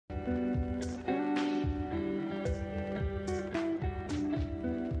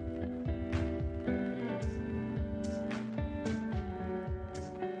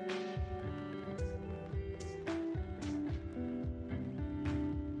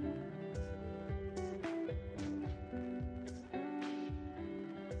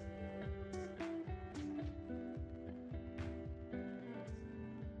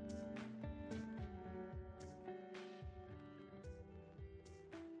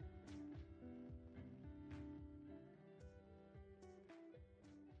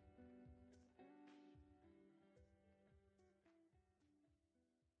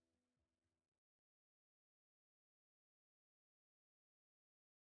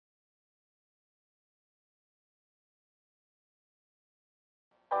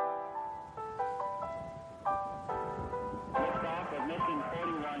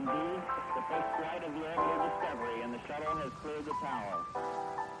First flight of the orbital Discovery, and the shuttle has cleared the tower.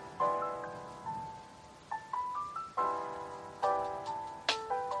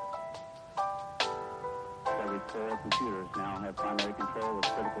 Discovery's 4 computers now have primary control of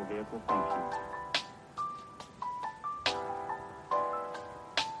critical vehicle functions.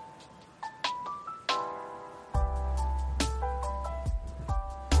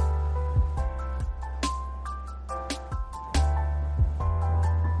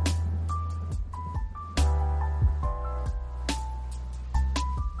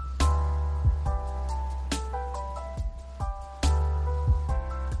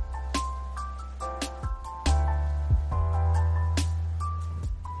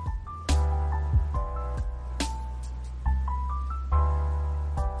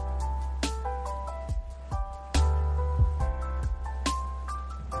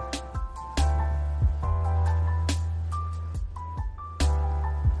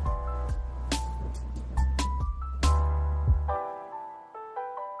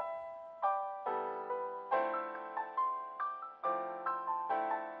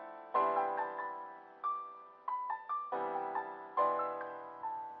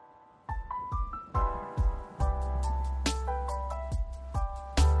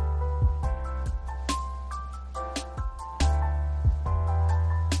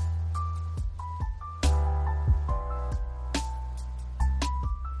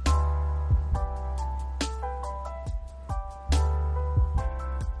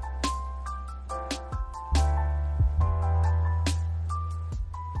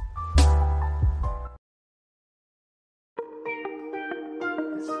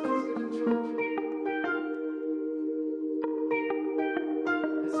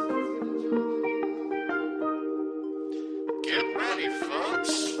 Get ready, folks.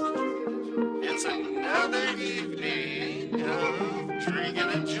 It's another evening of drinking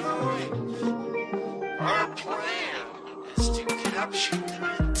and joy. Our plan is to capture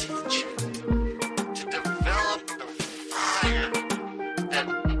your attention, to develop the fire that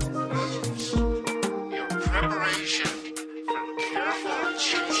moves your preparation for careful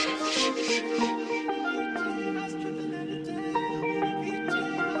change.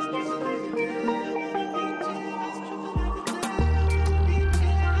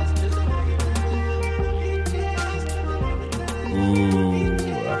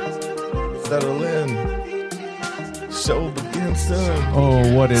 Settle in. Show begins soon.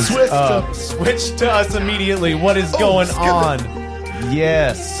 Oh, what is Switch up? Switch to us immediately. What is going on?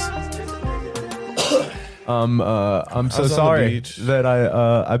 Yes. I'm so on the sorry beach. that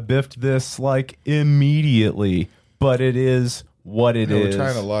I biffed this like immediately, but it is what it is. We're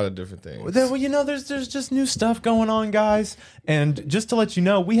trying a lot of different things. Well, you know, there's just new stuff going on, guys. And just to let you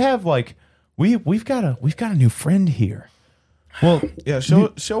know, we have like we've got a new friend here. Well, Yeah,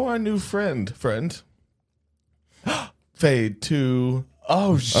 show our new friend. Fade to.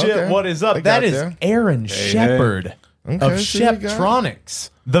 oh shit, Okay. what is up? I That got is there. Aaron Shepard Okay, of so you got- Sheptronics.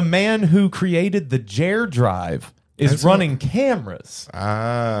 The man who created the Jar Drive is That's running cameras.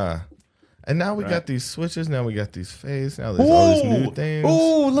 And now we got these switches. Now we got these fades. Now there's all these new things.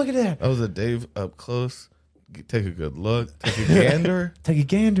 Ooh, look at that. That was a Dave up close. Take a good look. Take a gander. Take a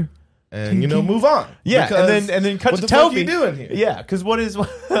gander. And move on. Yeah, Because and then cut what to the fuck Toby. you doing here? Yeah, because what is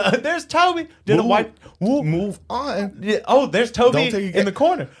there's Toby. Did a white move on. Yeah, oh, there's Toby Don't take a in the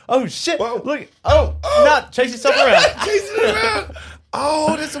corner. Oh shit! Whoa. Look! Oh, not chase yourself around. Chasing it around.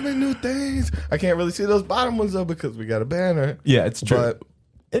 Oh, there's so many new things. I can't really see those bottom ones though because we got a banner. Yeah, it's true. But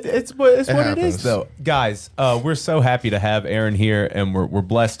It's what it happens. is, though, guys. We're so happy to have Aaron here, and we're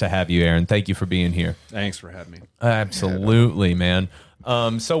blessed to have you, Aaron. Thank you for being here. Thanks for having me. Absolutely, man.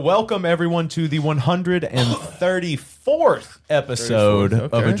 So welcome everyone to the 134th episode 34th,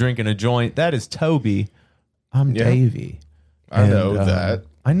 of okay. A Drink and a Joint. That is Toby. I'm Yeah. Davey. I know that.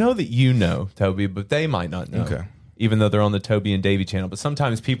 I know that you know Toby, but they might not know. Okay. Even though they're on the Toby and Davey channel, but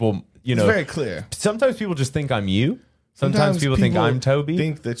sometimes people, It's very clear. sometimes people just think I'm you. Sometimes people think I'm Toby.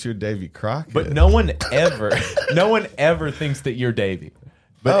 Think that you're Davy Crockett. But no one ever thinks that you're Davey.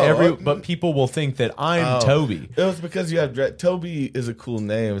 But but people will think that I'm Toby. It was because you have dread. Toby is a cool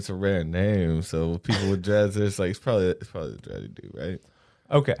name. It's a rare name. So people with dreads, it's like it's probably the dready dude, right?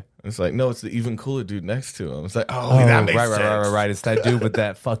 Okay. It's like no, it's the even cooler dude next to him. It's like that makes sense. Right. It's that dude with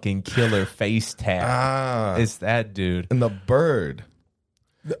that fucking killer face tat. It's that dude. And the bird.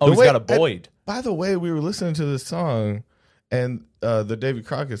 Oh, he's got a Boyd. By the way, we were listening to this song, and the Davy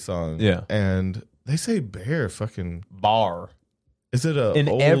Crockett song. Yeah. And they say bear fucking. Bar. Is it a In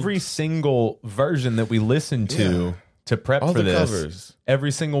old, every single version that we listen to prep all for the this, covers?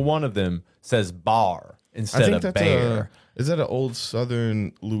 every single one of them says bar. instead of bear. Is that an old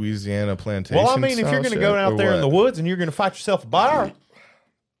southern Louisiana plantation? Well, I mean, if you're going to go out there in the woods and you're going to fight yourself a bear,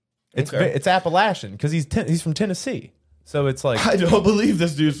 it's Appalachian because he's from Tennessee. So it's like I don't believe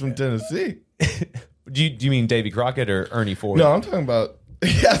this dude's from Tennessee. do you mean Davy Crockett or Ernie Ford? No, I'm talking about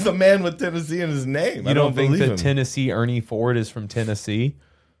he has a man with Tennessee in his name. You don't think that him. Tennessee Ernie Ford is from Tennessee?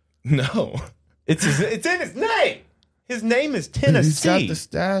 No, it's in his name. His name is Tennessee. He's got the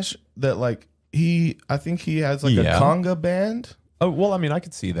stash that like I think he has like a conga band. Oh well, I mean, I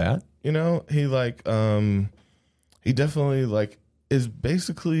could see that. You know, he like he definitely like is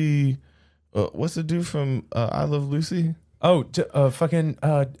basically what's the dude from I Love Lucy? Oh, fucking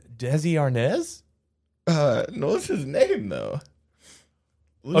Desi Arnaz? No, what's his name though?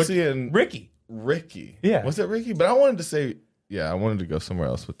 Lucy and Ricky. Yeah. Was it Ricky? But I wanted to say, I wanted to go somewhere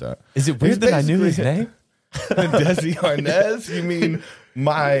else with that. Is it weird that I knew his name? Desi Arnaz? You mean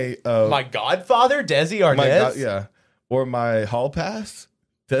my godfather, Desi Arnaz? Or my hall pass?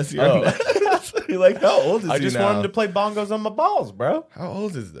 Desi Arnaz. You're like, how old is he I just now? wanted to play bongos on my balls, bro. How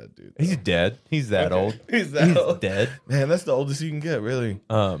old is that dude? He's dead. He's that old. He's old. Dead. Man, that's the oldest you can get, really.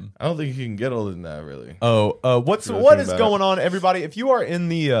 I don't think you can get older than that, really. What is going on, everybody? If you are in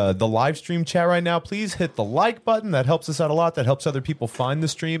the live stream chat right now, please hit the like button. That helps us out a lot. That helps other people find the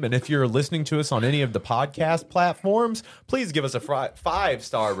stream. And if you're listening to us on any of the podcast platforms, please give us a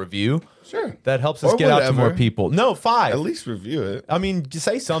 5-star review. Sure. That helps us get out to more people. No, 5. At least review it. I mean, just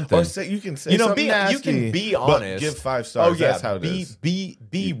say something. Or you can say something nasty, you can be honest. But give 5 stars. Oh, yeah. That's how it is. Be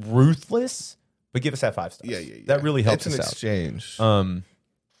ruthless, but give us that 5 stars. Yeah. That really helps us out. It's an exchange.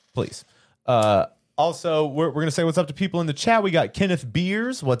 Please. Also, we're going to say what's up to people in the chat. We got Kenneth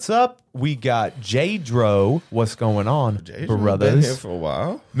Beers. What's up? We got J-Dro. What's going on, brothers? Been here for a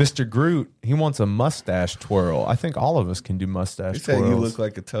while. Mr. Groot, he wants a mustache twirl. I think all of us can do mustache twirls. You look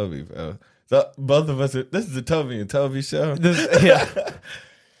like a Toby, bro. So both of us this is a Toby and Toby show.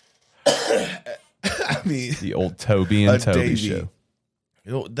 I mean, the old Toby and Toby Davey show.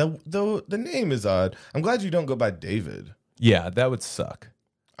 You know, the name is odd. I'm glad you don't go by David. Yeah, that would suck.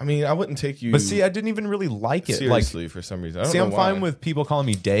 I mean, I wouldn't take you. But see, I didn't even really like it. Seriously, for some reason. I don't know I'm fine with people calling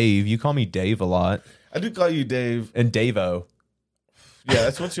me Dave. You call me Dave a lot. I do call you Dave. And Davo. Yeah,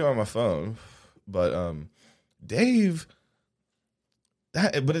 that's what you're on my phone. But Dave,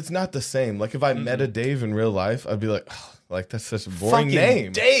 but it's not the same. Like if I met a Dave in real life, I'd be like, oh, like that's such a boring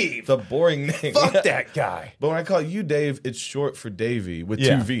name. Dave. It's a boring name. Fuck that guy. But when I call you Dave, it's short for Davey with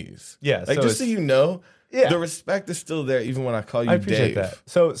 2 V's. Yeah. Like just so you know. Yeah. The respect is still there even when I call you Dave. I appreciate that.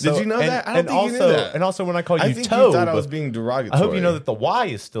 So did you know that? I don't think you knew that. And also when I call you I think Tobe, you thought I was being derogatory. I hope you know that the Y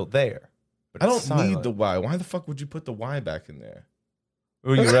is still there. I don't need the Y. Why the fuck would you put the Y back in there?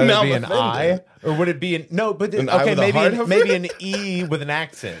 Would you rather be an I? Or would it be an... No, but... Okay, maybe an E with an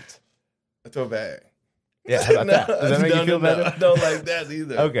accent. That's so bad. Yeah, how about that? Does that make you feel better? I don't like that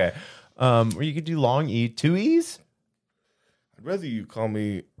either. Okay. Or you could do long E, 2 E's? I'd rather you call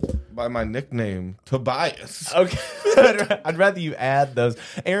me by my nickname, Tobias. Okay. I'd rather you add those.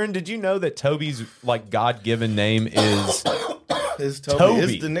 Aaron, did you know that Toby's like God-given name is Toby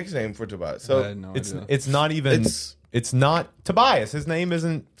is the nickname for Tobias. So it's not even it's not Tobias. His name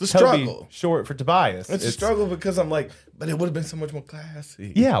isn't a Toby, struggle. Short for Tobias. It's a struggle because I'm like, but it would have been so much more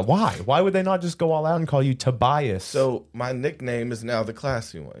classy. Yeah, why? Why would they not just go all out and call you Tobias? So my nickname is now the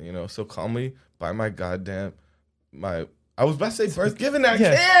classy one, you know. So call me by my goddamn I was about to say birth given. I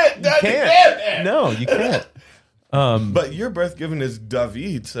can't. You can't. No, you can't. But your birth given is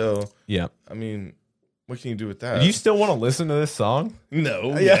David. So yeah. I mean, what can you do with that? Do you still want to listen to this song?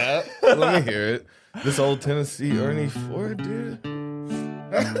 No. Yeah. Let me hear it. This old Tennessee Ernie Ford, dude.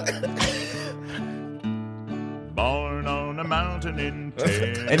 Born on a mountain in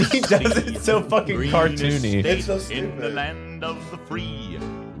Tennessee. And he does it so fucking cartoony. It's so stupid. In the land of the free.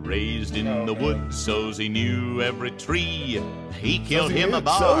 Raised in the woods, so's he knew every tree. He killed him a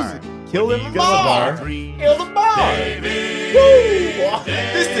bar. Killed him a bar. Killed a bar. Davey, woo!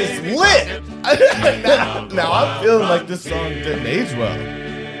 This is lit. Now I'm feeling like this song didn't age well.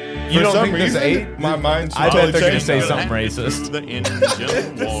 You don't think this ate? My mind's I bet they're going to changed. say something racist. It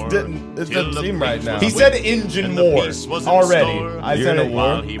doesn't seem right now. He said engine war already. I said a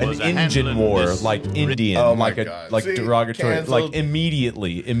war? An engine war, like Indian, Oh my like God. like See, derogatory, canceled. like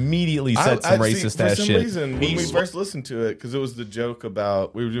immediately said some racist for ass some shit. reason, when we first listened to it, because it was the joke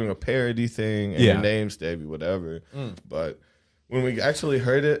about we were doing a parody thing and your name's Davey, whatever. But when we actually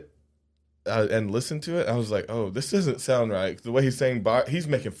heard it and listened to it, I was like, "Oh, this doesn't sound right." The way he's saying "bar," he's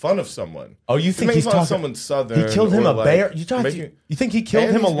making fun of someone. Oh, you think he's fun talking? of someone southern? He killed him a bear. You think he killed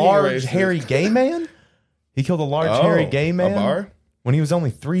him a large racist. hairy gay man? He killed a large hairy gay man. A bar? when he was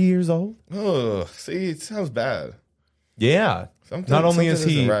only 3 years old. Oh, see, it sounds bad. Yeah. Not only is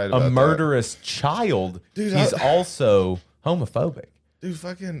he a murderous child, dude, he's also homophobic. Dude,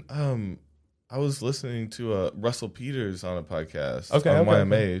 fucking, I was listening to Russell Peters on a podcast on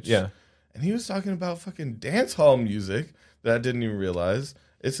YMH. Yeah. And he was talking about fucking dance hall music that I didn't even realize.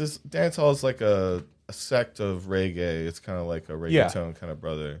 It's just, dance hall is like a sect of reggae. It's kind of like a reggaeton kind of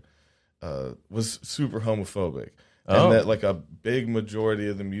brother. Was super homophobic. And that like a big majority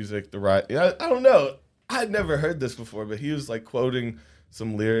of the music, I don't know. I'd never heard this before, but he was like quoting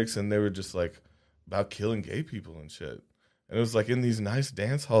some lyrics and they were just like about killing gay people and shit. And it was like in these nice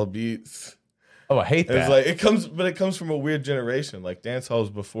dance hall beats. Oh, I hate that. It's like it comes from a weird generation. Like dance halls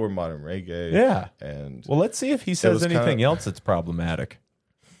before modern reggae. Yeah. And well, let's see if he says anything else that's problematic.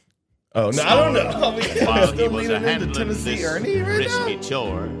 Oh no, I don't know. While he was handling Tennessee Ernie right risky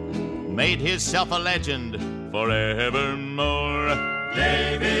chore, made himself a legend forevermore.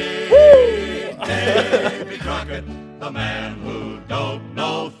 Davy Crockett, the man who don't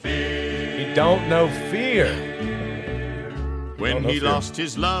know fear. He don't know fear. When he lost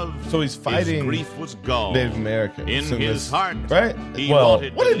his love, so he's fighting his grief was gone. Native Americans in his heart, right? What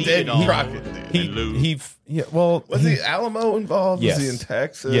did Davy Crockett do? Was he Alamo involved? Yes. Was he in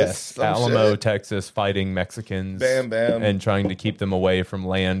Texas? Yes, Alamo, Texas, fighting Mexicans, and trying to keep them away from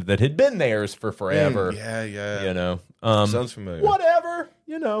land that had been theirs for forever. Yeah. You know, sounds familiar. Whatever,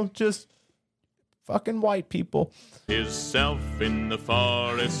 you know, just fucking white people. Himself in the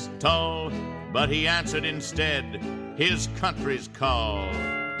forest tall, but he answered instead his country's call.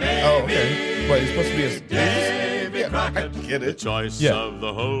 Oh, okay. Wait, he's supposed to be a Davy Crockett. I get it. The choice of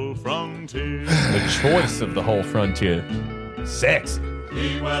the whole frontier. The choice of the whole frontier. Sexy.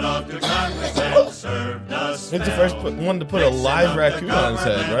 He went off to Congress and served us. He's the first one to put a live raccoon on his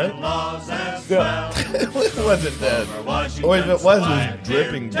head, right? Yeah. It wasn't dead. Or if it was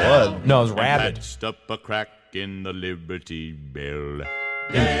dripping blood. No, it was rabid. Patched up a crack in the Liberty Bell.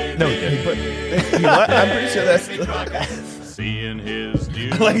 No, he didn't. I'm pretty sure that's seeing his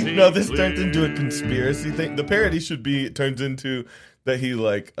duty. Like, no, this turns into a conspiracy thing. The parody should be, it turns into that he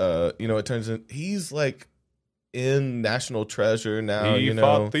like, it turns in, he's like in National Treasure now. He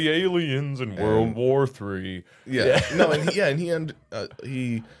fought the aliens in World War III. Yeah, no, and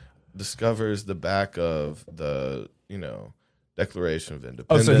he discovers the back of the Declaration of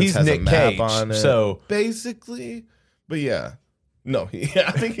Independence. Oh, so he's has Nick a map Cage. on it, So basically, but yeah. No,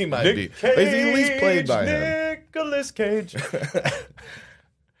 I think he might be. Cage, But he's at least played by him. Nicolas Cage.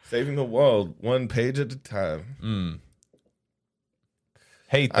 Saving the world one page at a time.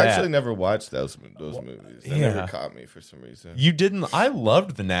 Hate that. I actually never watched those movies. They never caught me for some reason. You didn't? I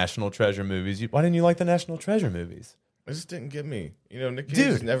loved the National Treasure movies. Why didn't you like the National Treasure movies? It just didn't get me. Nick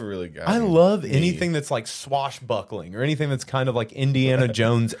Cage never really got me. I love anything that's like swashbuckling or anything that's kind of like Indiana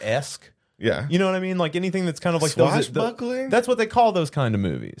Jones-esque. Yeah. You know what I mean? Like anything that's kind of like swashbuckling? That's what they call those kind of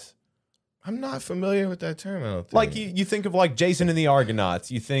movies. I'm not familiar with that term, I don't think. Like you think of like Jason and the Argonauts.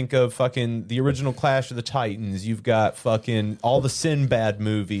 You think of fucking the original Clash of the Titans. You've got fucking all the Sinbad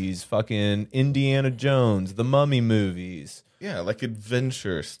movies, fucking Indiana Jones, the Mummy movies. Yeah, like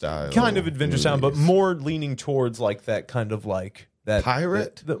adventure style. Kind of adventure style, but more leaning towards like that kind of like that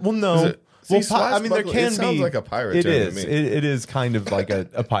pirate? Well, no. There can be. It sounds like a pirate term is. to me. It is kind of like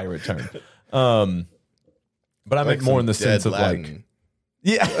a pirate term. But I meant more in the sense of Latin.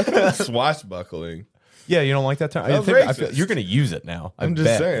 like, swashbuckling. Yeah, you don't like that term? I feel you're going to use it now. I'm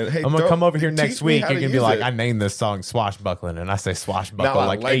just saying. Hey, I'm going to come over here next week. You're going to be like, it. I named this song Swashbuckling, and I say swashbuckle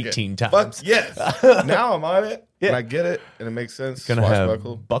like 18 times. Fuck yes. Now I'm on it. Yeah. And I get it, and it makes sense. It's going to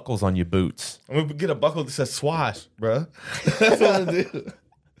have buckles on your boots. I'm going to get a buckle that says swash, bro. That's what I do.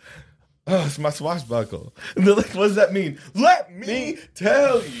 Oh, it's my swashbuckle. And they're like, what does that mean? Let me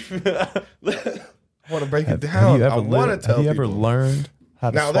tell you. I want to break it down. I want to tell Have you. you ever learned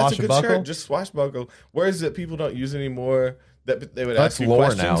how to now, that's a good swashbuckle? shirt. Just swashbuckle. Where is it people don't use anymore that they would That's ask you lore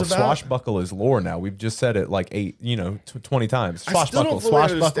questions now. about? Swashbuckle is lore now. We've just said it like 20 times. I still Swashbuckle, don't fully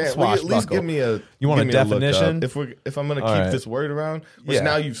swashbuckle, understand. Will you at least give me a You want a give me definition? look up if I'm going to keep this word around, which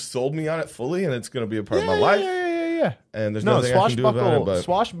now you've sold me on it fully, and it's going to be a part of my life. Yeah. And there's nothing I can do about it. But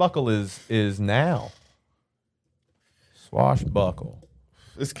swashbuckle is now. Swashbuckle.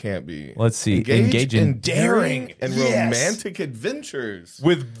 This can't be. Let's see. Engage in daring and romantic adventures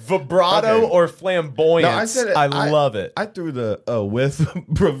with vibrato or flamboyance. No, I said it. I love it. I threw the with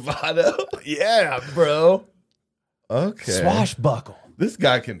bravado. Yeah, bro. Okay. Swashbuckle. This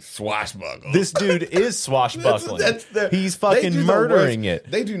guy can swashbuckle. This dude is swashbuckling. He's fucking murdering it.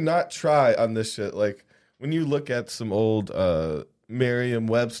 They do not try on this shit. Like when you look at some old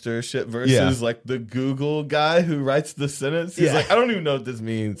Merriam-Webster shit versus like the Google guy who writes the sentence. He's like, I don't even know what this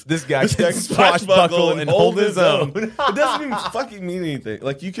means. This guy can swashbuckle and hold his own. It doesn't even fucking mean anything.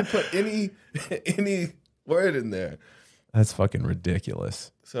 Like you can put any word in there. That's fucking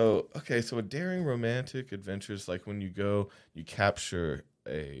ridiculous. So a daring romantic adventure is like when you go, you capture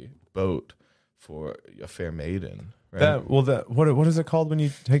a boat for a fair maiden. Right? What is it called when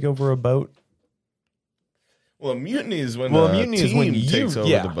you take over a boat? Well, a mutiny is when team takes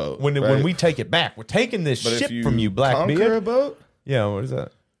over the boat. When we take it back, we're taking this ship from you, Blackbeard. Conquer a boat? Yeah, what is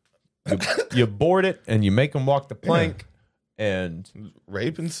that? You board it and you make them walk the plank, and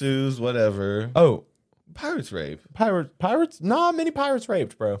rape ensues. Whatever. Oh, pirates rape. Pirates? Nah, many pirates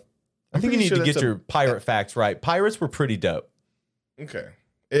raped, bro. I think you need to get your pirate facts right. Pirates were pretty dope. Okay.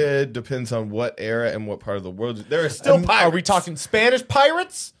 It depends on what era and what part of the world. There are still pirates. Are we talking Spanish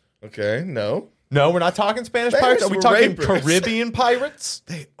pirates? Okay, no. No, we're not talking Spanish pirates. Are we talking Caribbean pirates?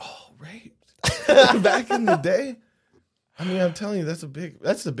 They all raped back in the day. I mean, I'm telling you, that's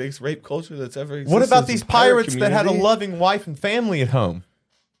the biggest rape culture that's ever existed. What about these pirates that had a loving wife and family at home?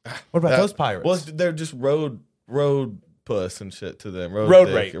 What about those pirates? Well, they're just road puss and shit to them. Road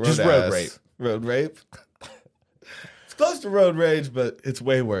rape. Road rape. It's close to road rage, but it's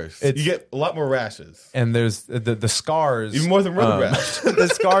way worse. You get a lot more rashes. And there's the scars. Even more than road rash. The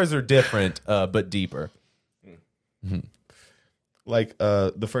scars are different, but deeper. Mm-hmm. Like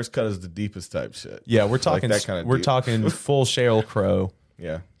the first cut is the deepest type shit. Yeah, we're talking like that kind of we're deep. talking full Sheryl Crow.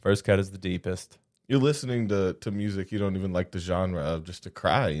 Yeah. First cut is the deepest. You're listening to music you don't even like the genre of, just to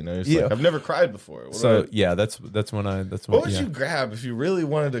cry, you know? It's like, I've never cried before. That's when what would you grab if you really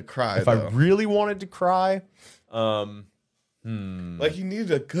wanted to cry? If I really wanted to cry, like you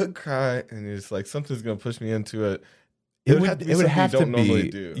need a good cry, and it's like something's gonna push me into it. It would have to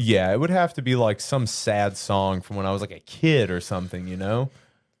be yeah, it would have to be like some sad song from when I was like a kid or something, you know?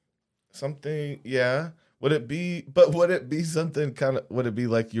 Something, yeah. Would it be something kind of, would it be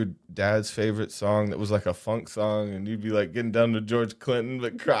like your dad's favorite song that was like a funk song and you'd be like getting down to George Clinton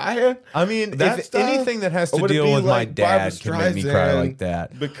but crying? I mean, if anything that has to deal with my dad can make me cry like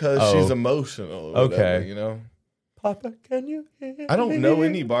that. Because she's emotional. Or whatever, you know? Papa, can you hear me? I don't know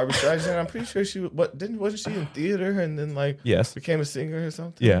any Barbra Streisand. I'm pretty sure wasn't she in theater and then became a singer or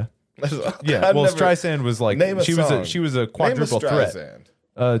something? Yeah. Yeah. Well, Streisand was like she was a quadruple threat.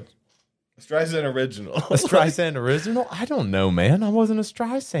 Streisand original. A Streisand original? I don't know, man. I wasn't a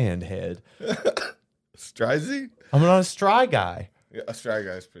Streisand head. Streisy? I'm not a Stry guy. Yeah, a Stry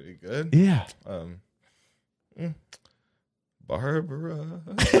guy's pretty good. Yeah. Barbara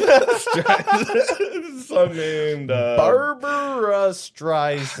song named Barbara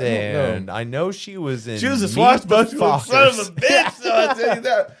Streisand. I know she was in. She was a swashbuckling son of a bitch. So I'll tell you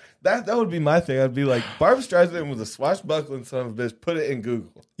that. That would be my thing. I'd be like, Barbra Streisand was a swashbuckling son of a bitch. Put it in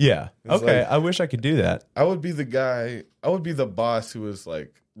Google. Yeah. Okay. I wish I could do that. I would be the guy. I would be the boss who was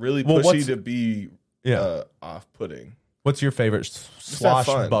like really pushy to be off-putting. What's your favorite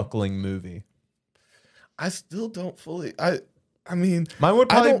swashbuckling movie? I still don't fully. I mean, mine would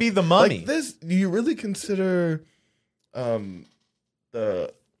probably be The Mummy. Like this, do you really consider what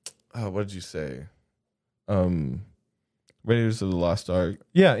did you say? Raiders of the Lost Ark.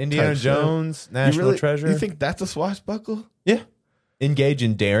 Yeah, Indiana Jones, National Treasure. You think that's a swashbuckle? Yeah. Engage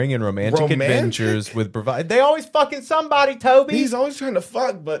in daring and romantic adventures with They always fucking somebody, Toby. He's always trying to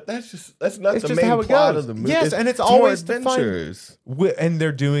fuck, but that's not the main plot of the movie. Yes, and it's always adventures. And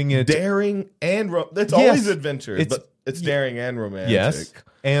they're doing it daring and it's always adventures, but it's daring and romantic. Yes,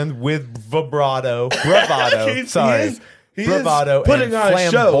 and with bravado. Sorry. He bravado is putting and on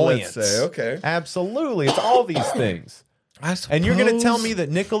a show, let's say. Okay. Absolutely. It's all these things. And you're going to tell me that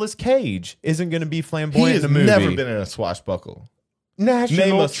Nicolas Cage isn't going to be flamboyant in a movie? He's never been in a swashbuckle.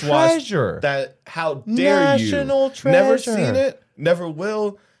 National Treasure. How dare you? National Treasure. Never seen it. Never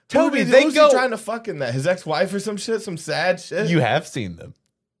will. Toby, who's he trying to fuck in that? His ex-wife or some shit? Some sad shit? You have seen them.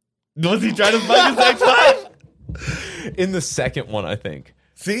 Was he trying to fuck his ex-wife? In the second one, I think.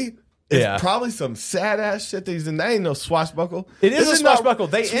 See? It's probably some sad-ass shit that he's in. That ain't no swashbuckle. It is a swashbuckle.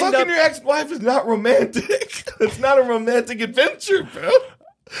 Fucking your ex-wife is not romantic. It's not a romantic adventure, bro.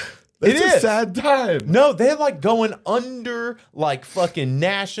 It's a sad time. No, they're like going under like fucking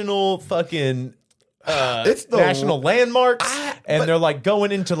national fucking national landmarks, and they're like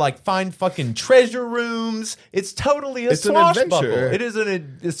going into like find fucking treasure rooms. It's totally a swashbuckle. It is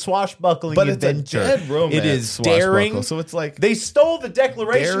a swashbuckling adventure. It's a dead romance. It is daring. So it's like they stole the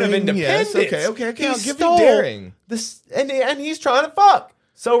Declaration of Independence. Yes. Okay. I'll give you daring. And he's trying to fuck.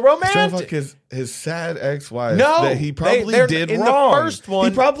 So romantic. Fuck his sad ex-wife. No, that he probably did in wrong. The first one,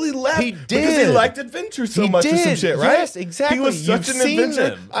 he probably left because he liked adventure so much or some shit, right? Yes, exactly. He was such an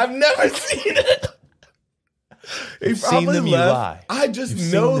adventure. I've never seen it. He probably left. I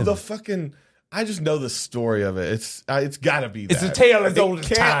just know the fucking. I just know the story of it. It's got to be that. It's a tale as old as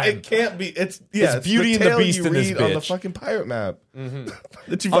time. It can't be. It's Beauty and the Beast in this bitch on the fucking pirate map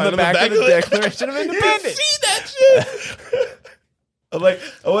that you on find the back of the Declaration of Independence. You see that shit? I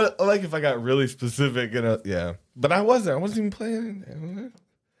like if I got really specific but I wasn't even playing.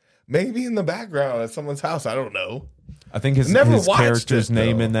 Maybe in the background at someone's house. I don't know. I think his character's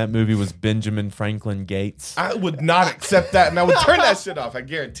name in that movie was Benjamin Franklin Gates. I would not accept that, and I would turn that shit off. I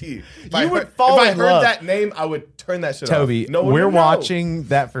guarantee. If I heard that name, I would turn that shit Toby, off. We're watching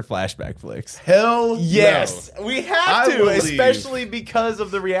that for Flashback Flicks. Hell yes, no. We have to, especially because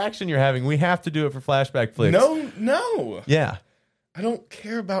of the reaction you're having. We have to do it for Flashback Flicks. No. Yeah. I don't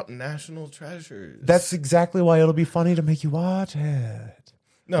care about national treasures. That's exactly why it'll be funny to make you watch it.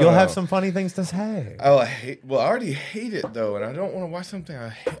 You'll have some funny things to say. I already hate it, though, and I don't want to watch something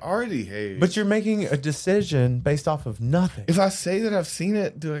I already hate. But you're making a decision based off of nothing. If I say that I've seen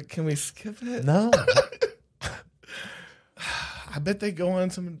it, can we skip it? No. I bet they go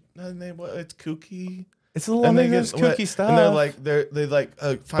on some. It's kooky. It's a little bit kooky stuff. And they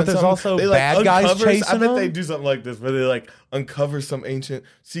find but there's also bad guys chasing I bet them. they do something like this where they uncover some ancient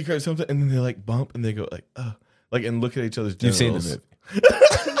secret or something, and then they bump and they go and look at each other's genitals. You've seen the movie.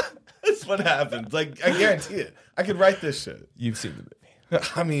 That's what happens. I guarantee it. I could write this shit. You've seen the movie.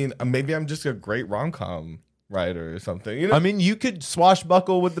 I mean, maybe I'm just a great rom-com writer or something. You know? I mean, you could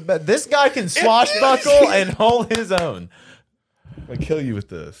swashbuckle with the best. This guy can swashbuckle and hold his own. I'm gonna kill you with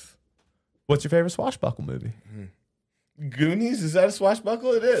this. What's your favorite swashbuckle movie? Goonies? Is that a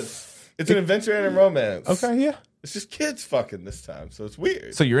swashbuckle? It is. It's an adventure and a romance. Okay, yeah. It's just kids fucking this time, so it's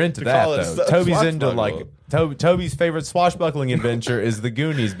weird. So you're into that, though. Toby's into Toby's favorite swashbuckling adventure is the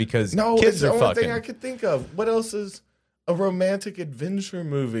Goonies because kids are fucking. It's the only thing I could think of. What else is a romantic adventure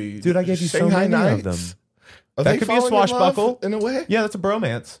movie? Dude, I gave you so many of them. That could be a swashbuckle in a way. Yeah, that's a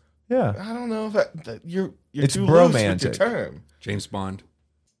bromance. Yeah, I don't know if you're it's too bromantic. loose with your term. James Bond.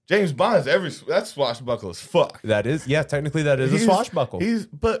 James Bond is that's swashbuckle as fuck. That is, technically that is a swashbuckle.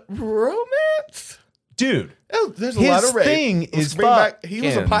 But romance. Dude, there's a lot of rape. He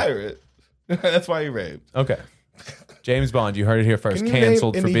was a pirate. That's why he raped. Okay. James Bond, you heard it here first.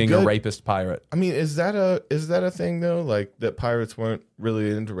 Canceled for being a rapist pirate. I mean, is that a thing though? Like that pirates weren't really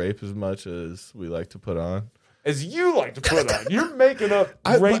into rape as much as we like to put on? As you like to put on. You're making up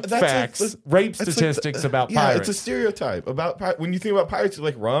rape facts, rape statistics about pirates. It's a stereotype about when you think about pirates, you're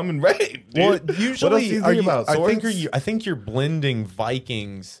like rum and rape. Dude. Well, usually what else do you think about? I think you're blending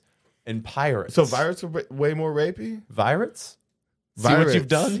Vikings and pirates. So pirates are way more rapey? Pirates? See what you've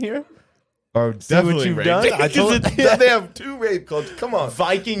done here? Or definitely what you've rapey. done? I told they have two rape cultures. Come on.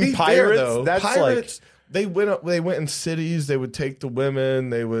 Viking pirates? Though. That's pirates, they went in cities, they would take the women,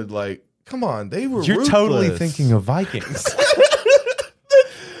 they would come on, they were You're ruthless. Totally thinking of Vikings.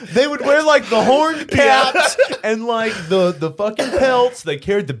 They would wear the horn caps and the fucking pelts. They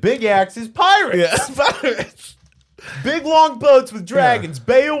carried the big axes. Pirates. Yeah, pirates. Big long boats with dragons. Yeah.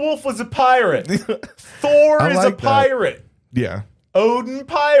 Beowulf was a pirate. Thor is a pirate. Yeah. Odin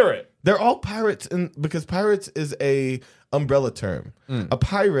pirate. They're all pirates because pirates is a umbrella term. A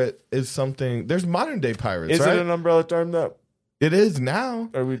pirate is something. There's modern day pirates. Is it an umbrella term though? It is now.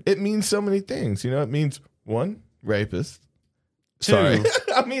 It means so many things. It means one, rapist. Two. Sorry.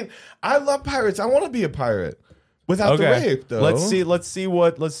 I mean, I love pirates. I want to be a pirate without the rape though. Let's see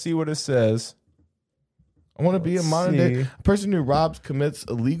what it says. I want to be a modern day person who robs, commits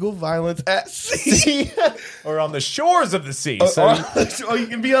illegal violence at sea. Or on the shores of the sea. Or you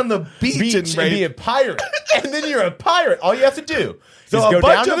can be on the beach and be a pirate. And then you're a pirate. All you have to do is go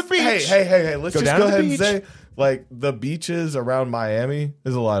down to the beach. Hey. Let's just go ahead and say, the beaches around Miami,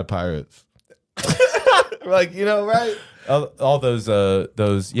 there's a lot of pirates. Right? All those,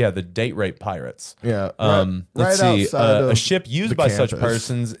 the date rape pirates. Yeah. Let's see. A ship used by such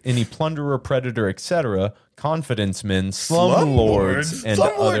persons, any plunderer, predator, etc., confidence men, slumlords, and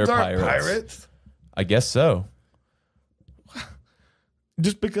other pirates. I guess so.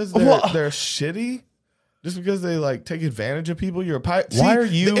 Just because they're shitty? Just because they take advantage of people, you're a pirate? Why are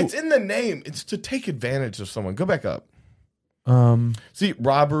you... It's in the name. It's to take advantage of someone. Go back up. See,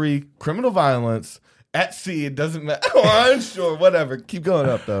 robbery, criminal violence... At sea, it doesn't matter. Or unsure, whatever. Keep going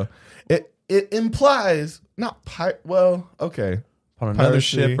up, though. It implies not Well, okay. On another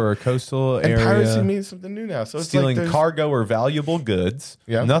piracy, ship or a coastal area. And piracy means something new now. So it's stealing cargo or valuable goods.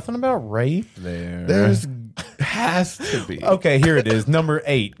 Yeah. Nothing about rape there. There's has to be. Okay, here it is. Number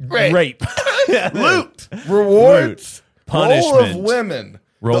 8. Rape. Loot. Rewards. Punishment. Role of women.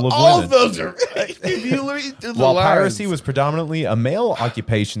 All of those are. If you read through the While lines. piracy was predominantly a male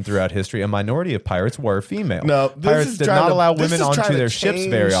occupation throughout history, a minority of pirates were female. No, this pirates is did trying not to- allow this women is onto trying to their ships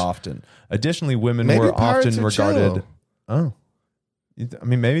very change- often. Additionally, women Maybe were pirates often are regarded. chill. Oh, I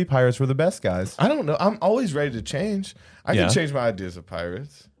mean, maybe pirates were the best guys. I don't know. I'm always ready to change. I Yeah. can change my ideas of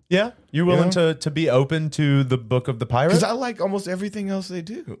pirates Yeah, you're willing know? to be open to the book of the pirates. because I like almost everything else they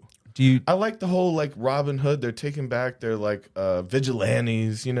do. Do you? I like the whole like Robin Hood. They're taking back their like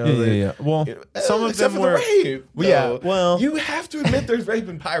vigilantes. You know. Yeah, they- yeah. Well, you know, some of except them for the were. rape, Well, yeah, though. well- you have to admit there's rape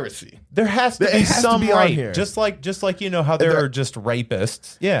and piracy. There has to It be has to some be on rape, here. just like you know how there there- are just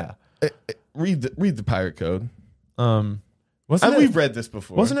rapists. Yeah. Read the pirate code. Wasn't We've it? read this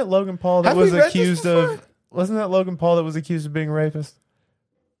before. Wasn't it Logan Paul that Have we was read this accused before? of? Wasn't that Logan Paul that was accused of being a rapist?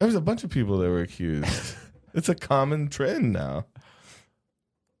 There was a bunch of people that were accused. It's a common trend now.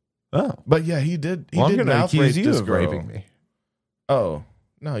 Oh, But yeah, he did. He well, I'm did going to mouth accuse rape you this of girl. raping me. Oh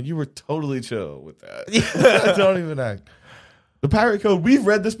no, you were totally chill with that. Don't even act. The pirate code. We've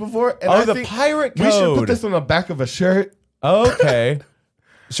read this before. And I the think pirate code. We should put this on the back of a shirt. Okay.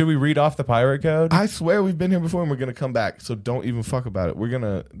 Should we read off the pirate code? I swear we've been here before, and we're gonna come back. So don't even fuck about it. We're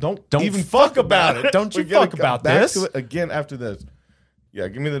gonna don't even fuck about it. Don't you We're gonna fuck come about back this. to it again after this. Yeah,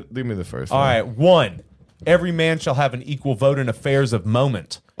 give me the first. All one. right. 1. Every man shall have an equal vote in affairs of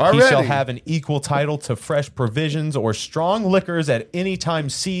moment. He shall Already. have an equal title to fresh provisions or strong liquors at any time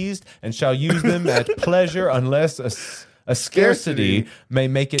seized, and shall use them at pleasure unless a scarcity may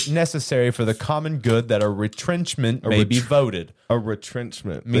make it necessary for the common good that a retrenchment may be voted. A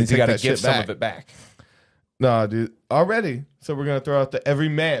retrenchment Means They you got take to that give shit some back. of it back. No, dude. Already. So we're gonna throw out the every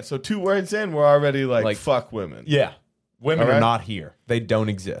man. So 2 words in, we're already like fuck women. Yeah. Women All are right. not here. They don't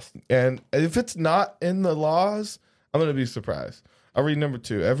exist. And if it's not in the laws, I'm going to be surprised. I'll read number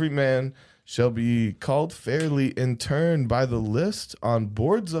 2. Every man shall be called fairly in turn by the list on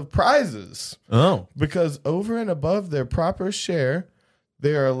boards of prizes, Oh. because over and above their proper share,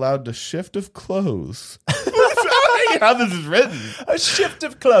 they are allowed to shift of clothes. How this is written. A shift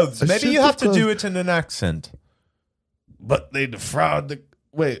of clothes. A Maybe shift you of have to do clothes. it in an accent. But they defraud the...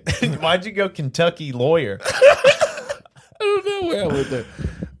 Wait. Why'd you go Kentucky lawyer? I don't know where I went there.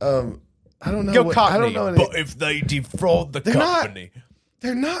 I don't know. Go what, Cockney. I don't know. Any, But if they defraud the They're not- company.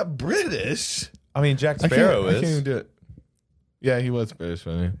 they're not British. I mean, Jack I can't Sparrow even is. do it. Yeah, he was British,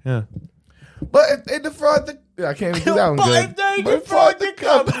 funny. Yeah. But if they defraud the... I can't even do that one But good. if they But defraud the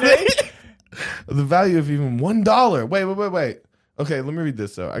company. the value of even $1. Wait. Okay, let me read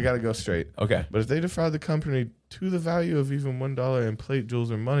this, though. I got to go straight. Okay. But if they defraud the company to the value of even $1 in plate,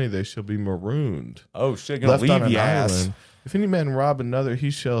 jewels, or money, they shall be marooned. Oh, shit. Gonna Left on leave an your ass. island. If any man rob another, he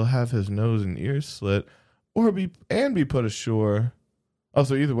shall have his nose and ears slit, or be put ashore. Oh,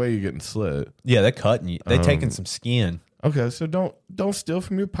 so either way, you're getting slit. Yeah, they're cutting you. They're taking some skin. Okay, so don't steal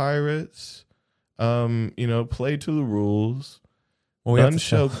from your pirates. Play to the rules. Well, we have None to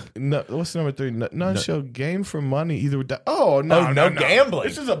shall. No, what's number 3? None shall game for money either. With no gambling.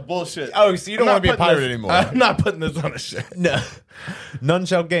 This is a bullshit. Oh, so you don't I'm want to be not a pirate putting this- anymore. I'm not putting this on a shirt. No. None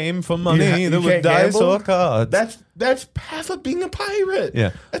shall game for money You either with can't dice gamble? or cards. That's half of being a pirate.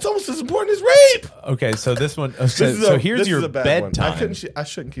 Yeah. That's almost as important as rape. Okay, so this one. This So, is so a- here's this your is a bad one. bedtime. I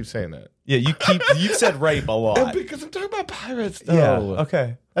shouldn't keep saying that. Yeah, you've said rape a lot. Because I'm talking about pirates. Though. Yeah.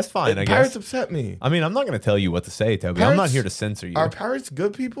 Okay, that's fine. I Pirates guess. upset me. I mean, I'm not going to tell you what to say, Toby. I'm not Pirates here to censor you. Are pirates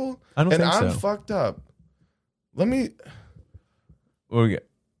good people? I don't and think I'm so. fucked up. Let me. Okay.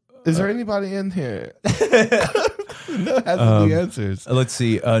 Is there anybody in here that has the answers? Let's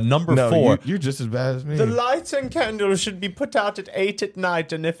see. Number No, 4. you're just as bad as me. The lights and candles should be put out at 8 at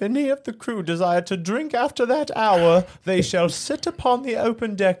night, and if any of the crew desire to drink after that hour, they shall sit upon the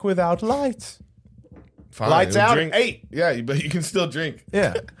open deck without lights. Fine, Lights we'll out drink. at 8. Yeah, but you can still drink.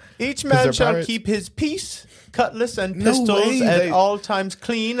 Yeah. Each they're man shall pirates. keep his piece, cutlass, and No pistols way, at they- all times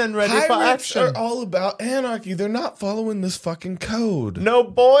clean and ready for Pirates action. are all about anarchy. They're not following this fucking code. No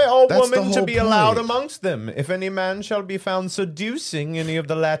boy or That's the woman to whole be allowed point. amongst them. If any man shall be found seducing any of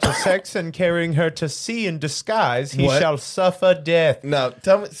the latter sex and carrying her to sea in disguise, he What? shall suffer death. No,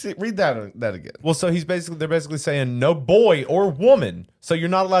 tell me. Read that again. Well, so they're basically saying no boy or woman. So you're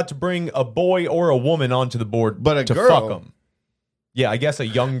not allowed to bring a boy or a woman onto the board, But a to girl. fuck them. Yeah, I guess a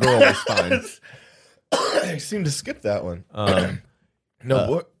young girl is fine. I seem to skip that one. No,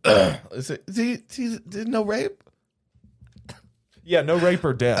 no rape? Yeah, no rape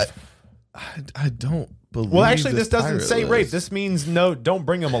or death. I don't believe. Well, actually, this doesn't pirate say list. rape. This means no. Don't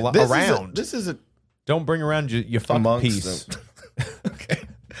bring them around. This is a Don't bring around your fucking amongst piece. them. Okay.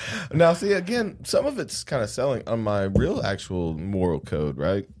 Now, see, again, some of it's kind of selling on my real actual moral code,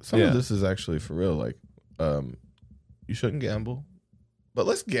 right? Some of this is actually for real. Like, you shouldn't gamble, but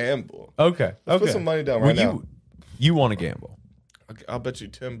let's gamble. Okay. Let's put some money down right now. You want to gamble? Okay, I'll bet you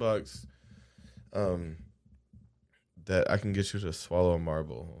 $10 that I can get you to swallow a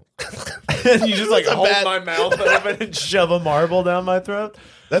marble. You just like hold my mouth open and shove a marble down my throat?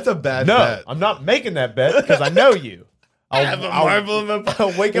 That's a bad bet. I'm not making that bet because I know you. I have a marble in my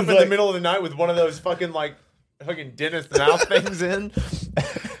I'll wake up in the middle of the night with one of those fucking dentist mouth things in.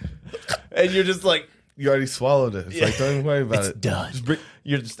 And you're just like, you already swallowed it. It's like, don't even worry about it. Done.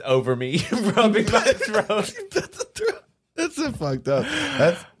 You're just over me, rubbing my throat. That's so fucked up.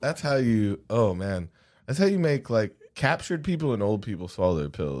 That's how you. Oh man, that's how you make like captured people and old people swallow their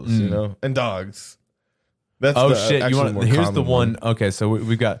pills. You know, and dogs. That's shit. You want? Here's the one. Okay, so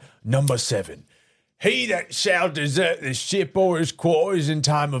we've got number 7. He that shall desert the ship or his quarters in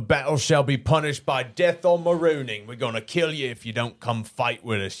time of battle shall be punished by death or marooning. We're gonna kill you if you don't come fight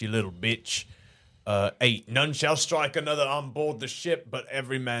with us, you little bitch. 8. None shall strike another on board the ship, but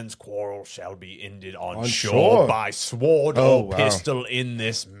every man's quarrel shall be ended on shore by sword or pistol in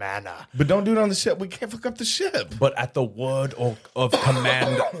this manner. But don't do it on the ship. We can't fuck up the ship. But at the word of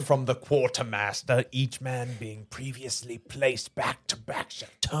command from the quartermaster, each man being previously placed back to back shall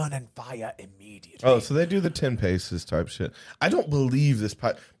turn and fire immediately. Oh, so they do the 10 paces type shit. I don't believe this.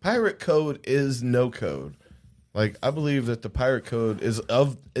 Pirate code is no code. Like, I believe that the pirate code is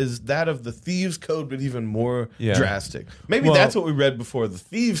that of the thieves code, but even more drastic. Maybe that's what we read before, the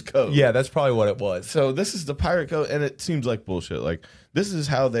thieves code. Yeah, that's probably what it was. So this is the pirate code, and it seems like bullshit. Like, this is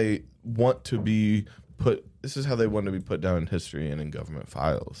how they want to be put. This is how they want to be put down in history and in government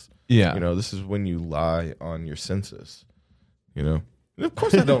files. Yeah, you know, this is when you lie on your census. You know. Of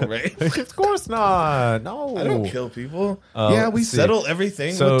course I don't rape. Of course not. No. I don't kill people. We settle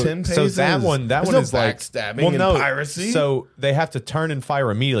everything with 10 paces. So that one is like backstabbing and piracy. So they have to turn and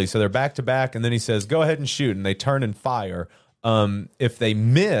fire immediately. So they're back to back, and then he says, "Go ahead and shoot," and they turn and fire. If they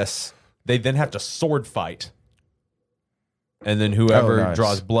miss, they then have to sword fight, and then whoever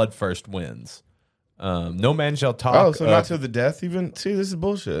draws blood first wins. No man shall talk. Oh, so not to the death even? See, this is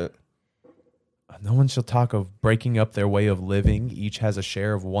bullshit. No one shall talk of breaking up their way of living. Each has a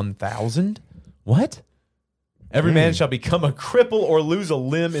share of 1,000. What? Every man shall become a cripple or lose a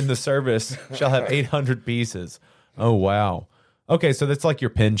limb in the service, shall have 800 pieces. Oh, wow. Okay, so that's like your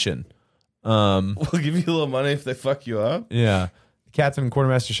pension. We'll give you a little money if they fuck you up. Yeah. The captain and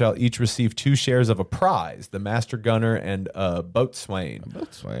quartermaster shall each receive 2 shares of a prize, the master gunner and boatswain.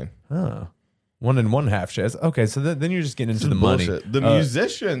 Boatswain. Oh. 1 1/2 shares. Okay, so then you're just getting into the money. The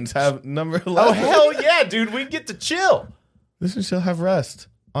musicians have number 11. Oh, hell yeah, dude. We'd get to chill. Musicians shall have rest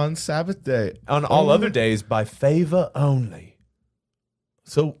on Sabbath day. On all other days, by favor only.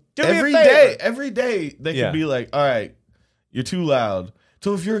 So every day they can be like, all right, you're too loud.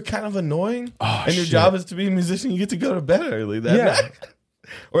 So if you're kind of annoying and your job is to be a musician, you get to go to bed early that night.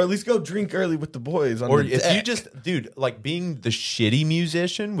 Or at least go drink early with the boys on the deck. If you just, dude, like being the shitty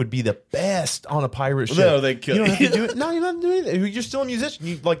musician would be the best on a pirate ship. No, they kill you. Don't have to do it. No, you're not doing it. You're still a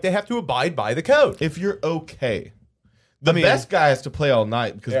musician. They have to abide by the code. If you're okay. The best guy has to play all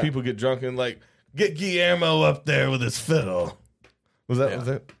night because people get drunk and get Guillermo up there with his fiddle. Was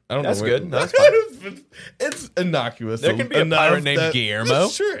that? I don't know. That's good. That's fine. It's innocuous. There can be a pirate named Guillermo.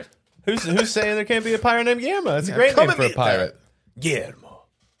 Sure. Who's saying there can't be a pirate named Guillermo? That's a great name for a pirate. Guillermo.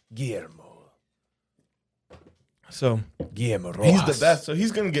 So Guillermo Rojas. He's the best. So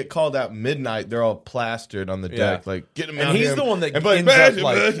he's gonna get called out midnight. They're all plastered on the deck, like get him out. And he's the one that ends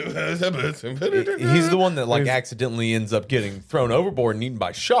up he's the one that accidentally ends up getting thrown overboard and eaten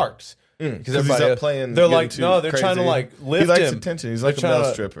by sharks. Because everybody playing. They're like, no, they're trying to lift him. He likes attention. He's like a male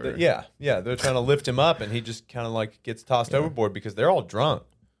stripper. Yeah. They're trying to lift him up, and he just kind of gets tossed overboard because they're all drunk.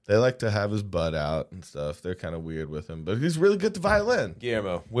 They like to have his butt out and stuff. They're kind of weird with him, but he's really good at the violin.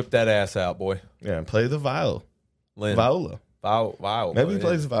 Guillermo, whip that ass out, boy. Yeah, and play the viola. Maybe he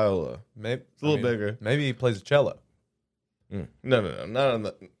plays the viola. Maybe it's a little bigger. Maybe he plays a cello. No, not on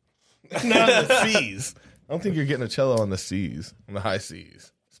the seas. I don't think you're getting a cello on the seas, on the high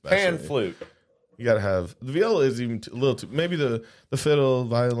seas. Especially. Pan flute. You gotta have the viola is even a little too. Maybe the fiddle,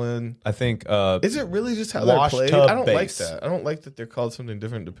 violin. I think. Is it really just how they're played? I don't bass. like that. I don't like that they're called something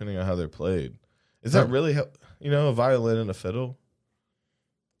different depending on how they're played. Is that really how a violin and a fiddle?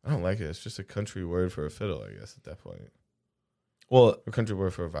 I don't like it. It's just a country word for a fiddle, I guess. At that point, well, a country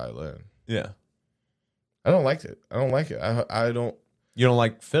word for a violin. Yeah, I don't like it. I don't. You don't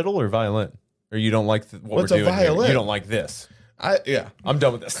like fiddle or violin, or you don't like what What's we're doing a violin? here? You don't like this. I'm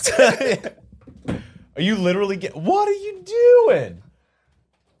done with this. Are you literally what are you doing?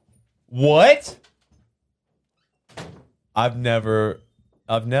 What? I've never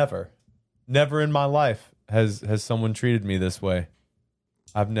in my life has someone treated me this way.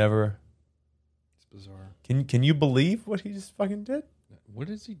 I've never. It's bizarre. Can you believe what he just fucking did? What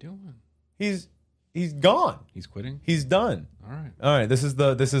is he doing? He's gone. He's quitting? He's done. All right. All right. This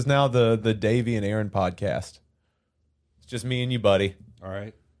is now the Davey and Aaron podcast. It's just me and you, buddy. All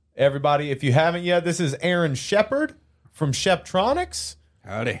right. Everybody, if you haven't yet, this is Aaron Shepard from Sheptronics.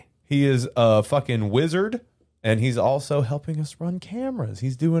 Howdy. He is a fucking wizard, and he's also helping us run cameras.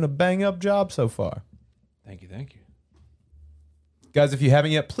 He's doing a bang-up job so far. Thank you. Thank you. Guys, if you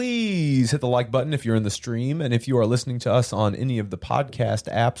haven't yet, please hit the like button if you're in the stream. And if you are listening to us on any of the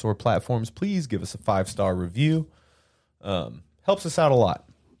podcast apps or platforms, please give us a 5-star review. Helps us out a lot.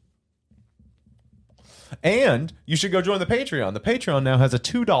 And you should go join the Patreon. The Patreon now has a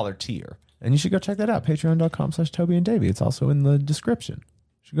 $2 tier. And you should go check that out. Patreon.com/Toby and Davey. It's also in the description.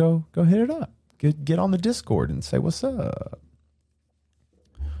 You should go hit it up. Get on the Discord and say what's up.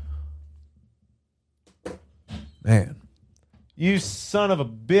 Man. You son of a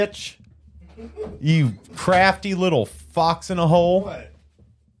bitch. You crafty little fox in a hole.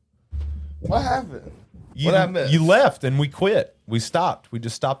 What happened? You, What I missed? you left and we quit. We stopped. We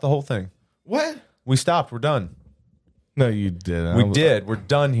just stopped the whole thing. What? We stopped. We're done. No, you didn't. We did. We're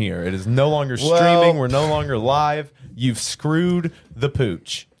done here. It is no longer streaming. We're no longer live. You've screwed the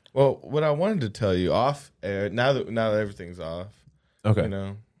pooch. Well, what I wanted to tell you off air, now that everything's off, Okay. you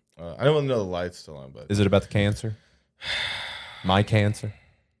know, I don't want to know the light's still on, but Is it about the cancer? My cancer?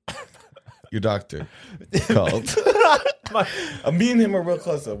 your doctor called. Me and him are real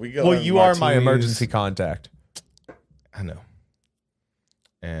close, though. We go. Well, on you are my martinis. emergency contact. I know.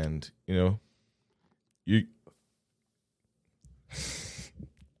 And, you know, you.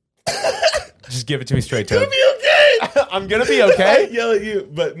 Just give it to me straight, Toby. be okay. I'm going to be I okay. yell at you,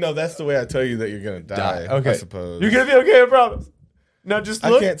 but no, that's the way I tell you that you're gonna die. Okay. I suppose You're going to be okay, I promise. Now just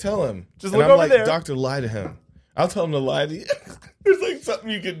look. I can't tell him. Just And look I'm over like, there. Doctor, lie to him. I'll tell him to lie to you. There's like something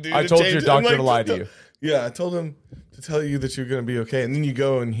you can do. I to told change your it. doctor I'm to lie to you. Yeah, I told him to tell you that you're gonna be okay, and then you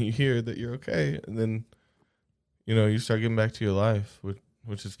go and you hear that you're okay, and then you know you start getting back to your life,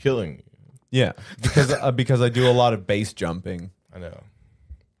 which is killing you. Yeah, because I do a lot of base jumping. I know.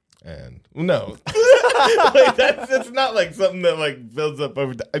 And no, like it's not like something that like builds up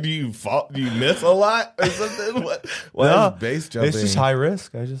over. Do you fall? Do you miss a lot or something? What No, is base jumping? It's just high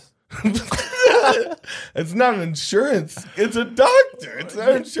risk. It's not an insurance. It's a doctor. It's not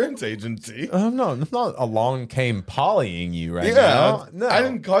an insurance agency. I'm not along came polying you right Yeah, now. No, I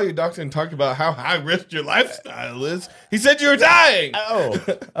didn't call your doctor and talk about how high risk your lifestyle is. He said you were dying. Oh,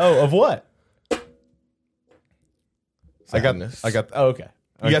 of what? Sadness. I got. Oh, okay.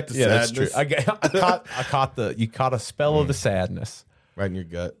 You got the That's true. sadness. I caught the. You caught a spell of the sadness, Right in your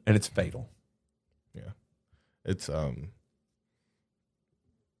gut. and it's fatal. Yeah, it's I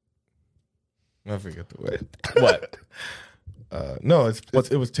forget the word. What? No,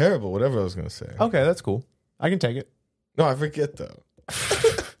 it was terrible. Whatever I was gonna say. Okay, that's cool. I can take it. No, I forget though.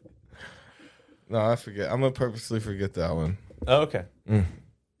 No, I forget. I'm gonna purposely forget that one. Oh, okay. Are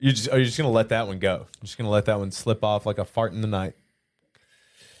you just gonna let that one go? You're just gonna let that one slip off like a fart in the night?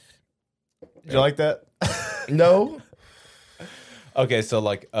 Did you like that? No. Okay, so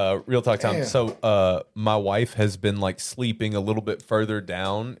like real talk time. Damn. So my wife has been like sleeping a little bit further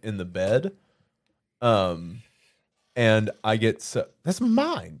down in the bed. And I get that's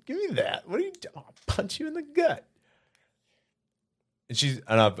mine. Give me that. What are you doing? I'll punch you in the gut.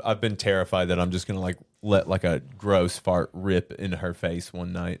 And I've been terrified that I'm just gonna like let like a gross fart rip in her face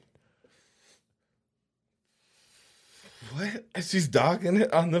one night. What? She's dogging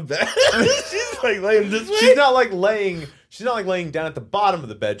it on the bed. She's like laying this way. She's not like laying down at the bottom of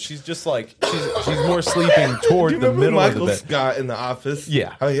the bed. She's just like she's more sleeping toward Do you the remember middle Michael of the bed. Scott in The Office?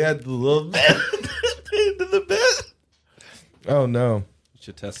 Yeah. How he had the little bed into the bed. Oh no. You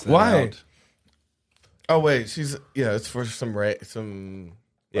should test that Why? out. Oh wait, it's for some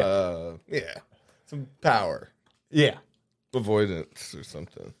some power Yeah. avoidance or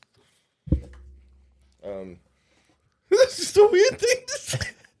something. That's just a weird thing to say.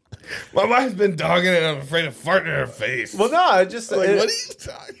 My wife's been dogging it. And I'm afraid of farting in her face. Well, no, I just Like, what are you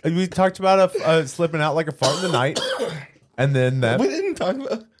talking? we talked about slipping out like a fart in the night, and then We didn't talk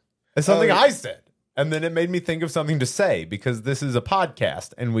about. it's something Oh. I said, and then it made me think of something to say because this is a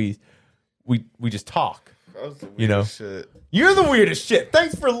podcast and we just talk. That was the You know. weirdest shit. You're the weirdest shit.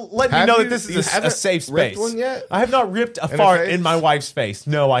 Thanks for letting me Have know you- that this you is a haven't safe ripped space. one yet? I have not ripped a In fart her face? in my wife's face.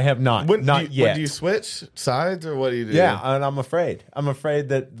 No, I have not. Not yet. Do you switch sides or what do you do? Yeah, and I'm afraid. I'm afraid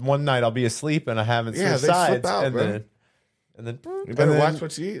that one night I'll be asleep and I haven't Yeah, switched they slip sides, out, and bro. then And then You better watch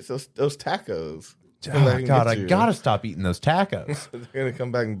what you eat. Those tacos. Oh God, I gotta stop eating those tacos. They're gonna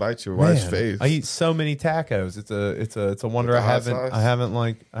come back and bite your wife's face. I eat so many tacos. It's a wonder I haven't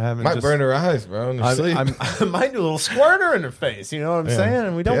might burn her eyes, bro. In her sleep. I might do a little squirter in her face. You know what I'm saying?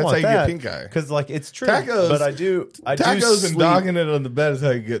 And we don't want that's how that. you get pink eye. Because like it's true. Tacos, but I do tacos sleep. and dogging it on the bed is how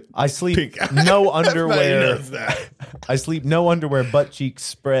you get. I sleep pink eye. no Everybody underwear. knows that. I sleep no underwear, butt cheeks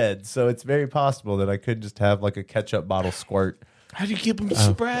spread. So it's very possible that I could just have like a ketchup bottle squirt. How do you keep them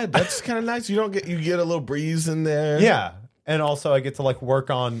spread? That's kind of nice. You get a little breeze in there. Yeah, and also I get to like work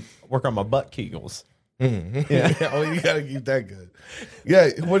on my butt kegels. Mm-hmm. Yeah. Oh, you gotta keep that good. Yeah.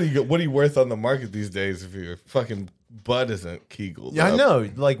 What are you worth on the market these days if your fucking butt isn't kegeled? Yeah, up? I know.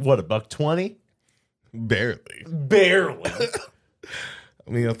 Like what, $1.20? Barely. I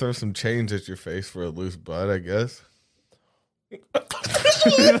mean, you'll throw some change at your face for a loose butt, I guess.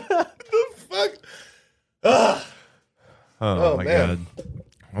 The fuck? Ugh. Oh my man. God.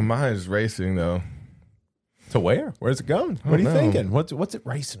 My mind is racing though. To where? Where's it going? What are you thinking? What's it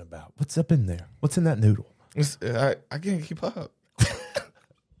racing about? What's up in there? What's in that noodle? I can't keep up.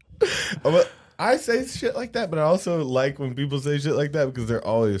 I say shit like that, but I also like when people say shit like that because they're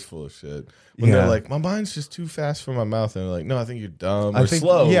always full of shit. When they're like, my mind's just too fast for my mouth, and they're like, no, I think you're dumb or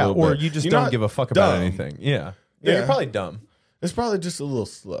slow. Yeah, or bit. you just You're don't not give a fuck about dumb. anything. Yeah, you're probably dumb. It's probably just a little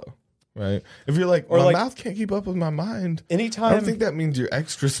slow, right? If you're like, Or my like- mouth can't keep up with my mind. Anytime, I don't think that means you're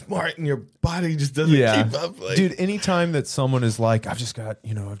extra smart and your body just doesn't keep up. Like, dude. Anytime that someone is like,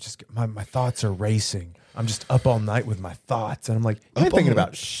 my thoughts are racing. I'm just up all night with my thoughts, and I'm like, you're not thinking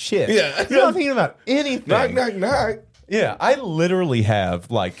about shit. Yeah. You're not thinking about anything. knock, knock, knock. Yeah, I literally have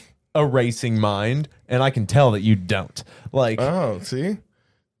like a racing mind, and I can tell that you don't. Like, Oh, see?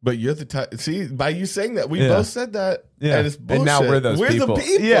 But you're the type. See, by you saying that, we Yeah. both said that. yeah, And it's bullshit. and now we're those people. the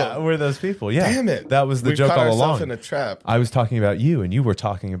people. Yeah, we're those people. Yeah, Damn it. That was the We've joke caught all ourselves along. in a trap. I was talking about you, and you were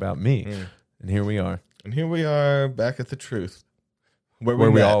talking about me, and here we are, And here we are back at the truth. Where we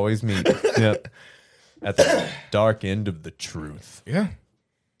met. always meet. Yep, at the dark end of the truth. Yeah.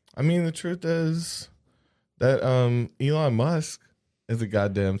 I mean, the truth is that Elon Musk is a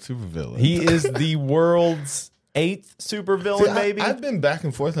goddamn supervillain. He is the world's 8th supervillain, maybe. I've been back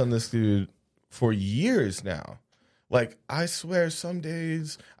and forth on this dude for years now. Like, I swear some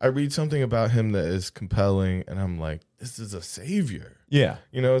days I read something about him that is compelling, and I'm like, this is a savior. Yeah,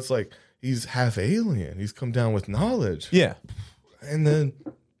 You know, it's like he's half alien. He's come down with knowledge. yeah. And then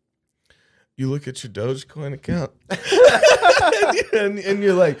you look at your Dogecoin account and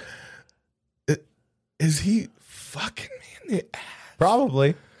you're like, is he fucking me in the ass?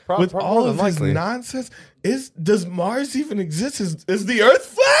 Probably. With all of his unlikely. nonsense? Does Mars even exist? Is the Earth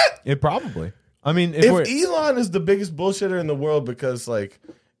flat? It probably. I mean, If Elon is the biggest bullshitter in the world because, like,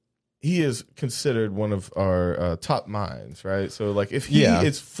 he is considered one of our top minds, right? So, like, if he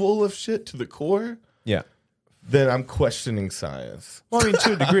is full of shit to the core, yeah. then I'm questioning science. Well, I mean,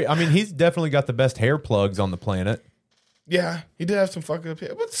 to a degree. I mean, he's definitely got the best hair plugs on the planet. Yeah, he did have some fucked up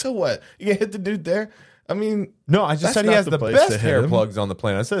hair. But so what? You can hit the dude there? I mean, No, I just That's said he not has the the place best to hit hair him. plugs on the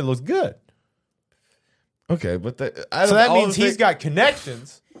planet. I said it looks good. okay, but So that means he's got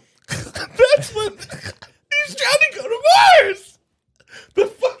connections. That's what he's trying to go to Mars. The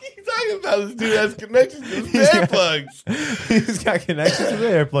fuck are you talking about? This dude has connections to his hair plugs. He's got connections to the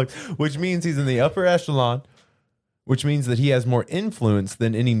hair plugs, which means he's in the upper echelon, which means that he has more influence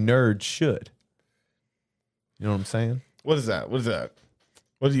than any nerd should. You know what I'm saying? What is that? What is that?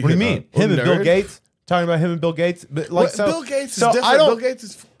 What do you mean? Him and Bill Gates? Talking about him and Bill Gates? But like, What, Bill Gates is so different. I don't, Bill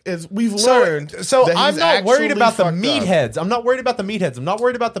Gates is we've learned. So that I'm he's not worried actually about the fucked up. meatheads. I'm not worried about the meatheads. I'm not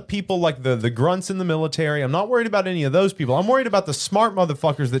worried about the people like the grunts in the military. I'm not worried about any of those people. I'm worried about the smart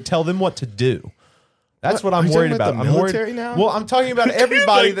motherfuckers that tell them what to do. That's what I'm Are you worried talking about. about the I'm worried. military now? Well, I'm talking about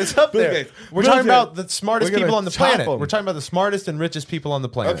everybody Like, that's up Bill there. Gates. We're Bill talking Gates. about the smartest We're gonna people on the chop planet. 'em. We're talking about the smartest and richest people on the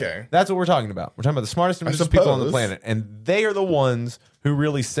planet. Okay. That's what we're talking about. We're talking about the smartest and I richest people on the suppose. planet. And they are the ones who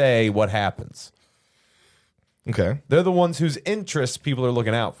really say what happens. Okay. They're the ones whose interests people are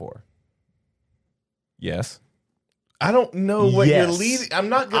looking out for. Yes. I don't know what Yes. you're leading. I'm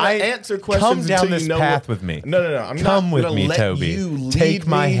not going to answer questions Come down until this you know path what, with me. No. I'm Come not with gonna me, let Toby. You lead Take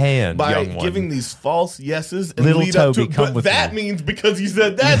my me hand, by young one. giving these false yeses and Little lead up Toby, to. come But with that me. means because you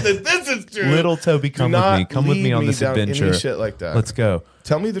said that this is true. Little Toby, Do come with not me. Come with me lead on this down any adventure. shit like that. Let's go.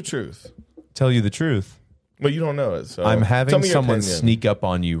 Tell me the truth. Tell you the truth. Well, you don't know it. So I'm tell having me your someone opinion. sneak up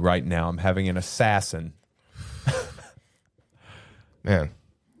on you right now. I'm having an assassin. Man.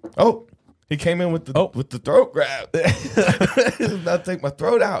 Oh, he came in with the throat grab. He's about to take my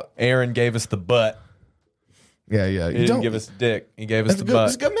throat out. Aaron gave us the butt. Yeah. He You didn't don't give us the dick. He gave us That's the a good, butt.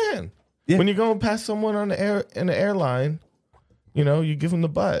 that's a good man. Yeah. When you're going past someone on the air in the airline, You give them the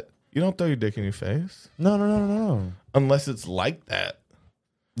butt. You don't throw your dick in your face. No. Unless it's like that.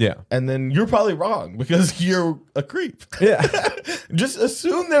 Yeah. And then you're probably wrong because you're a creep. Yeah. Just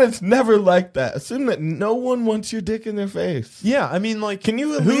assume that it's never like that. Assume that no one wants your dick in their face. Yeah, I mean, like, Can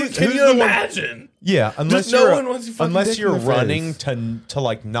you who's imagine? Yeah, unless Just no you're one wants your fucking dick you're in their running face. to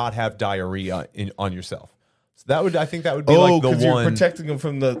like not have diarrhea on yourself. So I think that would be Oh, like the because one. you're protecting them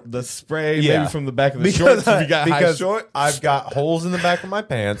from the spray, Yeah. maybe from the back of the shorts if you got high because shorts. I've got holes in the back of my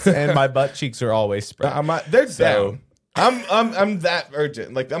pants and my butt cheeks are always sprayed. They're So- down. I'm that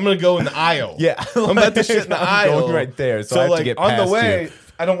urgent. Like I'm gonna go in the aisle. Yeah, I'm about to shit in the I'm aisle going right there, so I have to get on the past way. you.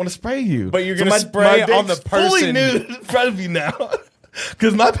 I don't want to spray you, But you're So gonna spray my on the dick's fully person. nude in front of you now,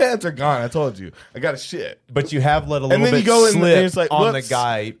 because my pants are gone. I told you, I got a shit. But you have let a little And then bit you go in slip and it's like, on the whoops,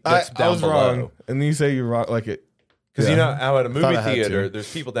 guy that's I down was below. wrong, and then you say you're wrong, like it. Because Yeah. you know how at a Thought movie I had theater, to.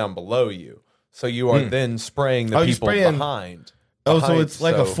 there's people down below you, so you are then spraying the Oh, you're people spraying- behind. Oh, so behind, it's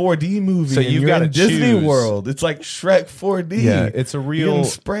like a 4D movie. so and you've you're gotta in Disney choose. World. It's like Shrek 4D. Yeah, it's a You're real getting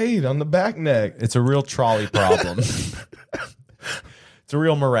sprayed on the back neck. it's a real trolley problem. It's a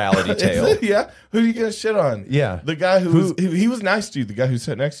real morality tale. Yeah, who are you gonna shit on? Yeah. the guy he was nice to you. The guy who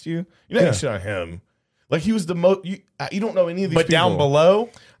sat next to you. You're not gonna shit on him. Like he was the most. You don't know any of these. But people. down below,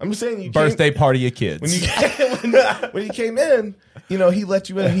 I'm just saying. You birthday party of kids. when you came in, he let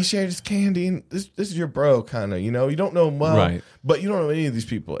you in. And he shared his candy. And this is your bro, kind of. You don't know him well, Right. But you don't know any of these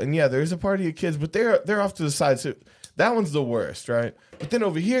people. And yeah, there's a party of kids, but they're off to the side. So that one's the worst, right? But then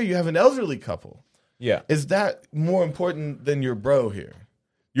over here, you have an elderly couple. yeah. Is that more important than your bro here?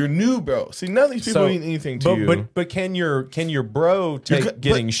 Your new bro. See, none of these people mean anything to you. But can your bro take but-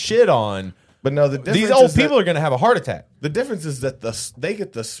 getting shit on? But no, the difference These old is that- people are going to have a heart attack. The difference is that they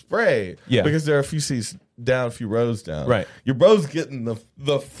get the spray, Yeah. because they're a few seats down, a few rows down. Right. Your bro's getting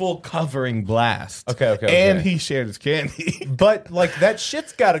the full covering blast. Okay. And he shared his candy. But like that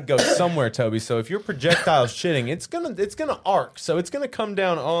shit's got to go somewhere, Toby. So if you're projectile shitting, it's gonna arc. So it's gonna come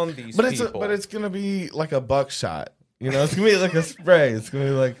down on these but people. it's gonna be like a buckshot. It's gonna be like a spray. It's gonna be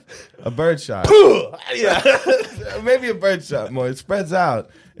like a bird shot. yeah. Maybe a bird shot more. It spreads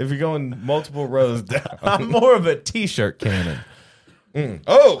out if you're going multiple rows down. I'm more of a t-shirt cannon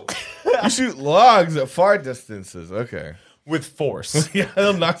Oh, you shoot logs at far distances. Okay. with force. Yeah,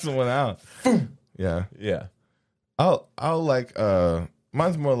 they'll knock someone out. Yeah. Yeah. I'll like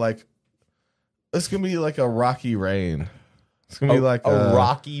mine's more like it's gonna be like a rocky rain. It's gonna be like a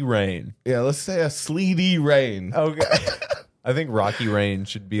rocky rain. Yeah, let's say a sleety rain. Okay. I think Rocky Rain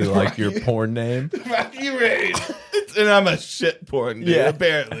should be like your porn name. Rocky Rain. And I'm a shit porn dude, Yeah.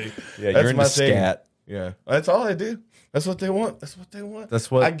 apparently. Yeah, That's you're into my thing. scat. Yeah. That's all I do. That's what they want. That's what they want.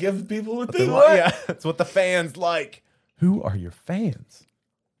 That's what- I give people what they want. Yeah, that's what the fans like. Who are your fans?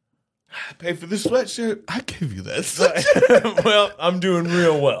 I pay for the sweatshirt. I give you that sweatshirt. Well, I'm doing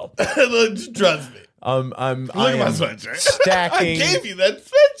real well. Just trust me. I'm Look at I my am sweatshirt. stacking. I gave you that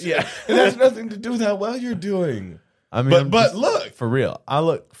sweatshirt. Yeah. And that's nothing to do with how well you're doing. I mean, But I'm just- look. for real. I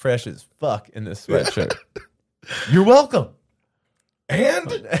look fresh as fuck in this sweatshirt. You're welcome.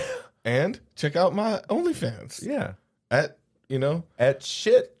 And check out my OnlyFans Yeah. at At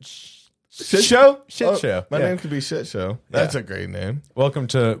shit show. Shit Show. My Yeah. name could be Shit Show. That's a great name. Welcome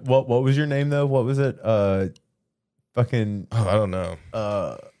to what was your name though? What was it? Fucking Oh, I don't know.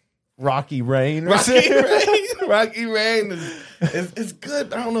 Rocky Rain. Or Rocky something? Rain. Rocky Rain is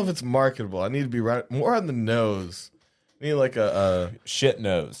good. I don't know if it's marketable. I need to be more on the nose. I need like a Shit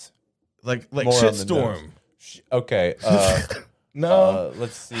nose. like More on shit the storm. Okay. No,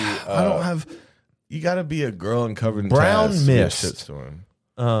 Let's see. I don't have. You got to be a girl and covered in Brown tats to be a mist. Shit storm.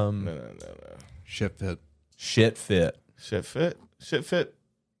 No. Shit fit. Shit fit. Shit fit.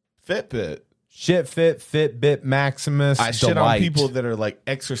 Fitbit. Shit fit. Fitbit Maximus. I shit on Delight. people that are like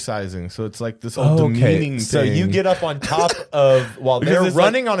exercising, so it's like this whole demeaning thing. So you get up on top of while Because they're it's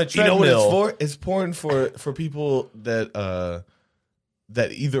running like, on a treadmill. You know what it's for? It's porn for people that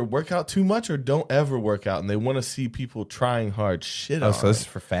that either work out too much or don't ever work out, and they want to see people trying hard shit on. So this is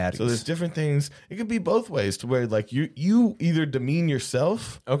for fatties. So there's different things. It could be both ways, to where like you either demean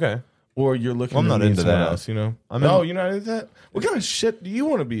yourself okay. or you're looking. I'm to not demean into someone that. else, you're I'm not into that. What kind of shit do you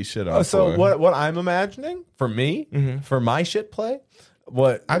want to be shit on? So for? what I'm imagining for me for my shit play,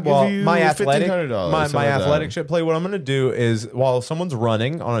 I'll give you my athletic $1,500, my something like that. athletic shit play. What I'm going to do is while someone's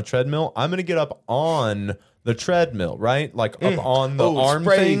running on a treadmill, I'm going to get up on the treadmill, right? Like up on the arm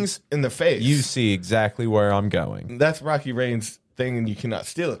spray things in the face. You see exactly where I'm going. That's Rocky Rain's thing, and you cannot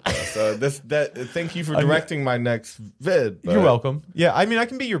steal it. Though. So thank you for directing my next vid. but- You're welcome. Yeah, I mean, I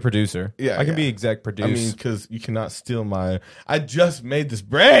can be your producer. Yeah, I can yeah. be exec produce. I mean, because you cannot steal my. I just made this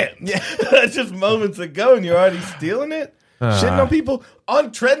brand. Yeah. Just moments ago, and you're already stealing it. Shitting on people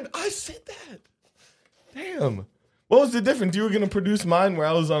on trend. I said that. Damn. What was the difference? You were going to produce mine where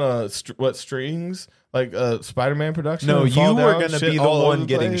I was on strings? Like a Spider-Man production? No, you were going to be the one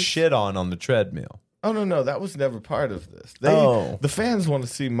getting shit on the treadmill. Oh, no. That was never part of this. The fans want to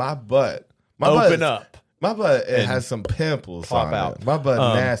see my butt. Open up. My butt, it has some pimples pop on out. It. My butt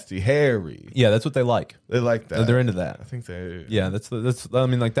nasty, hairy. Yeah, that's what they like. They like that. They're into that. I think they. Yeah, that's. I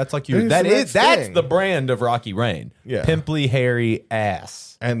mean, like that's like you. That's the brand of Rocky Rain. Yeah, pimply, hairy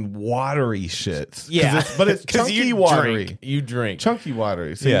ass and watery shits. Yeah, but it's chunky watery. You drink chunky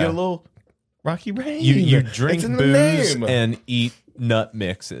watery, so you get a little Rocky Rain. You drink booze and eat nut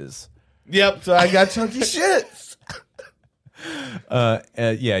mixes. Yep. So I got chunky shits.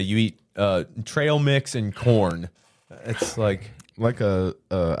 Yeah, you eat trail mix and corn. It's like a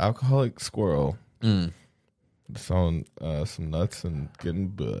alcoholic squirrel. Just on some nuts and getting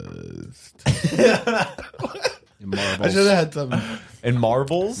buzzed. Marbles. I should have had something. And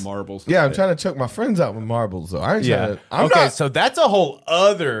marbles? Marbles. Yeah, I'm trying to choke my friends out with marbles, though. So that's a whole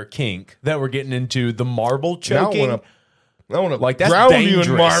other kink that we're getting into, the marble choking. I want to like that's drown dangerous.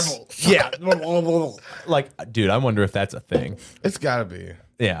 you in marbles. Yeah. Like, dude, I wonder if that's a thing. It's got to be.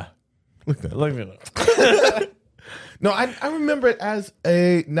 Yeah. Look at that. No, I remember it as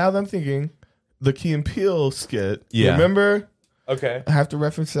now that I'm thinking, the Key and Peele skit. Yeah. Remember? Okay. I have to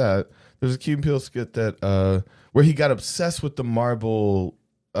reference that. There's a Key and Peele skit that where he got obsessed with the marble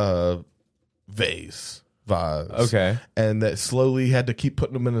vase. Okay. And that slowly had to keep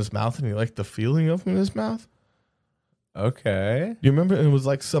putting them in his mouth, and he liked the feeling of them in his mouth. Okay. You remember? It was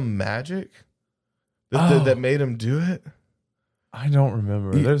like some magic that made him do it. I don't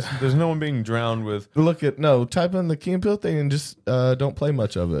remember. There's no one being drowned with. Type in the Key and Peele thing and just don't play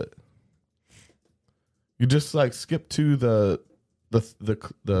much of it. You just like skip to the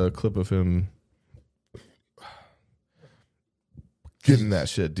clip of him getting that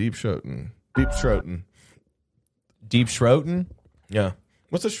shit deep throating. Deep throating? Yeah.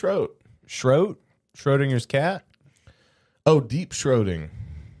 What's a throat? Schrodinger's cat? Oh, deep throating.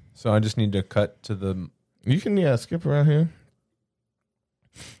 So I just need to cut to the. You can skip around here.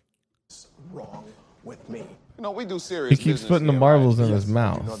 Wrong with me. You know, we do serious. He keeps putting the marbles in his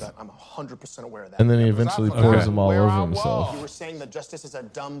mouth. You know that. I'm 100% aware of that. And then he eventually pours them all over himself. You were saying that Justice is a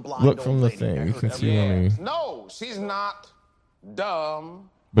dumb blonde Look from the old lady. thing. You can see when he. No, she's not dumb.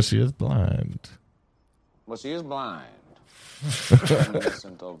 But she is blind. Well, she is blind.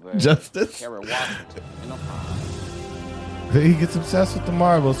 Justice? Kerry Washington. You know, he gets obsessed with the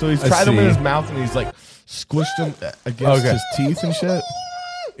marbles, so he's tried them in his mouth and he's like squished them against his teeth and shit.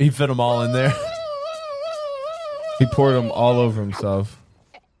 He fit them all in there. He poured them all over himself.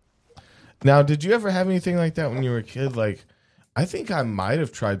 Now, did you ever have anything like that when you were a kid? Like, I think I might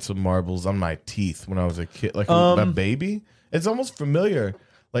have tried some marbles on my teeth when I was a kid, like a baby. It's almost familiar,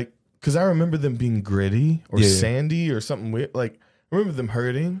 like, because I remember them being gritty or sandy or something weird. Like, I remember them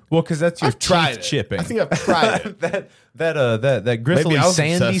hurting. Well, because that's your teeth chipping. I think I've tried it. that gristly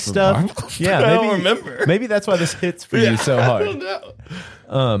sandy stuff. Yeah, maybe, I don't remember. Maybe that's why this hits for you so hard. I don't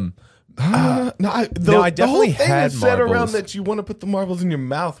know. I definitely the whole thing had is set marbles. around that you want to put the marbles in your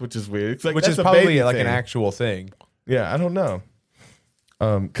mouth, which is weird. It's like, which that's is a baby probably like thing. an actual thing. Yeah, I don't know.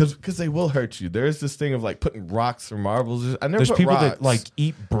 Because they will hurt you. There is this thing of like putting rocks or marbles. I never There's put people rocks. that like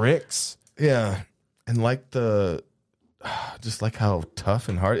eat bricks. Yeah, and like just like how tough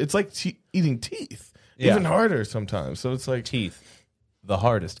and hard. It's like eating teeth. Yeah. Even harder sometimes. So it's like Teeth, the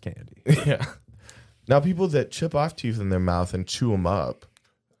hardest candy. Yeah. Now people that chip off teeth in their mouth and chew them up.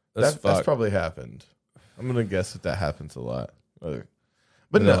 That's probably happened. I'm gonna guess that happens a lot.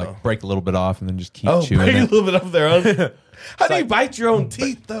 But no, like break a little bit off and then just keep chewing break it. a little bit off their own. How do you bite your own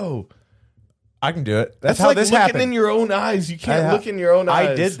teeth though? I can do it. That's how like this looking happened. in your own eyes. You can't look in your own eyes.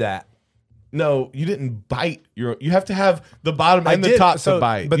 I did that. No, you didn't bite your. You have to have the bottom and the top to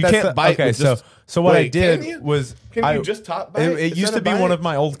bite. But you that's can't bite. Okay, with just, so what I wait, can did you? was Can you just top bite? It used to be one of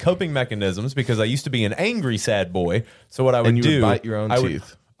my old coping mechanisms because I used to be an angry sad boy. So what I would And you do, would bite your own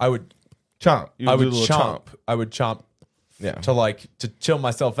teeth. I would chomp. I would chomp. I would chomp. Yeah. To chill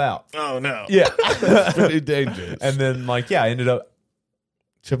myself out. Oh no. Yeah. It's pretty dangerous. And then I ended up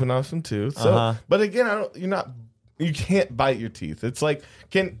chipping off some tooth. So, but again, you can't bite your teeth. It's like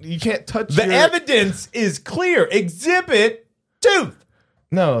you can't touch the evidence is clear. Exhibit tooth.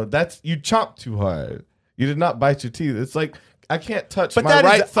 No, you chomp too hard. You did not bite your teeth. It's like I can't touch But my that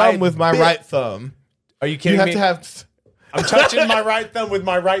right is- thumb I with my bit- right thumb. Are you kidding You have me? to have. I'm touching my right thumb with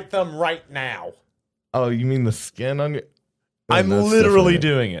my right thumb right now. Oh, you mean the skin on your? I'm That's literally different.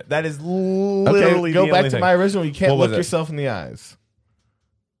 doing it. That is literally Okay, go the back only to thing. my original. You can't What was look it? yourself in the eyes.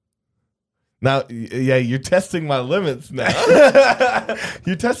 Now, yeah, you're testing my limits now.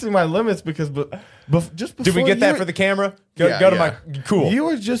 You're testing my limits because just before Did we get that for the camera? Go to my cool. You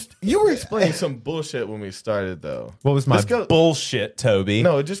were explaining some bullshit when we started though. What was my bullshit, Toby?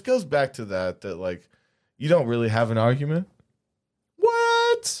 No, it just goes back to that like you don't really have an argument.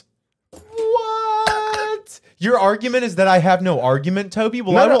 What? Your argument is that I have no argument, Toby?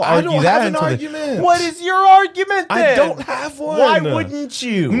 Well, I will argue don't that have an argument. What is your argument then? I don't have one. Why wouldn't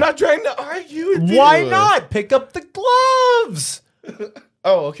you? I'm not trying to argue with you. Why not? Pick up the gloves.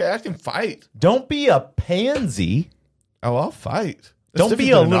 Oh, okay. I can fight. Don't be a pansy. Oh, I'll fight. That's Don't be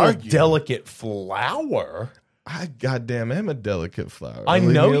different a than little arguing. delicate flower. I goddamn am a delicate flower. I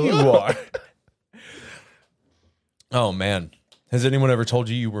Leave know me you alone. are. Oh, man. Has anyone ever told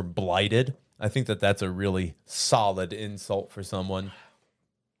you were blighted? I think that's a really solid insult for someone.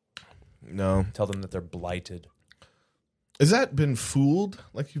 No. Tell them that they're blighted. Has that been fooled?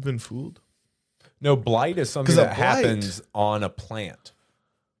 Like you've been fooled? No, blight is something that happens on a plant.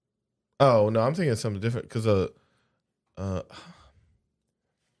 Oh, no, I'm thinking of something different because I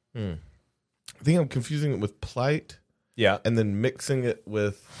think I'm confusing it with plight. Yeah. And then mixing it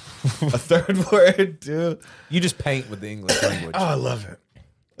with a third word too. You just paint with the English language. Oh, I love it.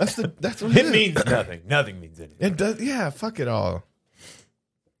 That's what it means nothing. Nothing means anything. It does. Yeah, fuck it all.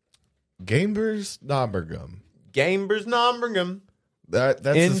 Gambers Nobergum. Gambers Nombergum. That's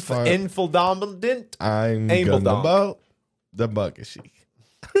as far. Infeldominant. I'm Ambledonk. gonna about the buckashy.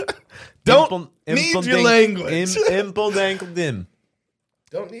 Don't need your language. Impeldankeldim.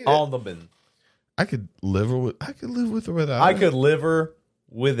 Don't need All it. the bin. I could live with or without. I could live her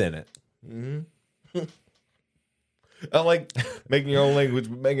within it. Mm-hmm. I like making your own language,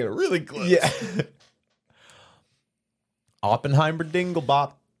 but making it really close. Yeah. Oppenheimer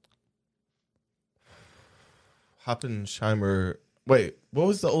Dinglebop. Hoppensheimer. Wait, what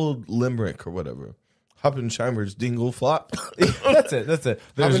was the old limerick or whatever? Hoppensheimer's dingle flop. That's it.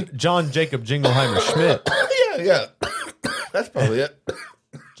 There's John Jacob Jingleheimer Schmidt. Yeah. That's probably it.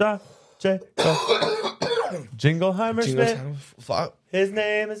 John Jacob Jingleheimer Schmidt. Flop. His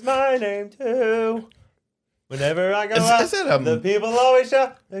name is my name too. Whenever I go Is out, that the people always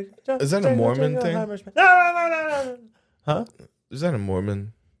shout. Is that a Mormon thing? No. Huh? Is that a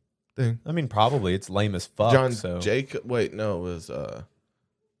Mormon thing? I mean, probably. It's lame as fuck. John so. Jacob. Wait, no, it was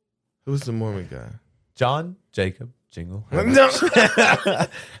who was the Mormon guy? John Jacob Jingle. No,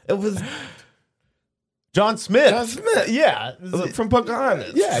 it was John Smith. John Smith. Yeah, from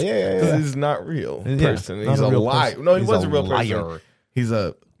Pocahontas. Yeah. He's not real Yeah, person. not He's a a real liar. person. No, he He's was a a real liar. person. He's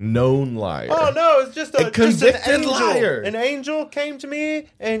a known liar. Oh no, it's just A convicted an angel. liar. An angel came to me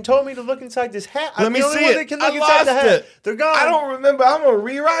and told me to look inside this hat. Let I'm me the only see one it. that can I look inside the lost hat. it. They're gone. I don't remember. I'm gonna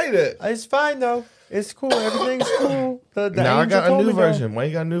rewrite it. It's fine though. It's cool. Everything's cool. The Now I angel got a told new me no. version. Why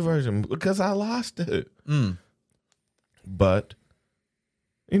you got a new version? Because I lost it. But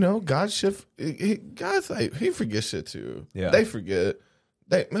you know, God shift. God's like he forgets shit too. Yeah. They forget.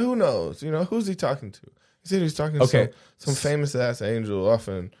 Who knows? You know, who's he talking to? He said he's talking to some famous ass angel off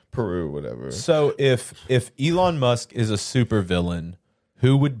in Peru, whatever. So if Elon Musk is a supervillain,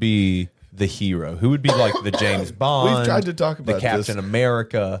 who would be the hero? Who would be like the James Bond? We've tried to talk about the Captain this.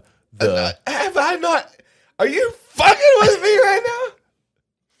 America. Have I not? Are you fucking with me right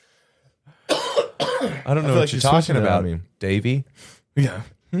now? I don't know feel what like you're you're talking switching it about, on me. Davey. Yeah.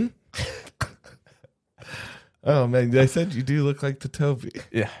 Oh man, they said you do look like the Toby.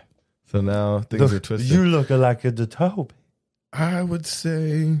 Yeah. So now things are twisted. You look like a Toby. I would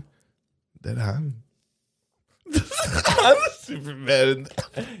say that I'm I'm Superman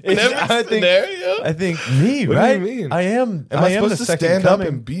in every scenario. I think me, What right? do you mean? I am. Am I supposed the to second stand coming.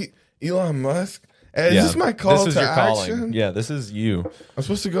 up and beat Elon Musk? Is this my call This is to your action? calling. Yeah, this is you. I'm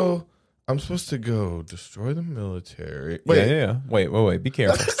supposed to go destroy the military. Yeah. Wait. Be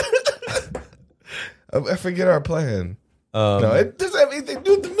careful. I forget our plan. No, it doesn't have anything to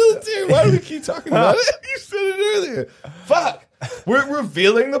do with the military. Why do we keep talking about it? You said it earlier. Fuck. We're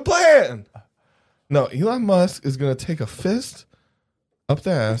revealing the plan. No, Elon Musk is going to take a fist up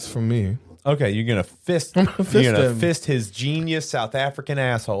the ass from me. Okay, you're gonna fist. I'm gonna fist You're gonna him. fist his genius South African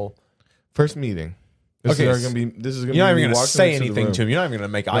asshole. First meeting. This Okay, is going to be You're not me even gonna walking say into the anything room. to him. You're not even gonna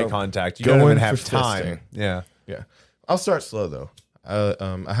make eye contact. You Go don't even in have for time. fisting. Yeah. Yeah. I'll start slow, though.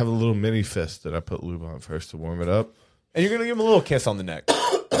 I have a little mini fist that I put lube on first to warm it up. And you're gonna give him a little kiss on the neck.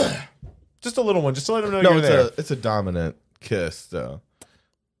 Just a little one, just to let him know No, you're there. it's a dominant kiss, though.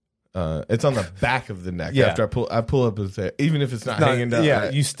 It's on the back of the neck. Yeah. After I pull up his hair, even if it's not hanging down. Yeah,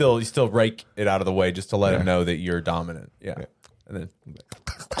 you still rake it out of the way just to let him know that you're dominant. Yeah. And then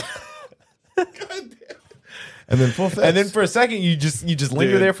And then full fist. And then for a second, you just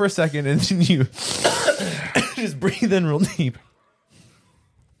linger there for a second, and then you just breathe in real deep.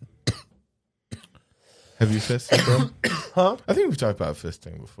 Have you fisted, bro? Huh? I think we've talked about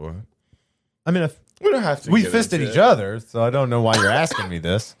fisting before. I mean, We don't have to. we get fisted into each it. other, so I don't know why you're asking me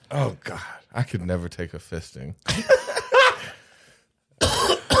this. Oh God, I could never take a fisting.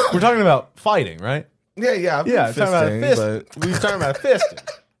 We're talking about fighting, right? Yeah, I've been Yeah, talking about a fisting, fist. but We were talking about fisting.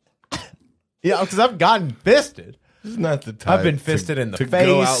 Yeah, because I've gotten fisted. it's not the time. I've been fisted in the to face.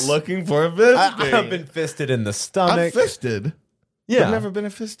 go out looking for a fisting. I've been fisted in the I've stomach. fisted. Yeah, I've never been a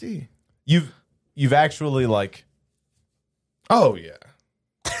fisty. You've actually like. Oh yeah.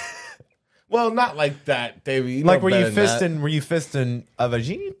 Well, not like that, Davey. You Like, know were you better than that. fisting? Were you fisting a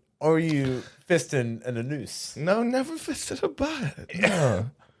vagina, or were you fisting in a noose? No, never fisted a butt. No.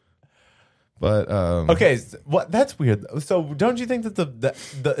 But Okay, what? That's weird. So, don't you think that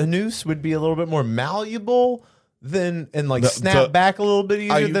the noose would be a little bit more malleable than and like snap back a little bit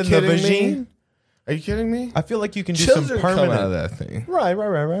Are easier you than the kidding vagina? me? Are you kidding me? I feel like you can do Children some come permanent. out of that thing.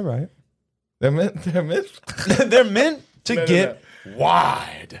 Right. They're meant. They're meant to No, get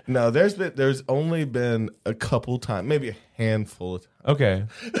wide. No, there's only been a couple times, maybe a handful of times. Okay,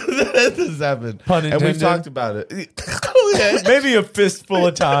 This has happened. Pun And we've intended. talked about it. Oh, yeah. maybe a fistful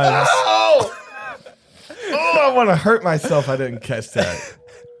of times. Oh, I want to hurt myself. I didn't catch that.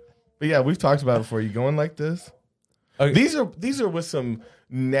 But yeah, we've talked about it before. You going like this? Okay. These are with some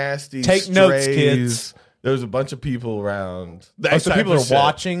nasty Take strays. notes, kids. There's a bunch of people around. Oh, That so type people of are shit.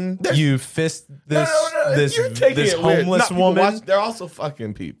 watching you fist this No, this you're taking this it weird. homeless Not people woman. watch- they're also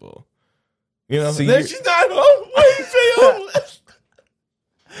fucking people. You know, So Then you- she's not home. Why you say homeless?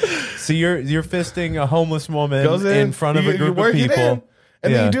 So you're fisting a homeless woman Goes in front of a you group of work it people, in,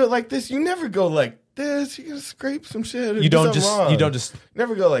 and Yeah. then you do it like this. You never go like this. You're gonna scrape some shit. Or You do don't something just wrong. you don't just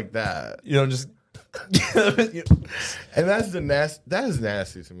never go like that. you don't just. And that's the nasty. That is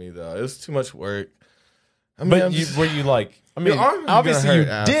nasty to me though. It was too much work. I mean, But I'm you, just- were you like? I mean, Your arm is obviously gonna you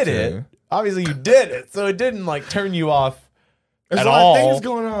hurt did after. it. Obviously you did it, so it didn't like turn you off there's at a lot all. of things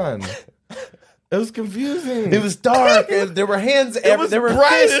going on. It was confusing. It was dark, and there were hands. was There were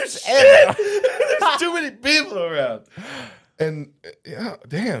bright fists as everywhere. There's too many people around. And yeah,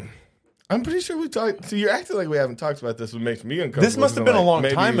 damn. I'm pretty sure we talked. So you're acting like we haven't talked about this, which makes me uncomfortable. This must have been a Like, long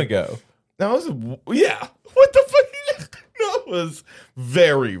maybe- time ago. That was yeah. What the fuck? No, it was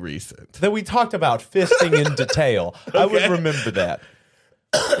very recent. That we talked about fisting in detail. I would remember that.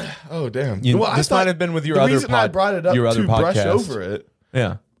 Oh damn. I thought might have been with your the other reason I brought it up your other to brush podcast. over it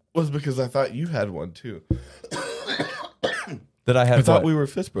Yeah, was because I thought you had one too. that I had. I thought what? we were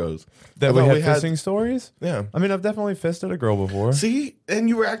fist bros. that I we thought had fisting stories. Yeah. I mean, I've definitely fisted a girl before. See, and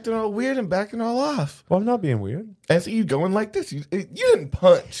you were acting all weird and backing all off. Well, I'm not being weird. And so you going like this. You didn't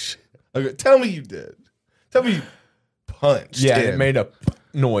punch. Okay, tell me you did. Tell me you punched. Yeah, in. it made a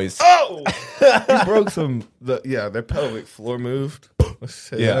noise. Oh, you broke some. Their pelvic floor moved. Let's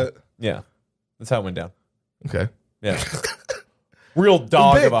say Yeah, that. yeah, that's how it went down. Okay. Yeah, real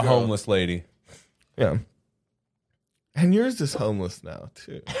dog big of a girl. homeless lady. Yeah. And yours is homeless now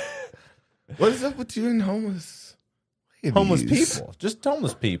too. What is up with you and homeless ladies? Homeless people, just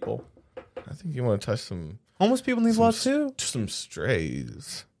homeless people. I think you want to touch some Homeless people need love too. some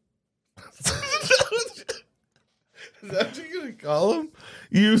strays. Is that what you're gonna call them?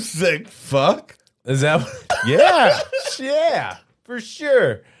 You sick fuck. Is that? Yeah, yeah, for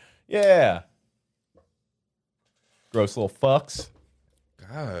sure. Yeah. Gross little fucks.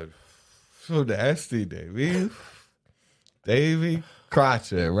 God, so nasty, Davey. Davey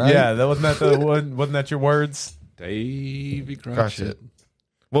Crotchet, right? Yeah, that wasn't that your words? Davy Crotchet. Crotchet,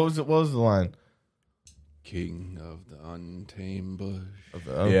 What was it? What was the line? king of the untamed bush.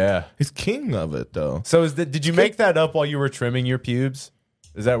 Yeah. He's king of it, though. So did you make that up while you were trimming your pubes?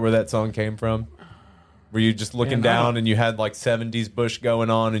 Is that where that song came from? Were you just looking down and you had like 70s bush going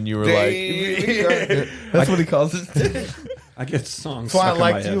on and you were like, That's what he calls it. I get songs That's why I stuck in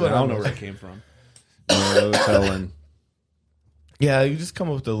my liked head, you but when I don't I know was- where it came from. No telling. Yeah, you just come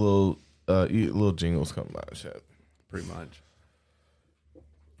up with a little jingles come out and shit. Pretty much.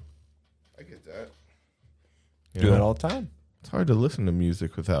 I get that. do that all the time? It's hard to listen to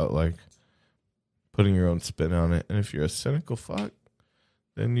music without like putting your own spin on it. And if you're a cynical fuck,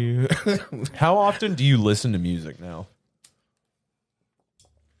 then you How often do you listen to music now?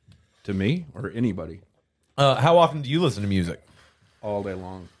 To me or anybody, How often do you listen to music? all day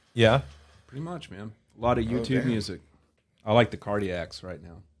long. Yeah. Pretty much, man. A lot of YouTube music. I like the Cardiacs right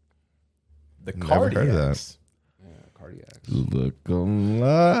now. The Never heard of that. Cardiacs. Yeah, Cardiacs. look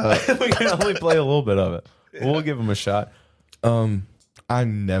alive. We can only play a little bit of it. We'll give them a shot. I I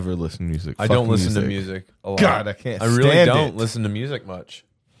never listen to music. I Fuck don't listen to music a lot. God, I can't I really stand don't it. listen to music much.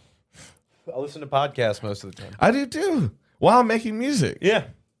 I listen to podcasts most of the time. I do too. While I'm making music. Yeah.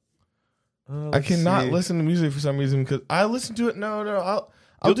 I cannot listen to music for some reason because I listen to it. I'll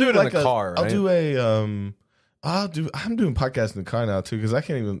You'll do it like in the car, right? I'll do I'm doing podcasts in the car now too because I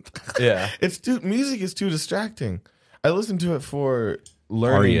can't even. Yeah. Music is too distracting. I listen to it for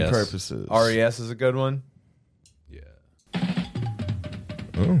learning purposes. RES is a good one.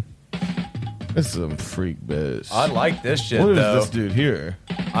 Oh. This is some freak bitch. I like this shit, What is though. this dude here?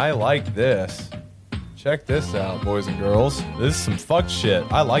 I like this. Check this out, boys and girls. This is some fuck shit.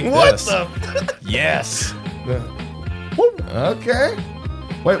 I like this. Yes. Okay.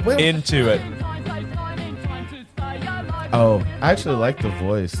 Wait. Into it. Oh, I actually like the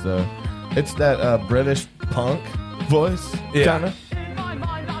voice though. It's that British punk voice, Yeah. kinda.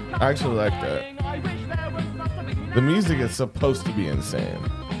 I actually like that. The music is supposed to be insane.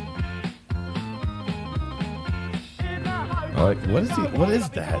 Like, what is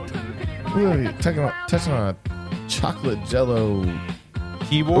that? Ooh, touching on a chocolate jello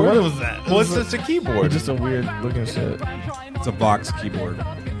Keyboard? What was that? Well, it's just a keyboard. Just a weird looking shit. It's a Vox keyboard.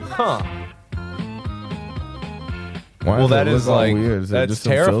 Huh. Why Well, does that it is look all like, weird? Is there that's just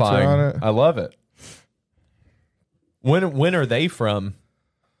some filter terrifying. on it? I love it. When are they from?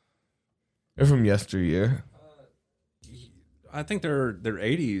 They're from yesteryear. I think they're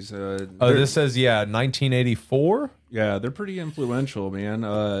 80s. This says 1984. Yeah, they're pretty influential, man.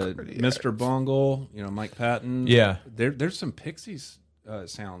 Mr. Bungle, Mike Patton. Yeah. There's some Pixies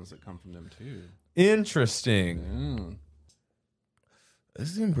sounds that come from them too. Interesting.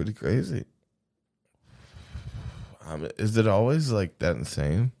 This seems pretty crazy. Is it always like that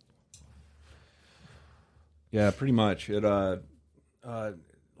insane? Yeah, pretty much. It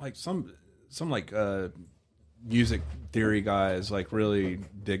like some like music theory guys like really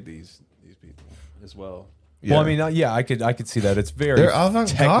dig these people as well. Yeah. Well, I mean, I could see that. It's very They're avant-garde,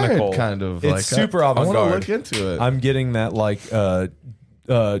 technical. kind of. It's like, super I avant-garde. want to look into it. I'm getting that like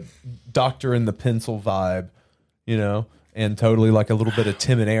Doctor in the Pencil vibe, and totally like a little bit of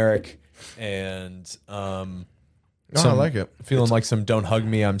Tim and Eric, and I like it. Feeling like some "Don't Hug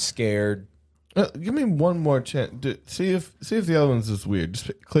Me, I'm Scared." Give me one more chance. See if the other one's is weird.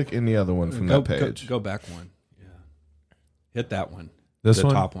 Just click any other one from that page. Go back one. Yeah, hit that one. This the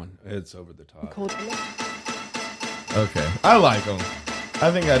one? top one. It's over the top. Okay, I like them. I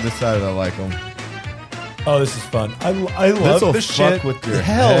think I decided I like them. Oh, this is fun. I love This'll this fuck shit. with your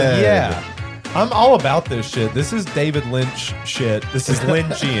Hell head. yeah. I'm all about this shit. This is David Lynch shit. This is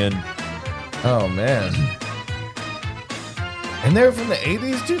Lynchian. Oh man. And they're from the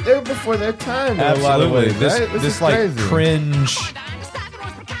 80s, dude. They're before their time. In a lot of Absolutely. ways, right? This is like crazy. cringe.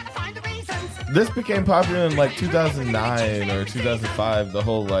 This became popular in like 2009 or 2005. The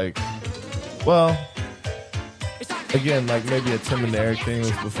whole like, well, again, like maybe a Tim and Eric thing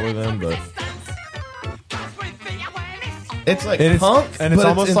was before them, but it's like And it's- punk, and it's but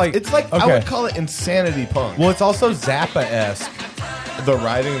almost like- it's like I okay. would call it insanity punk. Well, it's also Zappa-esque. The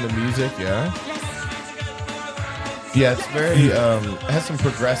writing and the music, yeah, it's very it has some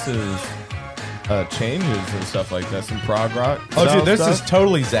progressive changes and stuff like that. Some prog rock. Oh, style dude, this stuff. is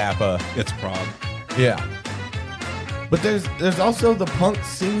totally Zappa. It's prog. Yeah. But there's also the punk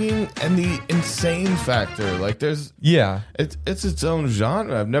singing and the insane factor. Like there's Yeah. it's its own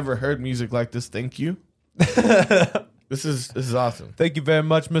genre. I've never heard music like this. Thank you. This is awesome. Thank you very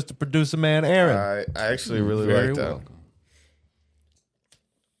much, Mr. Producer Man Aaron. I actually really Very like that. welcome.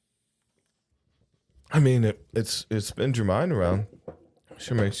 I mean, it spins your mind around.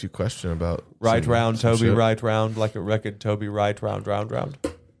 Sure makes you question about Right some- round, some Toby, shit. right round, like a record, Toby, right round, round, round.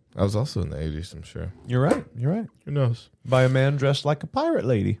 I was also in the 80s, I'm sure. You're right. You're right. Who knows? By a man dressed like a pirate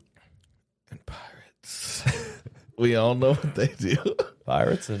lady. And pirates. We all know what they do.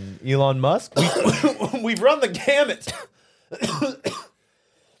 Pirates and Elon Musk. We've run the gamut.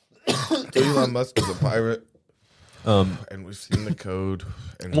 Elon Musk is a pirate. And we've seen the code,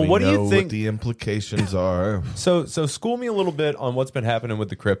 and Well, we what do you know think- what the implications are. So school me a little bit on what's been happening with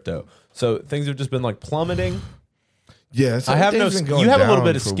the crypto. So things have just been like plummeting. Yeah, I have no. everything's been going You have a little down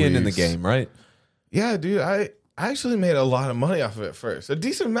bit of for skin in the weeks. game, right? Yeah, dude, I actually made a lot of money off of it first, a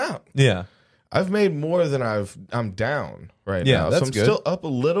decent amount. Yeah. I've made more than I'm down right Yeah, now. that's so I'm good. still up a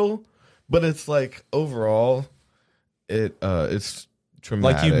little, but it's like overall, it's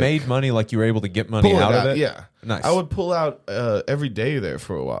traumatic. Like you made money, like you were able to get money Pull it out of it. Yeah, Nice. I would pull out every day there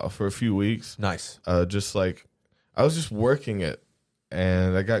for a while, for a few weeks. Nice. Just like I was just working it,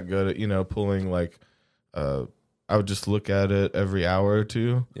 and I got good at pulling like I would just look at it every hour or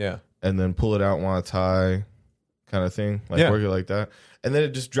two, Yeah. and then pull it out when it's high, kind of thing, like Yeah. work it like that. And then it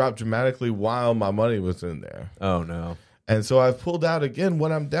just dropped dramatically while my money was in there. Oh no. And so I've pulled out again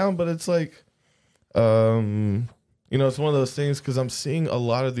when I'm down, but it's like, you know, it's one of those things because I'm seeing a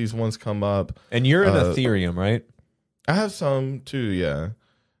lot of these ones come up. And you're in Ethereum, right? I have some too, yeah.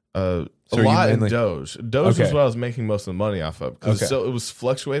 A So are you lot mainly- in Doge. Doge Okay. was what I was making most of the money off of because Okay. it was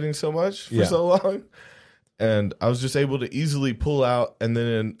fluctuating so much for Yeah. so long. And I was just able to easily pull out and then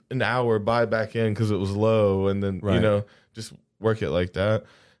in an hour buy back in because it was low and then, you Right. know, just work it like that.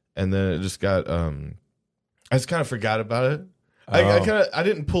 And then it just got, I just kind of forgot about it. I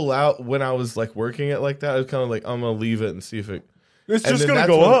didn't pull out when I was like working it like that. I was kind of like, I'm going to leave it and see if it. It's and just then gonna that's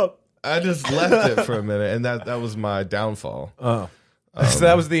go when up. I just left it for a minute and that was my downfall. Oh. So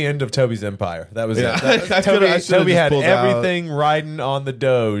that was the end of Toby's empire. That was Yeah. it. I Toby should've Toby just had pulled out. everything riding on the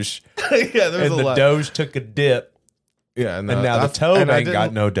Doge, Yeah, there's and a the lot. Doge took a dip, Yeah, and now the Tobe ain't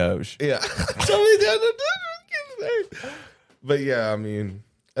got no Doge. Yeah, Toby down the But yeah, I mean,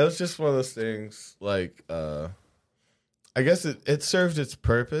 it was just one of those things. Like, I guess it served its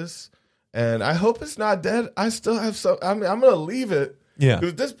purpose, and I hope it's not dead. I still have some. I mean, I'm gonna leave it. Yeah. 'Cause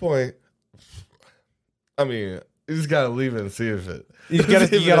at this point, I mean, you just gotta leave it and see if it. You see gotta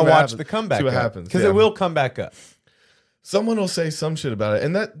if it watch happens. the comeback. See what happens because yeah. it will come back up. Someone will say some shit about it,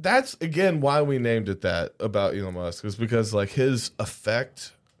 and that's again why we named it that about Elon Musk is because like his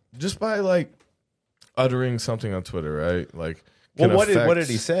effect just by like uttering something on Twitter, right? Like, Well, can what did affect-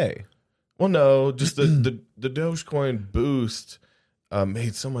 he say? Well, no, just the Dogecoin boost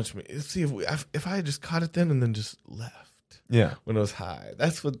made so much. Let's see if I had just caught it then and then just left Yeah, when it was high.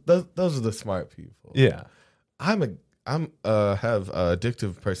 That's what those are the smart people. yeah, I'm have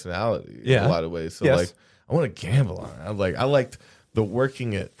addictive personality Yeah. in a lot of ways. So Yes. like I want to gamble on it. I liked the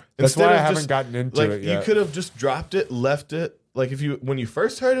working it. That's Instead why I of haven't just- gotten into like it you yet. could have just dropped it, left it. Like if you when you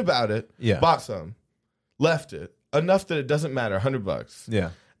first heard about it, Yeah. bought some, left it enough that it doesn't matter, $100.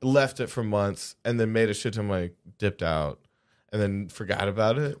 yeah. Left it for months and then made a shit ton of money, dipped out, and then forgot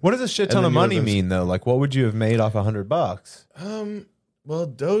about it. What does a shit And ton then of you money would- mean though? Like, what would you have made off $100? Well,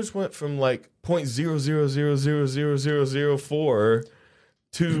 Doge went from like 0.0000004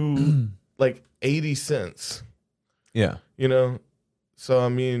 to like 80 cents. Yeah, You know, so I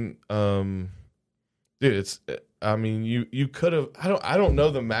mean, dude, I mean, you could have. I don't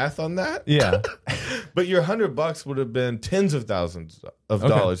know the math on that. yeah, But your $100 would have been tens of thousands of Okay.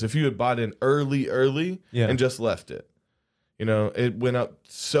 dollars if you had bought in early, Yeah. and just left it. You know, it went up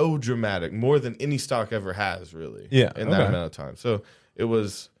so dramatic, more than any stock ever has, really. Yeah, in that okay. amount of time. So it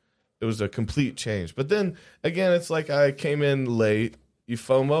was a complete change. But then again, it's like I came in late. You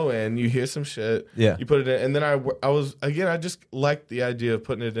FOMO in, you hear some shit. Yeah. you put it in, and then I just liked the idea of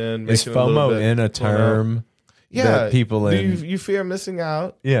putting it in. is making it a little FOMO bit in a pull out. term? that people in you fear missing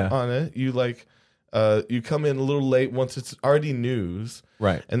out Yeah. on it. You like you come in a little late once it's already news.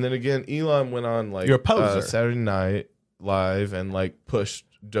 Right. And then again, Elon went on like You're a poser. Saturday Night Live and like pushed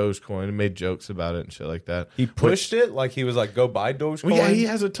Dogecoin and made jokes about it and shit like that. He pushed it like he was like, go buy Dogecoin. Well, yeah, he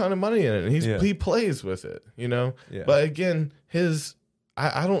has a ton of money in it and Yeah. he plays with it, you know? Yeah. But again,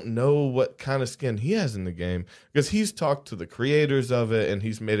 I don't know what kind of skin he has in the game because he's talked to the creators of it and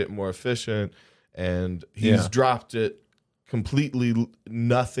he's made it more efficient and he's Yeah. dropped it completely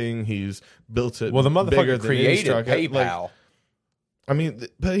nothing. He's built it. Well, the bigger motherfucker than any created stock. PayPal. Like, I mean,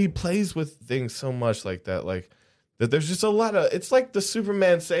 but he plays with things so much like that, like that. There's just a lot of. It's like the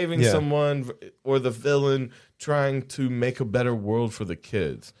Superman saving Yeah. someone or the villain trying to make a better world for the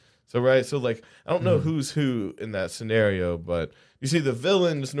kids. So right, so like I don't know Mm. who's who in that scenario, but you see the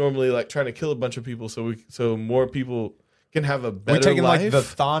villain is normally like trying to kill a bunch of people so more people can have a better We're taking life. like the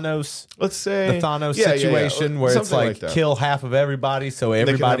Thanos, Let's say the Thanos Yeah, yeah, yeah. situation where it's Something like, that. kill half of everybody so They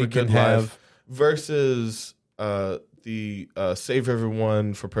everybody a can good have. life versus the save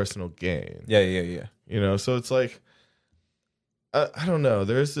everyone for personal gain. Yeah, yeah, yeah. You know, so it's like I don't know.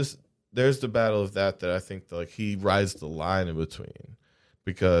 There's the battle of that I think like he rides the line in between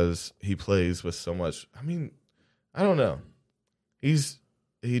because he plays with so much. I mean, I don't know.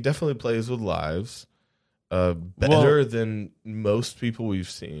 He definitely plays with lives better than most people we've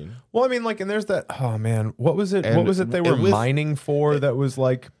seen. Well, I mean, like, and there's that. Oh man, what was it? And- what was it they were and with- mining for? That was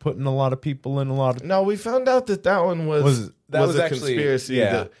like putting a lot of people in a lot of. No, we found out that one was a actually- conspiracy.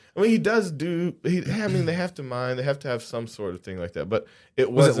 yeah. I mean, he does do. I mean, they have to mine. They have to have some sort of thing like that. But it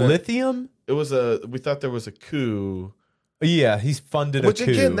Was it wasn't. lithium? It was we thought there was a coup. Yeah, he's funded Which a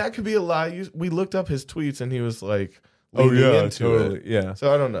coup. again, that could be a lie. We looked up his tweets and he was like, Oh, leaning yeah, into totally, it. yeah.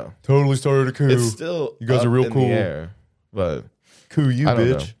 So I don't know. Totally started a coup. It's still You guys are up real in cool. the air, but coup you, I don't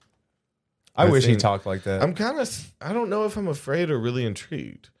bitch. know. I wish he think- talked like that. I'm kind of. I don't know if I'm afraid or really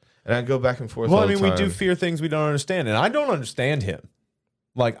intrigued. And I go back and forth. Well, all I mean, the we time. do fear things we don't understand, and I don't understand him.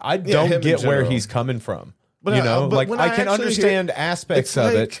 Like, I him don't in get where general. he's coming from. But You know, but like when I can actually understand hear- aspects it's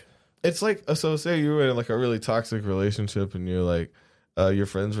of like, it. It's like, so say you were in like a really toxic relationship and you're like, your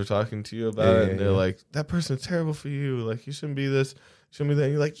friends were talking to you about it and they're like, that person's terrible for you. Like, you shouldn't be this, you shouldn't be that.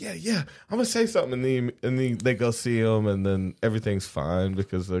 And you're like, yeah, I'm going to say something. And then they go see him and then everything's fine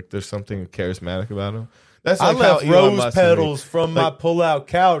because like there's something charismatic about him. That's like I left how Elon rose Musk petals to me. from my pull-out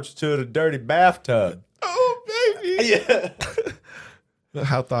couch to the dirty bathtub. Oh, baby. Yeah.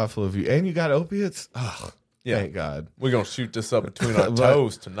 How thoughtful of you. And you got opiates? Oh, Yeah. thank God. We're going to shoot this up between our But-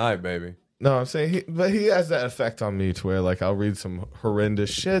 toes tonight, baby. No, I'm saying, but he has that effect on me to where like I'll read some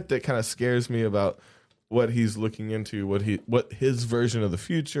horrendous shit that kind of scares me about what he's looking into, what his version of the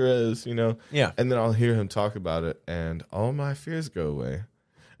future is, you know? Yeah. And then I'll hear him talk about it and all my fears go away.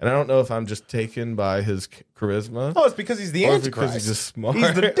 And I don't know if I'm just taken by his charisma. Oh, it's because he's the or Antichrist. because he's just smart.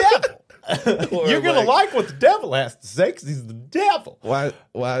 He's the devil. Or You're going to like what the devil has to say because he's the devil. Why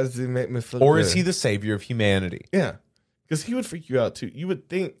does he make me feel Or good? is he the savior of humanity? Yeah. Because he would freak you out too. You would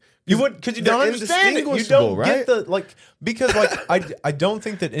think. You would, because you they're don't understand it. You indistinguishable, don't right? get the, like, because, like, I don't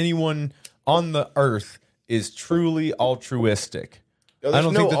think that anyone on the earth is truly altruistic. There's I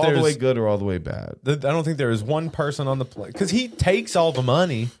don't no think that all the way there's- good or all the way bad. I don't think there is one person on the planet, because he takes all the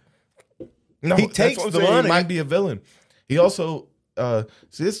money. No, He that's takes what I'm the saying. money. He might be a villain. He also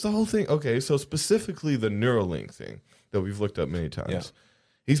see, it's the whole thing. Okay, so specifically the Neuralink thing that we've looked up many times. Yeah.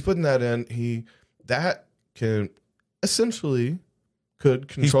 He's putting that in. That can essentially could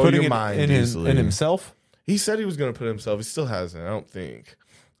control putting your it mind in easily. in himself. He said he was going to put it himself. He still hasn't. I don't think.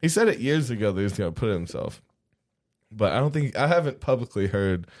 He said it years ago that he was going to put it himself, but I haven't publicly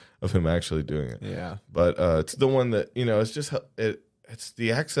heard of him actually doing it. Yeah. But it's the one that it's just it's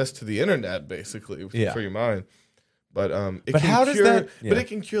the access to the internet basically Yeah. for your mind. But it But can how does cure, that- But yeah. it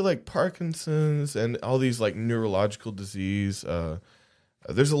can cure like Parkinson's and all these like neurological disease.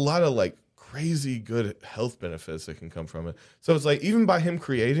 There's a lot of like crazy good health benefits that can come from it. So it's like even by him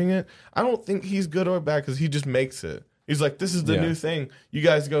creating it, I don't think he's good or bad because he just makes it. He's like, this is the Yeah. new thing. You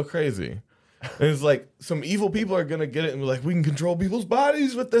guys go crazy. And it's like some evil people are gonna get it and be like, we can control people's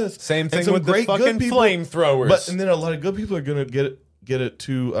bodies with this. Same And thing some with the great good fucking people- flamethrowers. But and then a lot of good people are gonna get it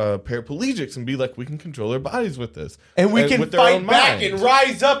to paraplegics and be like, we can control their bodies with this, And we can with their fight own back mind. and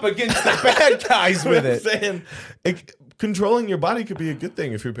rise up against the bad guys with I'm it. saying, controlling your body could be a good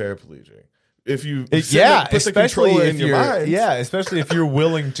thing if you're paraplegic. If you put Yeah, the especially controller if in your you're mind. especially if you're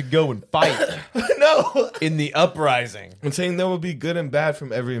willing to go and fight No, in the uprising. I'm saying there will be good and bad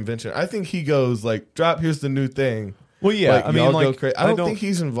from every invention. I think he goes like, drop, here's the new thing. Well, yeah, Like, I mean, y'all like, go crazy. I don't think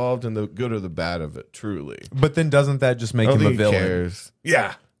he's involved in the good or the bad of it. Truly, But then doesn't that just make I don't him a think he villain? cares.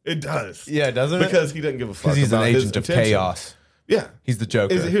 Yeah, it does. Yeah, doesn't it? Because he doesn't give a fuck. Because he's an about his agent of attention. chaos. Yeah, He's the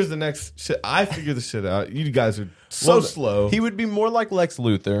Joker. Here's the next shit. I figured the shit out. You guys are so Well, slow. He would be more like Lex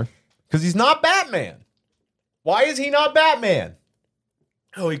Luthor because he's not Batman. Why is he not Batman?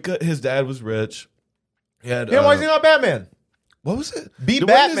 he could. His dad was rich. He had, Yeah, why is he not Batman? What was it? Be Wasn't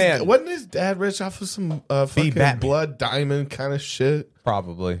Batman. Wasn't his dad rich off of some fucking Batman. blood diamond kind of shit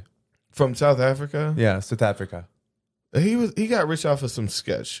Probably. from South Africa? Yeah, South Africa. He got rich off of some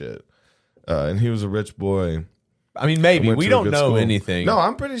sketch shit, and he was a rich boy. I mean, maybe. Went We to a don't good know school. anything. No,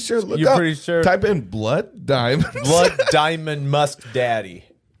 I'm pretty sure. Look You're up. pretty sure? Type in blood diamond. Blood Diamond Musk Daddy.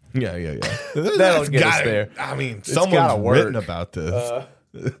 Yeah. That'll That's get us gotta- there. I mean, gotta someone's work. written about this.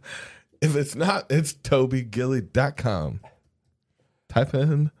 If it's not, it's TobyGilly.com. Type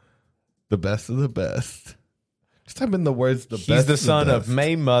in the best of the best. Just type in the words the best. He's the of son of best.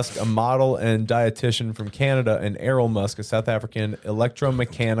 Mae Musk, a model and dietitian from Canada, and Errol Musk, a South African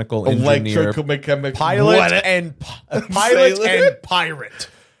electromechanical engineer, Electromechanical pilot what? and Sailor? pirate.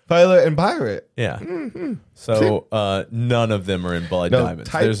 Pilot and pirate. Yeah. So none of them are in Blood No, Diamonds.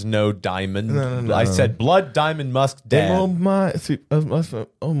 type- There's no diamond. No. I said Blood Diamond Musk Dad. Emerald Mine. See, what's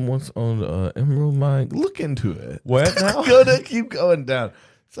on Emerald Mine? Look into it. What now? Keep going down.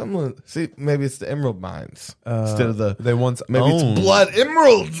 Someone see, maybe it's the Emerald Mines instead of the. They once Maybe owned. it's Blood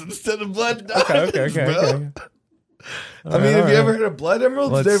Emeralds instead of Blood Diamonds. Okay. bro. I mean, have you ever heard of Blood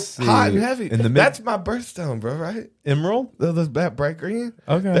Emeralds? Let's They're hot see. and heavy. In the mid- That's my birthstone, bro. Right? Emerald? Those bright green.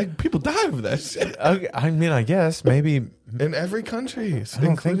 Okay. Like, people die of that shit Okay. I mean, I guess maybe. in every country. I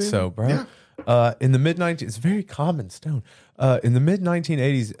don't think so, bro. Yeah. In the mid-90s, it's a very common stone. In the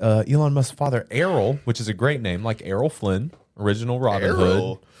mid-1980s, Elon Musk's father, Errol, which is a great name, like Errol Flynn, original Robin Hood.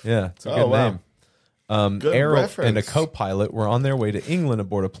 Errol? Yeah, it's a Oh, good wow. name. Good Errol reference. and a co-pilot were on their way to England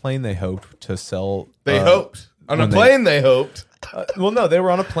aboard a plane they hoped to sell. They hoped on a when they- plane. They hoped. Well, no, they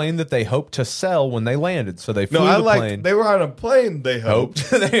were on a plane that they hoped to sell when they landed. So they flew No, I the like plane. they were on a plane. They hoped.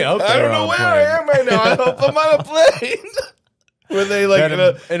 They hoped I they don't were know on a where plane. I am right now. I hope I'm on a plane. Were they like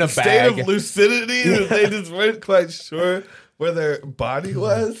in a state bag. of lucidity that they just weren't quite sure where their body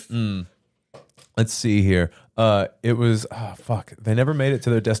was? Let's see here. It was they never made it to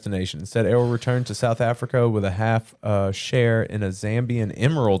their destination. Instead, Errol returned to South Africa with a half share in a Zambian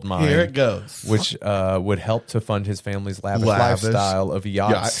emerald mine. Here it goes. Which would help to fund his family's lavish lifestyle of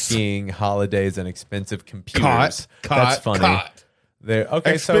yachts, skiing, holidays, and expensive computers. That's funny. There.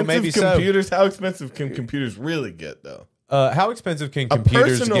 Okay, so maybe computers. How expensive can computers really get, though? How expensive can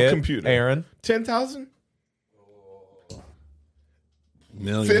computers personal get, computer. Aaron? 10,000?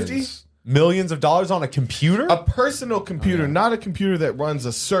 Millions. 50? Millions of dollars on a computer? A personal computer, not a computer that runs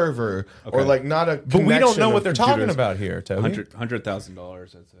a server or like not a. But we don't know what of they're computers. talking about here, Toby. $100,000, I'd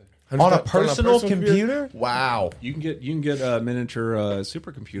say. On a personal computer? Wow. You can get miniature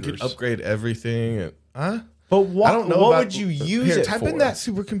supercomputers. You can upgrade everything. But what, I don't know. what about- would you use Here, it type for? in that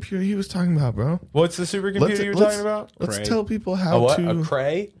supercomputer he was talking about, bro. What's the supercomputer you were talking about? Let's Cray. tell people A how what? to. A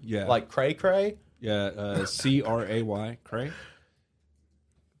cray? Yeah. Like cray? Yeah, Cray, Cray.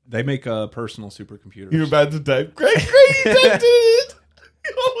 They make personal supercomputers. You were about to type. Great, you typed it in.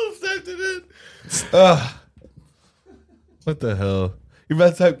 You almost typed it in. What the hell? You're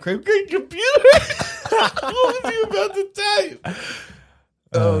about to type great computer? What was you about to type?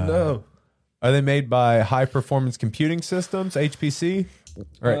 Oh, no. Are they made by High Performance Computing Systems, HPC?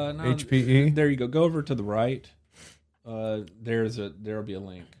 Right, No, HPE? There you go. Go over to the right. There'll be a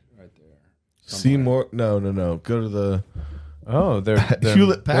link right there. See more? No. Go to the. Oh, they're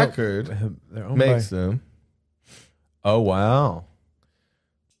Hewlett Packard they're owned makes by, them. Oh, wow.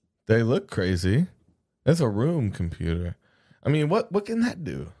 They look crazy. It's a room computer. I mean, what can that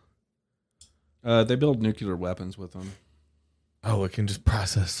do? They build nuclear weapons with them. Oh, it can just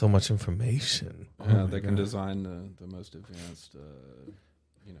process so much information. They can design the most advanced,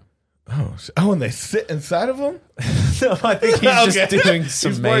 Oh, and they sit inside of them? No, I think he's just doing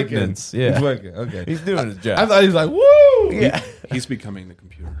some He's working. maintenance. Yeah. He's working. Okay. He's doing his job. I thought he was like, woo! yeah. He's becoming the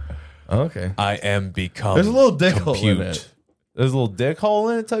computer. Okay. I am become. There's a little dick hole compute. in it. There's a little dick hole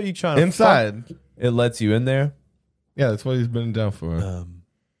in it. Tell you trying to Inside. fuck. It lets you in there. Yeah, that's what he's been down for.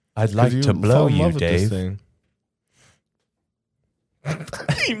 I'd like to blow you, Dave.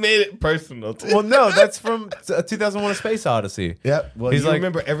 He made it personal, too. Well, no, that's from 2001: A Space Odyssey. Yep. Well, He's you like-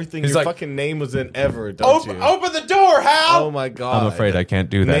 remember everything he's your like, fucking name was in ever, don't you? Open the door, Hal. Oh, my God. I'm afraid I can't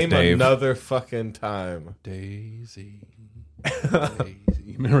do that, Name Dave. another fucking time. Daisy.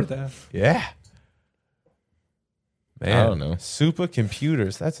 You remember that? Yeah. Man, I don't know.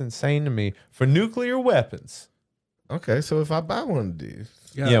 Supercomputers. That's insane to me. For nuclear weapons. Okay, so if I buy one of these,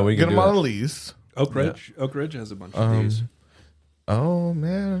 Yeah, we get can them do on that. a lease. Oak Ridge has a bunch of these. Oh,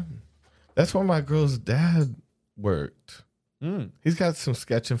 man. That's where my girl's dad worked. He's got some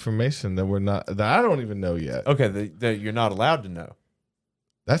sketch information that I don't even know yet. Okay, that you're not allowed to know.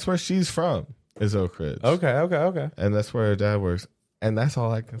 That's where she's from, is Oak Ridge. Okay. And that's where her dad works. And that's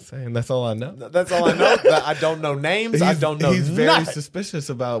all I can say. And that's all I know. That's all I know. I don't know names. I don't know He's very nothing. suspicious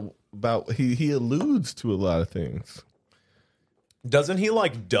about he alludes to a lot of things. Doesn't he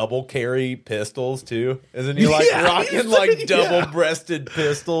like double carry pistols too? Isn't he like Yeah, rocking like double breasted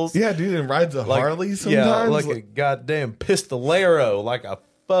pistols? Yeah, dude, and rides a Like, Harley sometimes. Yeah, like a goddamn pistolero, like a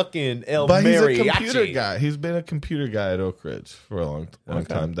fucking El But he's a Mariachi. computer guy. He's been a computer guy at Oak Ridge for a long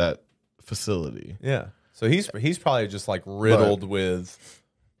time. That facility. Yeah. So he's probably just like riddled with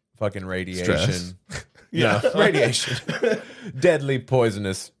fucking radiation. Stress. Yeah, radiation. Deadly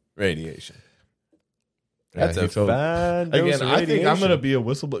poisonous radiation. That's he a told- fine dose Again, of I think I'm radiation. going to be a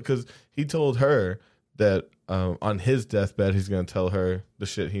whistleblower because he told her that on his deathbed he's going to tell her the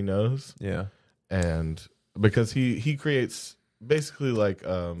shit he knows, Yeah. and because he creates basically like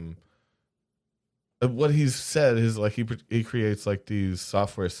what he's said is like he creates like these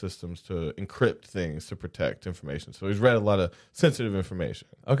software systems to encrypt things to protect information. So he's read a lot of sensitive information,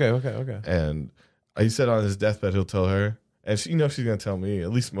 Okay. and he said on his deathbed he'll tell her, and she's going to tell me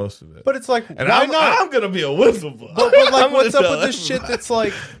at least most of it. But it's like, and why I'm not? I'm going to be a whistleblower. But I'm like, gonna what's up tell with this shit everybody. that's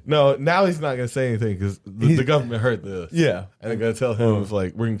like, No, now he's not going to say anything because the government heard this. yeah. And they're going to tell him, it's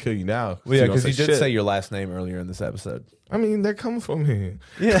like, we're going to kill you now. Well, yeah, don't because you did shit. say your last name earlier in this episode. I mean, they're coming for me.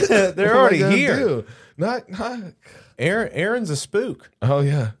 Yeah, What they're am I already gonna here. do? Not. Aaron's a spook. Oh,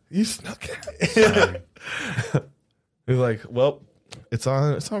 yeah. You snuck it. He's like, well, it's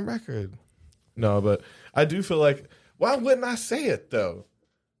on record. No, but I do feel like, why wouldn't I say it, though?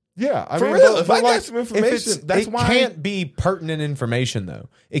 Yeah, I For mean, real, but- if but I like, got some if information, it's- that's it why can't be pertinent information though.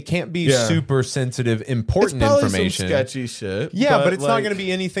 It can't be Yeah. super sensitive, it's important probably information. some sketchy shit. Yeah, but it's not like, going to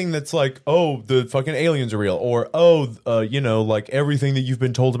be anything that's like, oh, the fucking aliens are real, or like everything that you've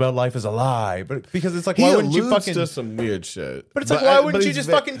been told about life is a lie. But because it's like, He why wouldn't you alludes fucking? to some weird shit. But it's like, why wouldn't but you he's just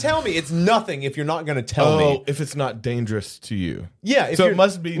ve- fucking tell me? It's nothing if you're not going to tell me. if it's not dangerous to you. Yeah, if So you're- it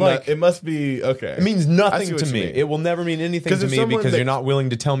must be like- it must be okay. It means I nothing see what to you me. mean. It will never mean anything 'Cause to if me someone because that- you're not willing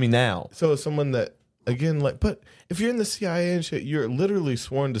to tell me now. So someone that again, like, but if you're in the CIA and shit, you're literally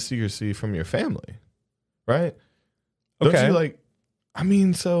sworn to secrecy from your family, right? Don't Okay. you like? I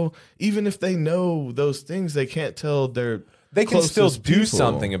mean, so even if they know those things, they can't tell their. They can still closest do people.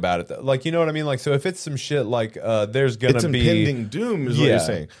 something about it, though. Like, you know what I mean? Like, so if it's some shit like there's gonna It's be impending doom, is what Yeah. you're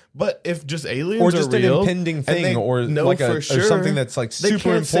saying. But if just aliens or just are an real, impending and thing, they or know like for or sure, something that's like they super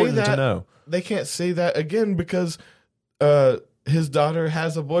can't say important to that- know. They can't say that again because his daughter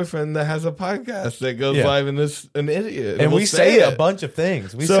has a boyfriend that has a podcast that goes Yeah. live and is an idiot. And we'll we say a it. bunch of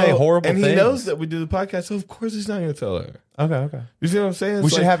things. We So- say horrible and things. he knows that we do the podcast, so of course he's not going to tell her. Okay. You see what I'm saying? We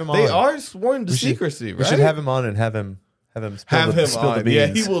It's should like, have him They on. are sworn to We should- secrecy, right? We should have him on and have him spill Have the, him spill the on. beans. Yeah,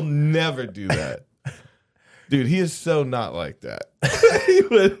 he will never do that. Dude, he is so not like that.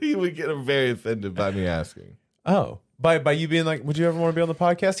 he would get very offended by me asking. Oh, by you being like, would you ever want to be on the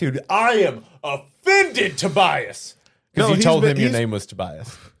podcast? He would. I am offended, Tobias, because No, you he's told been- him your he's- name was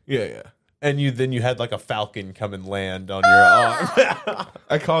Tobias, Yeah. and you had like a falcon come and land on your arm,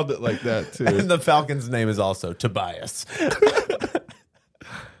 I called it like that too. and the falcon's name is also Tobias.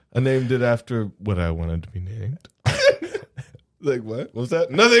 I named it after what I wanted to be named. Like what? What was that?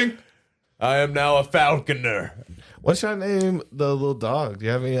 Nothing. I am now a falconer. What should I name the little dog? Do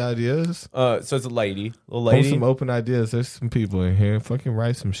you have any ideas? So it's a lady, little Post lady. some open ideas. There's some people in here. Fucking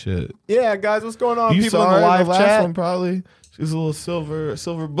write some shit. Yeah, guys, what's going on? You People saw in her the live last chat. one probably. She's a little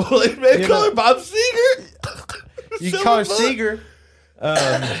silver bullet. Man, You call know- her Bob Seger. You can call her Silver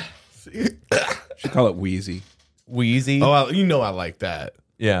Seeger. Should call it Wheezy. Wheezy. Oh, you know I like that.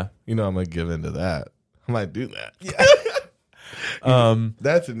 Yeah. You know I'm gonna give into that. I might do that. Yeah.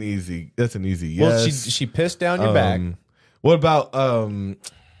 That's an easy yes. Well, she pissed down your back. What about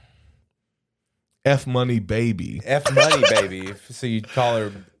F Money Baby? F money, baby. So you'd call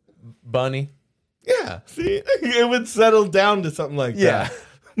her Bunny. Yeah, see, it would settle down to something like Yeah.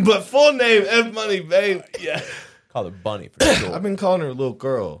 that. But full name F Money Baby. Yeah, Call her Bunny for sure. I've been calling her little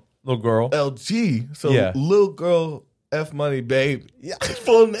girl Little girl. LG. So Yeah. little girl F Money Baby. Yeah,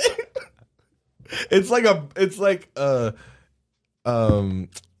 full name. It's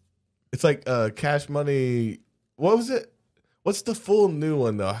like Cash Money. What was it? What's the full new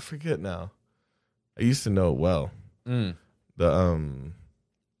one though? I forget now. I used to know it well. Mm. The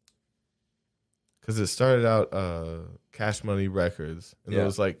because it started out Cash Money Records, and Yeah. it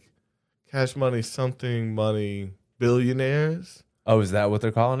was like Cash Money something money billionaires. Oh, is that what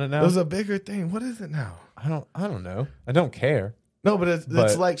they're calling it now? It was a bigger thing. What is it now? I don't know. I don't care. No, but it's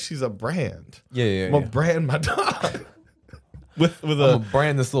But- like she's a brand. Yeah. I'm gonna brand my dog with I'm a gonna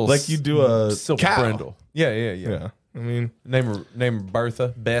brand this little like you do a silk cow. brindle. Yeah. Yeah, I mean, Name her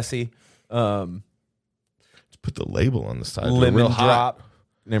Bertha, Bessie, just put the label on the side. They're Lemon real hot. Drop.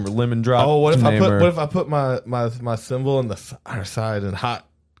 Name her Lemon Drop. Oh, what if I Name her- put my symbol on the other side and hot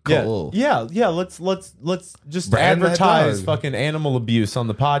coal? Yeah. Let's just Brand that advertise dog. fucking animal abuse on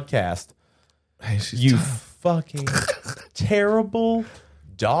the podcast. Hey, she's You tough. fucking terrible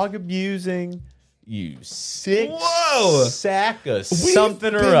dog abusing, you sick Whoa. sack of We've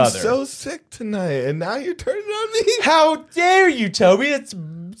something or been other. so sick tonight, and now you're turning on me. How dare you, Toby? It's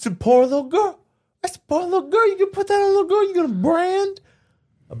a poor little girl. That's a poor little girl. You gonna put that on a little girl? You gonna brand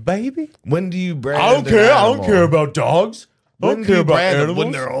a baby? When do you brand? I don't an care. I don't animal? care about dogs. I When don't do care you about brand them? animals.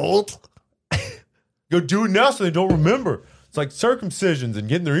 When they're old. Go do it now so they don't remember. It's like circumcisions and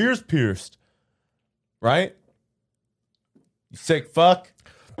getting their ears pierced. Right? You sick fuck.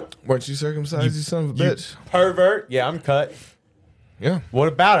 Weren't you circumcised, you son of a You bitch? pervert. Yeah, I'm cut. Yeah. What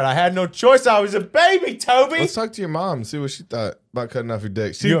about it? I had no choice. I was a baby, Toby. Let's talk to your mom and see what she thought about cutting off your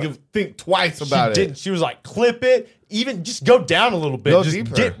dick. She Yeah. didn't think twice She about didn't. it. She was like, clip it. Even just go down a little bit. Go just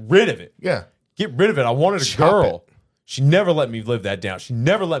deeper. get rid of it. Yeah. Get rid of it. I wanted a Chop girl. it. She never let me live that down. She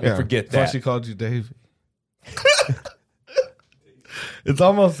never let me Yeah. forget That's why that. she called you Davy. It's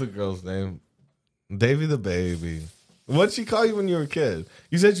almost a girl's name. Davy the baby. What'd she call you when you were a kid?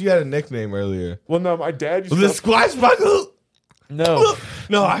 You said you had a nickname earlier. Well, no, my dad used Was it Squash Buckle? No.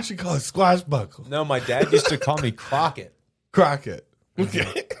 No, I should call it Squash Buckle. No, my dad used to call me Crockett Crockett.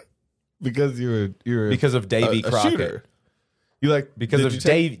 Okay. Because you're because of Davy a Crockett. shooter. You like Because did of you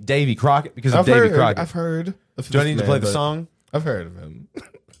take- Davy Crockett. Because of I've Davy heard, Crockett. I've heard. Of Do I this need to man, play the but song? I've heard of him.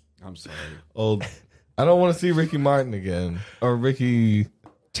 I'm sorry. Old. I don't want to see Ricky Martin again or Ricky.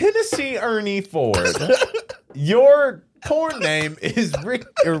 Tennessee Ernie Ford. Your porn name is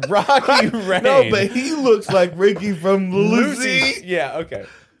Rocky Ray. No, but he looks like Ricky from Lucy. Yeah, okay.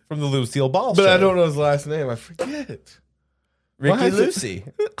 From the Lucille Ball But show. I don't know his last name. I forget. Ricky Why is it- Lucy.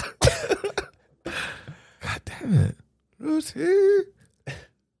 God damn it. Lucy.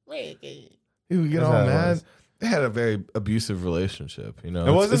 Ricky. He would get That's all how it mad. was. They had a very abusive relationship, you know.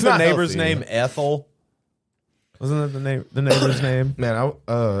 And wasn't It's the not neighbor's healthy. name Ethel? Wasn't that the neighbor's name? Man,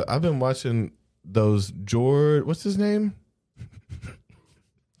 I've been watching those George. What's his name?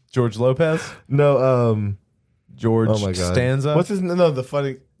 George Lopez? No, George oh my god, Stanza? What's his? No, the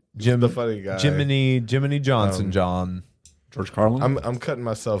funny guy. Jiminy Johnson, John. George Carlin? I'm cutting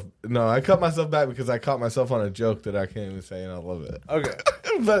myself. No, I cut myself back because I caught myself on a joke that I can't even say, and I love it. Okay.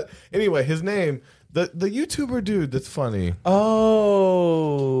 But anyway, his name, the YouTuber dude that's funny.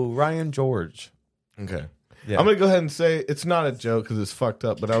 Oh, Ryan George. Okay. Yeah. I'm going to go ahead and say it's not a joke because it's fucked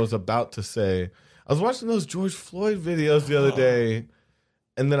up, but I was about to say, I was watching those George Floyd videos the other day,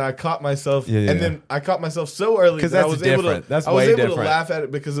 and then I caught myself, then I caught myself so early 'Cause that I that's was able to, different. That's I was way able to different. laugh at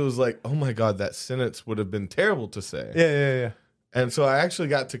it because it was like, oh my God, that sentence would have been terrible to say. Yeah. And so I actually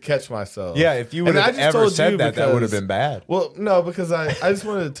got to catch myself. Yeah, if you would And I have just ever told said you that because- would have been bad. Well, no, because I just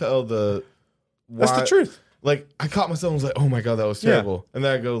wanted to tell That's the truth. Like, I caught myself and was like, oh my God, that was terrible. And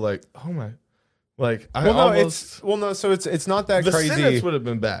then I go like, oh my, like, I Well, no, almost, so it's not that the crazy. sentence would have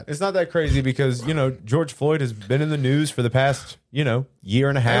been bad. It's not that crazy because, George Floyd has been in the news for the past, year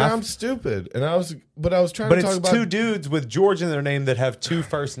and a And half. I'm stupid. And I was trying But to talk it's about two dudes with George in their name that have two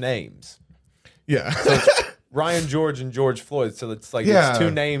first names. Yeah. Ryan George and George Floyd. So it's like Yeah. it's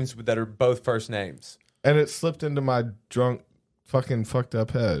two names that are both first names. And it slipped into my drunk, fucking fucked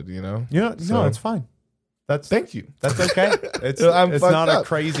up head, you know? No, it's fine. Thank you. That's okay. It's I'm it's fucked not up. a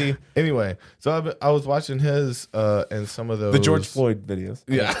crazy Anyway, so I was watching his and some of those the George Floyd videos.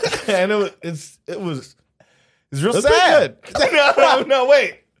 Yeah. And it was It's real pretty sad. good. No,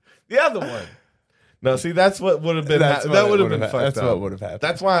 wait. The other one. No, see, that's what would have been. That's what that it would have would've been ha- fucked that's up. what would have happened.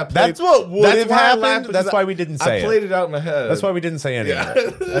 That's why I played. That's what would have why I happened. laughed, because That's why we didn't say I it. played it out in my head. That's why we didn't say any Yeah. of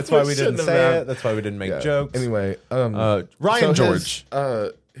it. That's why we didn't Shouldn't have say happened. it. That's why we didn't make Yeah. jokes. Anyway, Ryan so George.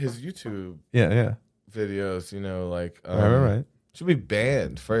 his YouTube Yeah. videos, like Right. should be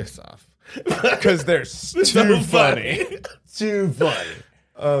banned first off. Because they're too funny. Too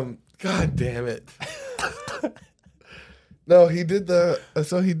funny. God damn it. No, he did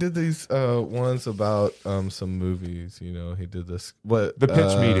these ones about some movies, he did this the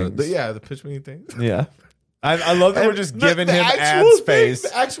pitch meetings. The pitch meeting things. Yeah. I love that we're And just the- giving the him actual ad thing- space.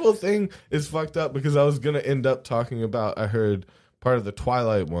 The actual thing is fucked up because I was gonna end up talking about, I heard part of the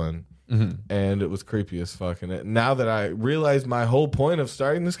Twilight one, and it was creepy as fuck. And now that I realized my whole point of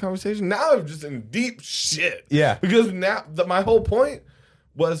starting this conversation, now I'm just in deep shit. Yeah. Because now my whole point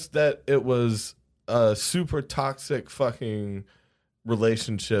was that it was a super toxic fucking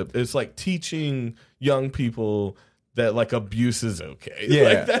relationship. It's like teaching young people that like abuse is okay. Yeah,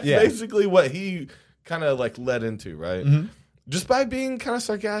 Like that's yeah. basically what he kind of like led into, right? Mm-hmm. Just by being kind of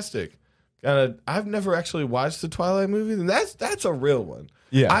sarcastic. I've never actually watched the Twilight movies, and that's a real one.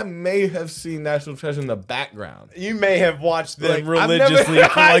 Yeah. I may have seen National Treasure in the background. You may have watched them Like, I've religiously never-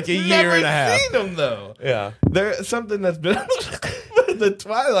 for like a I've year and a half. Seen them though. Yeah. There's something that's been the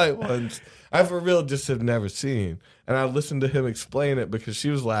Twilight ones. I for real just have never seen, and I listened to him explain it because she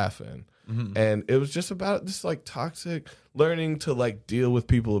was laughing, and it was just about this like toxic learning to like deal with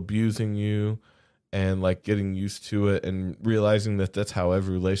people abusing you, and like getting used to it and realizing that that's how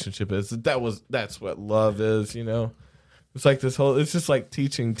every relationship is. That's what love is. It's like it's just like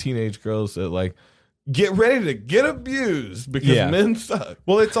teaching teenage girls that like get ready to get abused because men suck.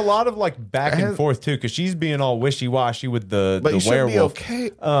 Well, it's a lot of like back and And- forth too, because she's being all wishy washy with the But you should be werewolf. okay.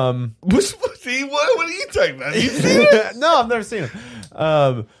 See, what are you talking about? You seen it? no, I've never seen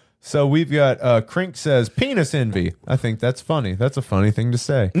him. So we've got Crink says penis envy. I think that's funny. That's a funny thing to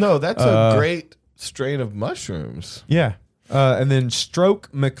say. No, that's a great strain of mushrooms. Yeah. And then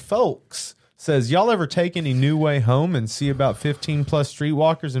Stroke McFolks says, y'all ever take any New Way home and see about 15 plus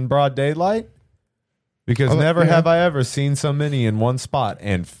streetwalkers in broad daylight? Because never have I ever seen so many in one spot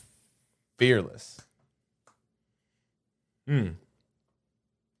and fearless.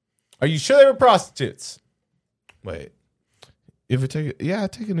 Are you sure they were prostitutes? Wait. If you take I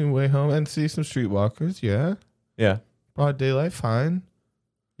take a New Way home and see some streetwalkers, yeah. Yeah. Broad daylight, fine.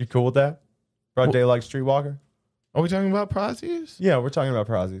 You cool with that? Broad daylight streetwalker? Are we talking about prostitutes? Yeah, we're talking about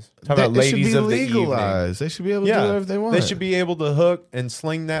prozzies. Talking about It should ladies be of the evening. legalized. They should be able to do whatever they want. They should be able to hook and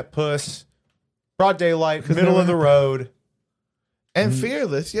sling that puss. Broad daylight, 'Cause middle never- of the road. and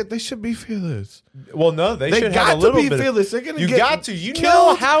fearless. Yet they should be fearless. Well, no, they should got have a little to be bit. fearless. They're gonna You get got to. You know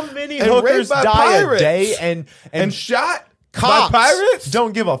killed how many and hookers raped by die a pirates day and shot cops by pirates?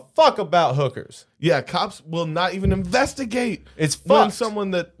 don't give a fuck about hookers. Yeah, cops will not even investigate. It's when fucked.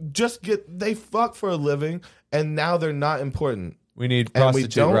 someone that they fuck for a living and now they're not important. We need And we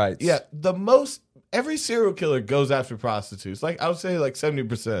prostitute don't. rights. Yeah, every serial killer goes after prostitutes. Like I would say, like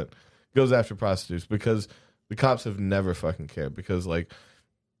 70% goes after prostitutes because the cops have never fucking cared. Because like,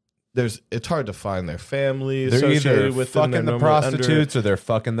 it's hard to find their family They're associated either with them. fucking They're the normally prostitutes or they're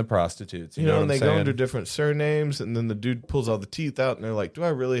fucking the prostitutes. You know what and I'm they go saying? under different surnames, and then the dude pulls all the teeth out, and they're like, "Do I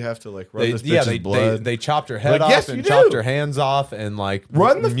really have to like run They, this yeah, bitch's they, blood?" they chopped her head Like, off yes, and you chopped do. her hands off and like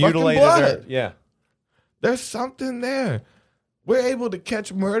Run the fucking mutilated her. blood. Yeah. There's something there. We're able to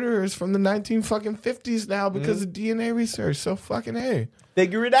catch murderers from the 1950s now because of DNA research. So fucking hey,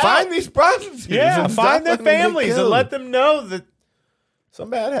 Figure it out. find these prostitutes. Yeah, and find stop their letting them get families and killed. let them know that some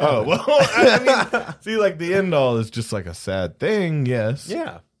bad happened. Oh well, I mean, see, like the end all is just like a sad thing. Yes.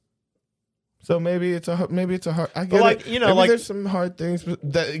 Yeah. So maybe it's a hard. I get like, it. you know, maybe like- there's some hard things. But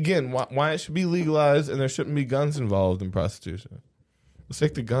that again, why it should be legalized and there shouldn't be guns involved in prostitution. Let's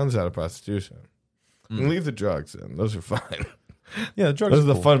take the guns out of prostitution and leave the drugs in. Those are fine. Yeah, the drugs Those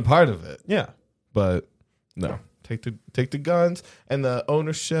are are the fun part of it. Yeah. But no, take the guns and the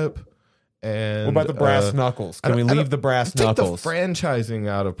ownership. And What about the brass knuckles? Can we leave the brass take knuckles? the franchising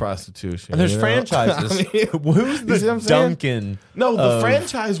out of prostitution. And there's you know? franchises. I mean, Who's you see what I'm the saying? Duncan? No, the of-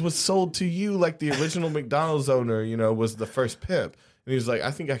 franchise was sold to you like the original McDonald's owner, was the first pimp. And he was like,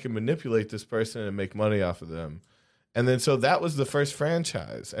 I think I can manipulate this person and make money off of them. And then so that was the first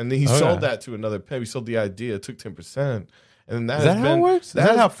franchise. And then he sold that to another pimp. He sold the idea, took 10%. And that Is that how it works? Is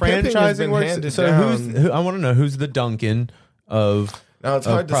that how pimping has been franchising works? handed So down. I want to know who's the Duncan of Now it's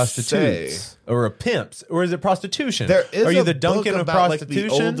of hard to prostitutes say. or a pimps, or is it prostitution? There is Are you a the Duncan book of about, like,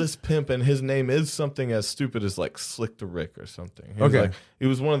 prostitution? the oldest pimp, and his name is something as stupid as like Slick the Rick or something. Okay. He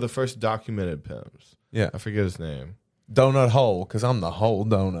was one of the first documented pimps. Yeah, I forget his name. Donut Hole, because I'm the whole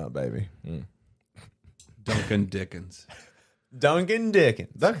donut, baby. Duncan Dickens. Duncan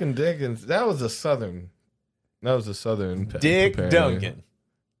Dickens. Duncan Dickens. That was a southern pimp, Dick apparently. Duncan.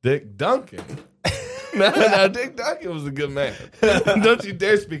 Dick Duncan. no, Dick Duncan was a good man. Don't you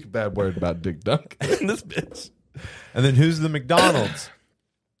dare speak a bad word about Dick Duncan. This bitch. And then who's the McDonald's?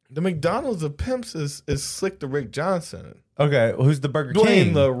 The McDonald's of pimps is Slick the Rick Johnson. Okay, well, who's the Burger Dwayne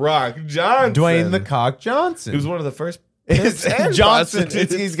King? the Rock Johnson. Dwayne the Cock Johnson. He was one of the first It's pimps and Johnson.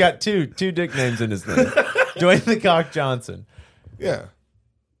 prostitutes. He's got two dick names in his name. Dwayne the Cock Johnson. Yeah.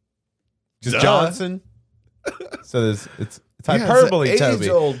 Just Duh. Johnson. So it's it's hyperbole, an Toby.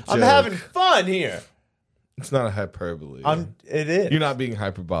 age-old I'm joke. having fun here. It's not a hyperbole. It is. You're not being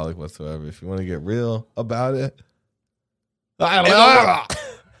hyperbolic whatsoever. If you want to get real about it. I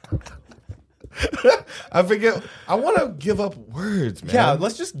forget. I want to give up words, man. Yeah,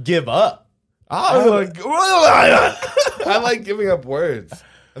 let's just give up. I like giving up words.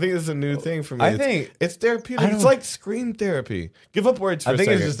 I think this is a new thing for me. I think- it's therapeutic. It's like screen therapy. Give up words for I a think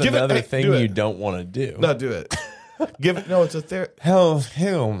second. it's just Give it- another hey, thing do it. you don't want to do. No, do it. It's a therapy. Hell.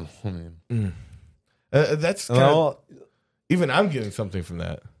 That's kind of, even I'm getting something from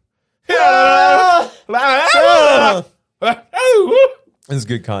that. It's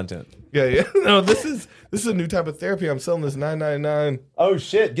good content. Yeah. No, this is a new type of therapy. I'm selling this $9.99. Oh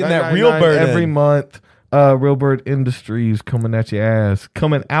shit! Getting that real bird every in. month. Real Bird Industries coming at your ass,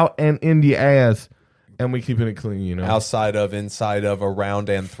 coming out and in your ass, and we keeping it clean. Outside of, inside of, around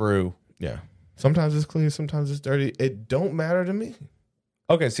and through. Yeah. Sometimes it's clean, sometimes it's dirty. It don't matter to me.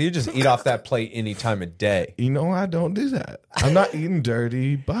 Okay, so you just eat off that plate any time of day. I don't do that. I'm not eating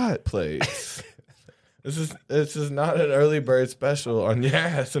dirty butt plates. This is not an early bird special on your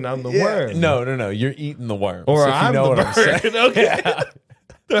ass, and I'm the worm. No. You're eating the worm. Or if I'm you know the what bird. I'm saying. Okay. Yeah.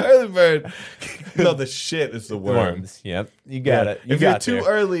 The early bird. No, the shit is the worm. Worms. Yep. You got it. You if you're got too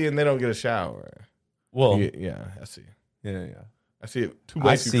there. early and they don't get a shower. Well, Yeah, I see. yeah. I see it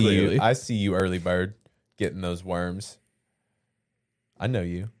way too clearly. I see you, early bird, getting those worms. I know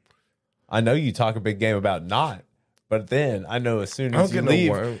you. I know you talk a big game about not, but then I know as soon I don't as you get no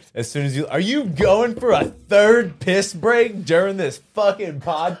leave, worms. are you going for a third piss break during this fucking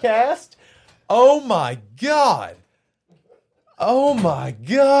podcast? Oh my god! Oh my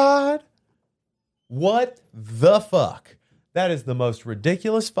god! What the fuck? That is the most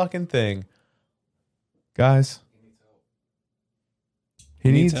ridiculous fucking thing, guys.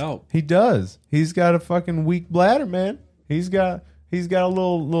 He needs help. He does. He's got a fucking weak bladder, man. He's got a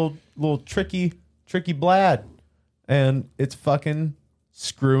little tricky blad, and it's fucking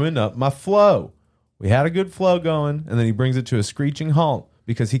screwing up my flow. We had a good flow going, and then he brings it to a screeching halt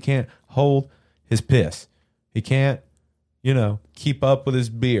because he can't hold his piss. He can't, keep up with his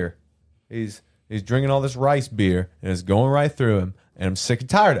beer. He's drinking all this rice beer, and it's going right through him, and I'm sick and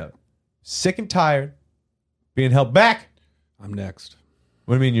tired of it. Sick and tired being held back. I'm next.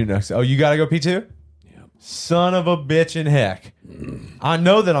 What do you mean you're next? Oh, you got to go pee too? Yeah. Son of a bitch in heck. I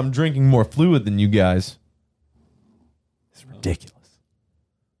know that I'm drinking more fluid than you guys. It's ridiculous.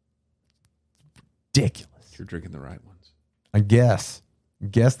 Ridiculous. You're drinking the right ones. I guess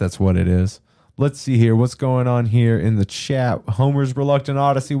that's what it is. Let's see here. What's going on here in the chat? Homer's Reluctant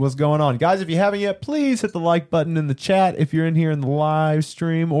Odyssey. What's going on? Guys, if you haven't yet, please hit the like button in the chat. If you're in here in the live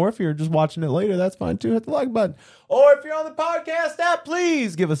stream, or if you're just watching it later, that's fine too. Hit the like button. Or if you're on the podcast app,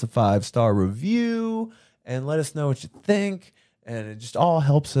 please give us a 5-star review and let us know what you think. And it just all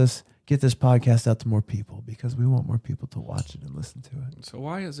helps us get this podcast out to more people because we want more people to watch it and listen to it. So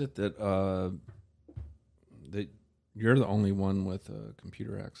why is it that that you're the only one with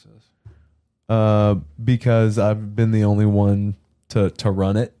computer access? Because I've been the only one to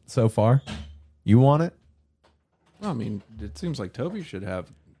run it so far. You want it? Well, I mean, it seems like Toby should have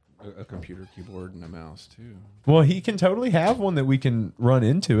a computer keyboard and a mouse too. Well, he can totally have one that we can run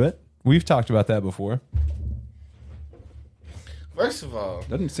into it. We've talked about that before. First of all,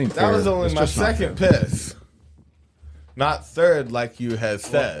 Doesn't seem that fair. was only It's my just not second fair. piss, not third, like you had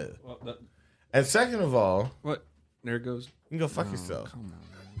said. And second of all, What? There it goes. you can go fuck yourself. Come on, man.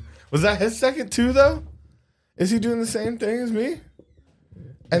 Was that his second too, though? Is he doing the same thing as me?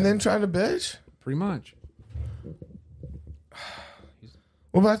 And then trying to bitch? Pretty much.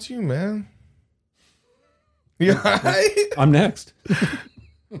 What about you, man? You all right? I'm next.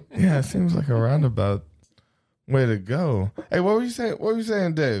 Yeah, it seems like a roundabout way to go. Hey, what were you saying? What were you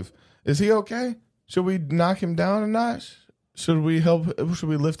saying, Dave? Is he okay? Should we knock him down a notch? Should we help? Should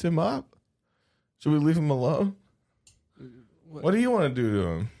we lift him up? Should we leave him alone? What do you want to do to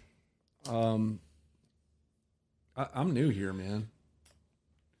him? I'm new here, man.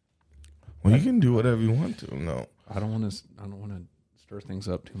 Well, you can do whatever you want to. No. I don't want to stir things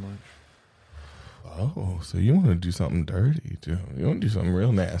up too much. Oh, so you want to do something dirty too? You want to do something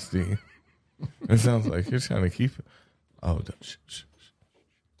real nasty? It sounds like you're trying to keep it. Oh, shh.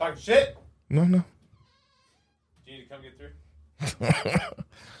 Talking shit? No. Do you need to come get through?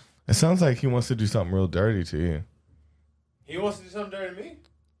 It sounds like he wants to do something real dirty to you. He wants to do something dirty to me?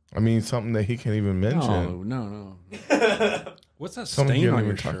 I mean, something that he can't even mention. No. What's that Something stain you on don't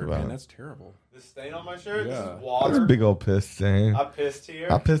your even talk shirt, about. man? That's terrible. This stain on my shirt? Yeah. This is That's a water. big old piss thing. I pissed here.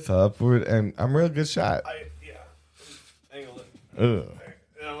 I piss upward, and I'm a real good shot. Angle it. Ugh.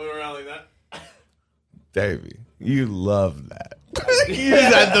 And I move around like that. Davey, you love that. You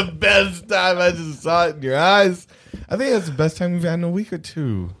had the best time. I just saw it in your eyes. I think that's the best time we've had in a week or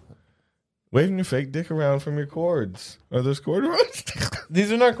two. Waving your fake dick around from your cords. Are those corduroys?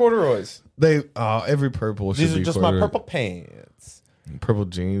 These are not corduroys. Every purple should These be are just corduroy. my purple pants. Purple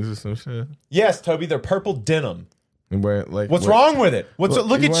jeans or some shit. Yes, Toby, they're purple denim. And wear, like, What's wrong with it? Look you're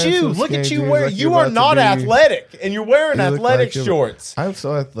at wearing you. some Look at skinny you. jeans like You you're are about not to be- athletic, and you're wearing You look athletic like you're- shorts. I'm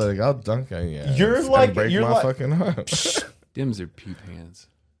so athletic. I'll dunk on you. You're and like- break you're my like- fucking arm. Dims are pee pants.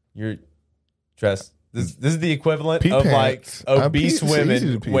 You're dressed. This is the equivalent Pee of pants. like obese It's easy to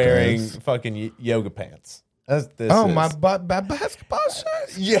women pee wearing pants. fucking yoga pants. That's this. Oh, is. my basketball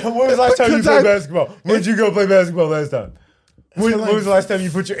shirt. Yeah, when was the last time you Because played I- basketball? Where'd you go play basketball last time? When like- was the last time you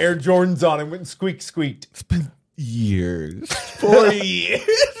put your Air Jordans on and went and squeaked? It's been years. 4 years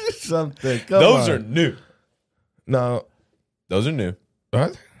or something. Come Those on. are new. No. Those are new.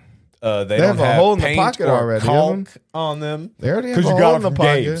 What? They have don't a have hole in the paint pocket or already, caulk on them. They already have a you hole got in them the from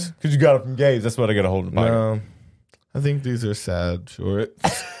pocket. Gabe's. Because you got it from Gabe's. That's what I got a hold in the pocket. No. I think these are sad shorts.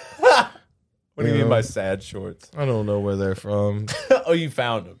 What do you mean by sad shorts? I don't know where they're from. Oh, you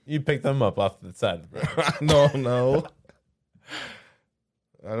found them. You picked them up off the side of the road. No.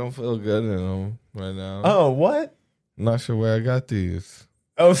 I don't feel good in them right now. Oh, what? I'm not sure where I got these.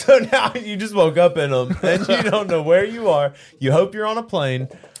 Oh, so now you just woke up in them and you don't know where you are. You hope you're on a plane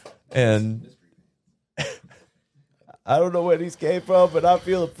and I don't know where these came from, but I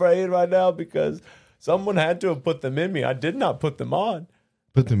feel afraid right now because someone had to have put them in me. I did not put them on.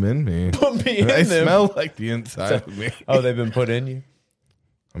 Put them in me. Put me in They them. smell like the inside of me. Oh, they've been put in you?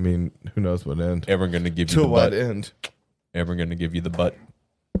 I mean, who knows what end? Everyone going to give you To the what butt. end? Everyone going to give you the butt.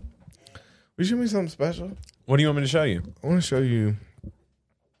 Will you show me something special? What do you want me to show you? I want to show you.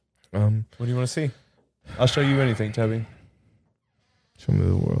 What do you want to see? I'll show you anything, Toby. Show me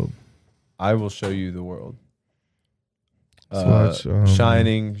the world. I will show you the world. Let's watch,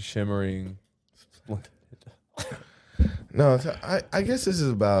 Shining, shimmering, splendid. No, I guess this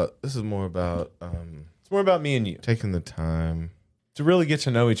is more about It's more about me and you taking the time to really get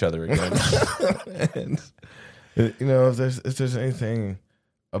to know each other again. and, you know, if there's anything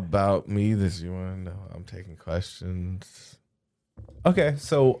about me that you want to know, I'm taking questions. Okay,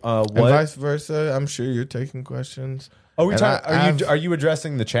 so And what? vice versa. I'm sure you're taking questions. Are we And talking? Are you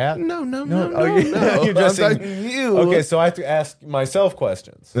addressing the chat? No. Are you, no. you're addressing I'm talking to you. Okay, so I have to ask myself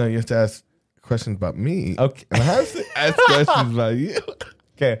questions. No, you have to ask questions about me. Okay. And I have to ask questions about you.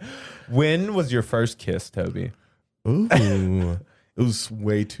 Okay, when was your first kiss, Toby? Ooh, it was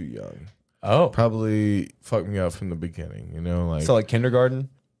way too young. Oh, Probably fucked me up from the beginning. You know, like so like kindergarten.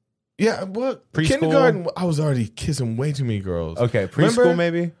 yeah. What Preschool? kindergarten? I was already kissing way too many girls. Okay, preschool Remember?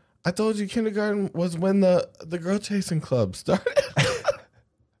 maybe. I told you kindergarten was when the girl chasing club started.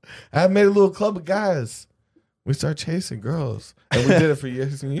 I made a little club of guys. We started chasing girls, and we did it for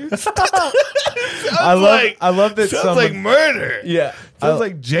years and years. I love that. Sounds like murder. Yeah, Sounds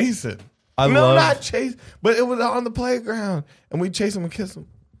like Jason. I no, love- not chase, but it was on the playground, and we chase them and kiss them.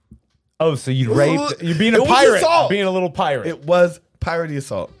 Oh, so you was raped? a- You're being it a was pirate, assault. being a little pirate. It was piratey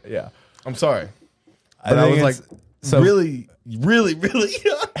assault. Yeah, I'm sorry, but I think was like it's- so- really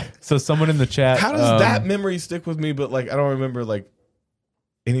young. So someone in the chat. How does that memory stick with me? But like, I don't remember like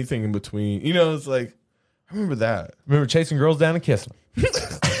anything in between. You know, it's like I remember that, remember chasing girls down and kissing them?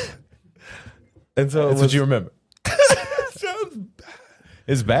 and so That's what you remember. sounds bad.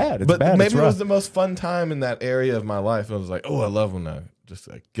 It's bad. It's But bad. maybe It's it rough. was the most fun time in that area of my life. I was like, oh, I love when I just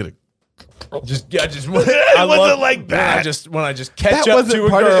like get a. I love like that. When I just catch That up wasn't to a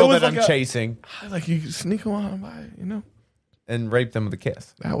part of it. It girl was that like I'm a- chasing Like you sneak on by, you know. and rape them with a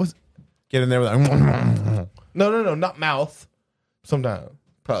kiss. That was Get in there with like, no, not mouth. Sometime,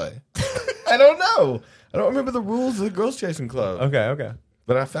 probably. I don't know. I don't remember the rules of the girls chasing club. okay.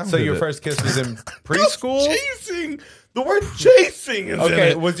 But I found So it. your first kiss was in preschool? Chasing. The word chasing is in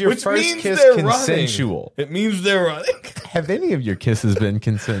Okay, it, was your which first means kiss they're consensual? Running. It means they're running. Have any of your kisses been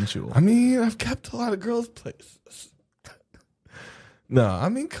consensual? I mean, I've kept a lot of girls' places. No, I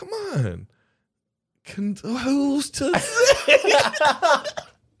mean, come on. Who's to say?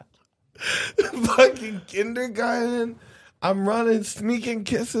 Fucking kindergarten. I'm running, sneaking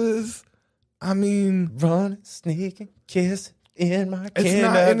kisses. I mean, Run, sneaking, kiss in my It's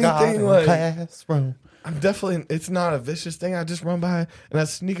not anything kindergarten like- classroom. I'm definitely, it's not a vicious thing. I just run by and I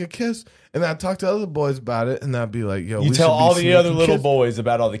sneak a kiss and I talk to other boys about it and I'd be like, yo, You we tell should be all the other sneaking little kiss. boys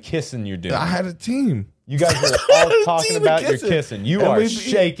about all the kissing you're doing. I had a team. You guys are all talking Team about of your kissing. kissing. You And are we be-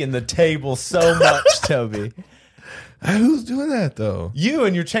 shaking the table so much, Toby. Who's doing that though? You,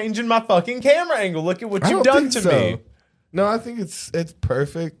 and you're changing my fucking camera angle. Look at what I you've don't done think to so. me. No, I think it's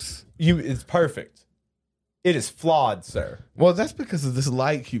perfect. It's perfect. It is flawed, sir. Well, that's because of this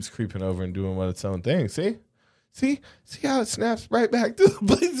light keeps creeping over and doing what its own thing. See how it snaps right back to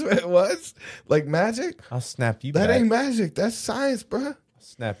the place where it was, like magic. I'll snap you That back. ain't magic. That's science, bruh. I'll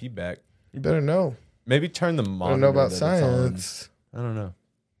snap you back. You better know. Maybe turn the I monitor. don't know about that it's on. science. I don't know.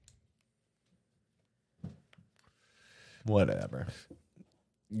 Whatever.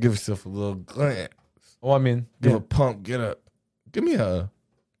 Give yourself a little glance. Well, I mean, Give a pump. Get up. Give me a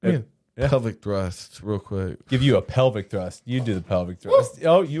Yeah. pelvic thrust real quick. give you a pelvic thrust. You do the pelvic thrust.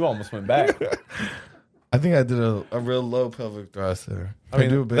 Oh, you almost went back. I think I did a real low pelvic thrust there. I mean,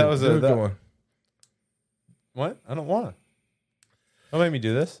 do a big, that was do a- good that- one. What? I don't want to. Don't make me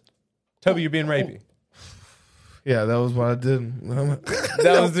do this. Toby, you're being rapey. Yeah, that was what I did.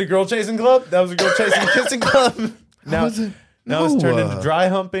 That was the girl chasing club? That was the girl chasing kissing club? Now, now it's turned into dry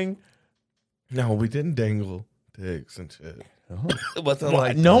humping. No, we didn't dangle dicks and shit. It wasn't Well,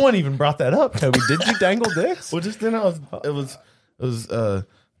 like no one even brought that up, Toby. Did you dangle dicks? Well, just then it was got a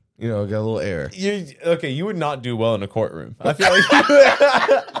little air. You would not do well in a courtroom. I feel like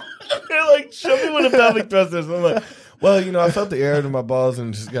They're like, show me what a pelvic thrust is. I'm like, well, I felt the air in my balls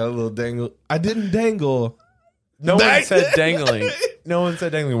and just got a little dangle. I didn't dangle. no one Back said then. dangling. No one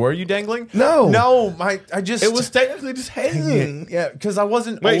said dangling. Were you dangling? No. I just It was technically just hanging. yeah, because I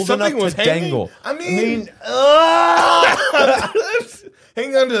wasn't Wait, old something enough was to hanging? dangle. I mean ah!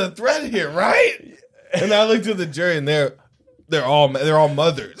 hang on to the thread here, right? And I looked at the jury, and they're all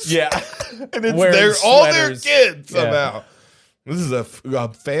mothers. yeah, and it's Wearing they're all their sweaters. kids Yeah. somehow. This is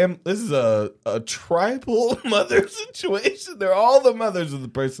a This is a tribal mother situation. They're all the mothers of the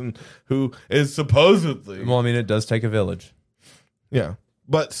person who is supposedly Well, I mean, it does take a village. yeah,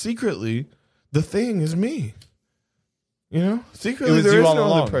 but secretly the thing is me. It Secretly was there you is all no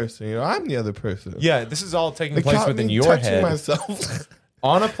along. other person. I'm the other person. Yeah, this is all taking They place caught within me your touching head myself,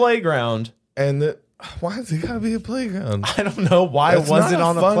 on a playground. and why is it gotta be a playground? I don't know why That's it wasn't not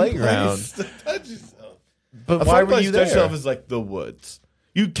on a fun playground. place to touch yourself. But A why fun were place you to there? dress yourself is like the woods.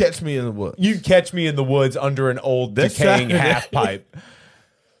 You'd catch me in the woods. You'd catch me in the woods under an old This decaying Saturday. half pipe.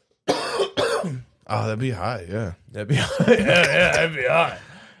 Oh, that'd be hot, yeah. That'd be that'd be hot.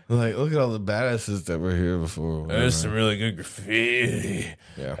 Like, look at all the badasses that were here before. There's some really good graffiti.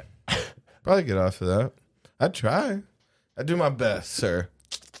 Yeah. Probably get off of that. I'd try. I do my best, sir.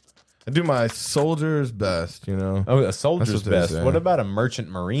 I do my soldier's best, you know. Oh, a That's soldier's what they best. say. What about a merchant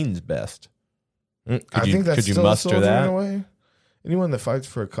marine's best? I you- think that's could you still muster a soldier that? in a way. Anyone that fights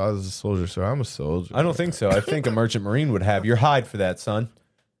for a cause is a soldier, so I'm a soldier. I don't think so. I think a merchant marine would have your hide for that, son.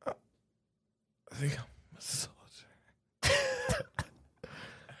 I think I'm a soldier.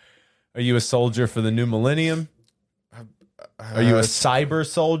 Are you a soldier for the new millennium? Are you a cyber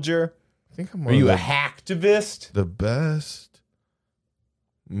soldier? I think I'm Are one you of a hacktivist? the best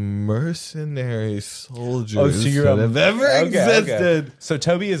mercenary soldiers Oh, so you're that a- have ever Okay, existed. okay. So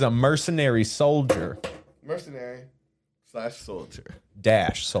Toby is a mercenary soldier Mercenary / soldier.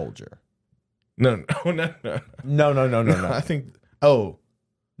 dash soldier. No. No. I think. Oh,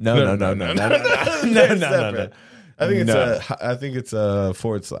 No. They're separate. I think it's No. I think it's a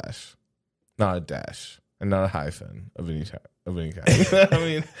 / not a dash, and not a hyphen of any type of any kind. I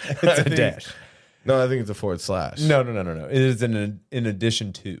mean, It's a dash. No, I think it's a / No. It is in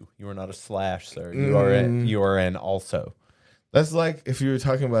addition to. You are not a slash, sir. You are an. You are an also. That's like if you were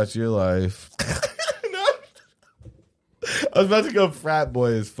talking about your life. I was about to go frat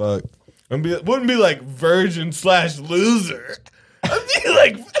boy as fuck. Wouldn't be like virgin / loser. I'd be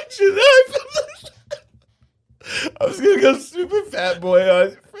like virgin. I was gonna go super fat boy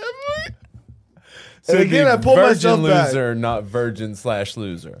on frat boy. So And again, I pulled myself virgin back. loser, not virgin /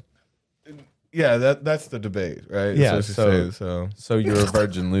 loser. Yeah, that's the debate, right? Yeah, That's what you're saying, So you're a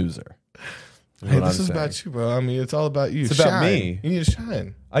virgin loser. Hey, what this I'm is saying. about you, bro. I mean, it's all about you. It's about Shine. me. You need to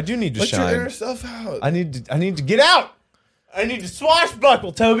shine. I do need to Let shine. your inner self out. I need to get out. I need to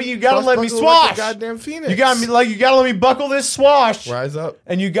swashbuckle, Toby. You gotta let me Swashbuckle like swash. a goddamn phoenix. You gotta let me buckle this swash. rise up.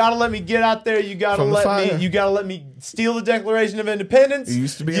 And you gotta let me get out there. You gotta From the let fire. me. You gotta let me steal the Declaration of Independence. You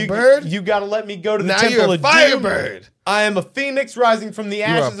used to be a You- bird. You gotta let me go to the Now Temple you're a of firebird. Doom. I am a phoenix rising from the a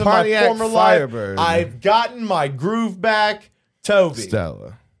ashes of my Pontiac former firebird. life. I've gotten my groove back, Toby.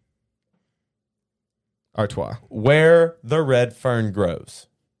 Stella. Artois. Where the red fern grows.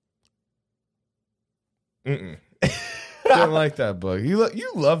 Didn't like that book. You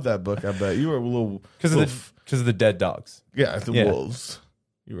love that book. I bet you were a little Because of the dead dogs. yeah, the Yeah. wolves.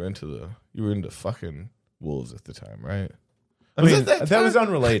 You were into fucking wolves at the time, right? I Was mean, it that that was time?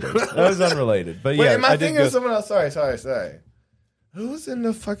 unrelated. That was unrelated. But Wait, yeah, am I I did thinking go. of someone else? Sorry. Who was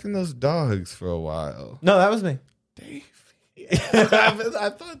into fucking those dogs for a while? No, that was me. Davey. I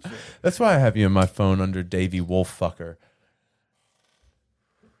thought so. That's why I have you in my phone under Davy Wolffucker.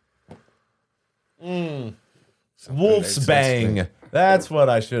 Wolf's Bang. That's what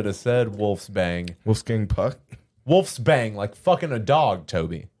I should have said. Wolf's Bang. Wolfgang Puck. Wolf's Bang, like fucking a dog,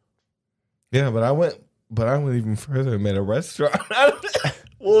 Toby. Yeah, but I went even further and made a restaurant.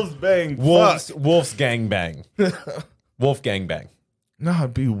 Wolf's Bang. Wolf's Gang Bang. Wolf Gang Bang. No,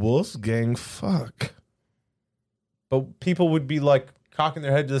 it'd be Wolf's Gang. Fuck. But people would be like cocking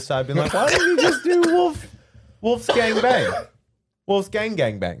their head to the side, being like, "Why don't you just do Wolf's Gang Bang? Wolf's Gang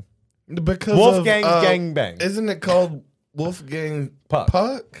Bang. Because Wolfgang of, Gang Bang." Isn't it called Wolfgang Puck.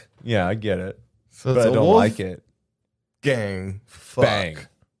 Puck? Yeah, I get it, So but it's I a don't Wolf like it. Gang. Fuck. Bang.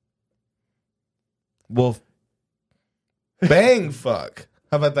 Wolf. Bang. Fuck.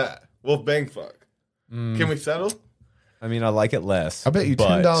 How about that? Wolf Bang. Fuck. Can we settle? I mean, I like it less. I bet you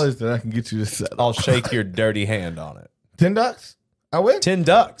but $10 that I can get you to settle. I'll shake your dirty hand on it. $10? I win.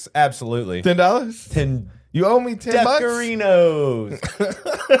 $10, absolutely. $10? 10 You owe me $10. Decarinos.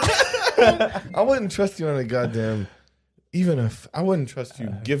 I wouldn't trust you on a goddamn. Even if I wouldn't trust you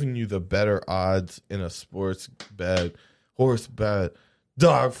giving you the better odds in a sports bet, horse bet,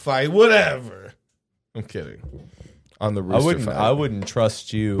 dog fight, whatever. I'm kidding. On the rooster fight. I wouldn't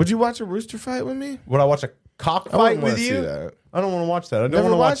trust you. Would you watch a rooster fight with me? Would I watch a cockfight wouldn't wanna with see you? that. I don't want to watch that. I don't Never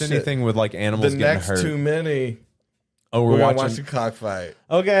want to watch watched it. anything with like animals The getting next hurt. too many. Oh, We're we're gonna watching. watch a cockfight.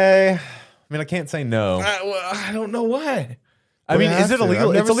 Okay. I mean, I can't say no. I don't know why. I mean, We is have it to. illegal?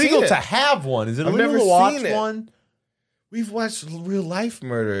 I've It's never illegal seen to it. have one. Is it I've illegal never to watch seen it. one? We've watched real life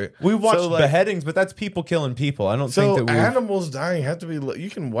murder. We watched So, like, beheadings, but that's people killing people. I don't So think that we. animals dying have to be. You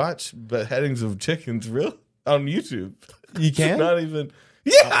can watch beheadings of chickens real on YouTube. You can? It's not even.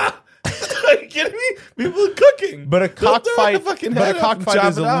 Yeah. Are you kidding me? People are cooking. But a They'll throw the cockfight, fucking but head a up and cockfight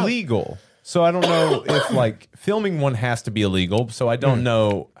chop is it out. illegal. So I don't know if like filming one has to be illegal. So I don't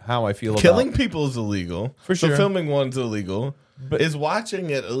know how I feel Killing about people is illegal. For So sure. filming one's illegal. is watching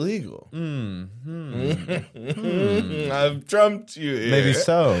it illegal? I've trumped you here. Maybe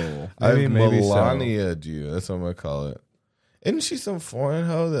so. Maybe Melania'd you. That's what I'm gonna call it. Isn't she some foreign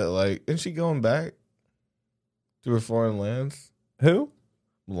hoe that like? Isn't she going back to her foreign lands? Who?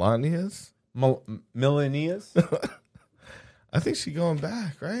 Melania's? Millennials? I think she going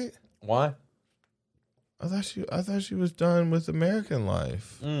back, right? Why? I thought she was done with American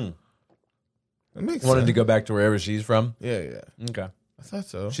life. That makes Wanted sense. to go back to wherever she's from? Yeah. Okay. I thought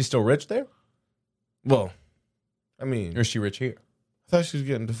so. She's still rich there? Well, I mean, Or is she rich here? I thought she was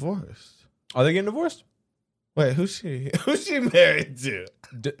getting divorced. Are they getting divorced? Wait, who's she married to?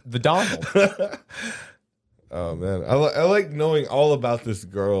 The Donald. Oh man, I like knowing all about this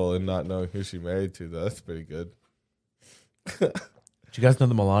girl and not knowing who she married to. Though. That's pretty good. Do you guys know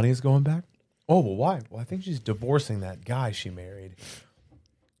the Melania's going back? Oh, well, why? Well, I think she's divorcing that guy she married.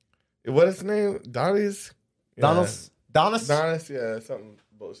 What is his name? Donnie's? Yeah. Donis? Yeah, something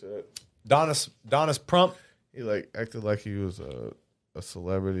bullshit. Donis Prump. He like acted like he was a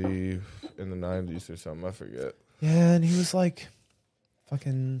celebrity in the 90s or something. I forget. Yeah, and he was like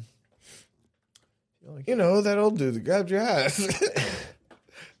fucking... You know, that old dude that grabbed your ass.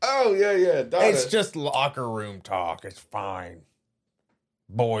 Oh, yeah. Donis. It's just locker room talk. It's fine.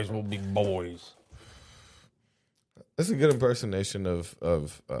 Boys will be boys. That's a good impersonation of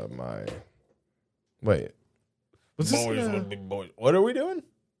my... Wait. What's Boys this? will be boys. What are we doing?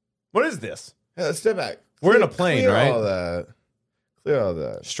 What is this? Yeah, let's step back. We're in a plane, Clear right? all that. Clear all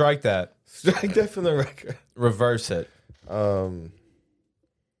that. Strike that. Strike that from the record. Reverse it.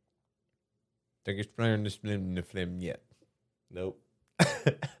 Think it's playing this the flame yet? Nope.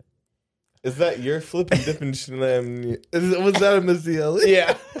 Is that your flipping dipping slam? Was that a Missy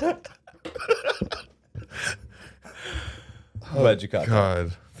Elliott? Yeah. Glad you caught that.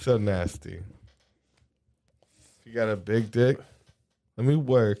 God, so nasty. You got a big dick? Let me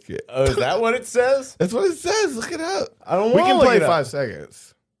work it. Oh, is that what it says? That's what it says. Look it up. I don't We want can to play look it 5 up.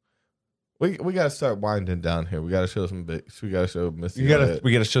 seconds. We got to start winding down here. We got to show some bigs. We got to show Missy We Elliott.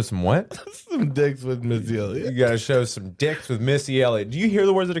 gotta show some what? Some dicks with Missy Elliott. You gotta show some dicks with Missy Elliott. Do you hear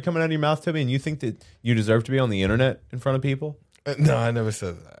the words that are coming out of your mouth, Toby, and you think that you deserve to be on the internet in front of people? No, I never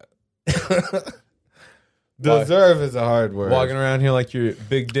said that. Deserve is a hard word. Walking around here like you're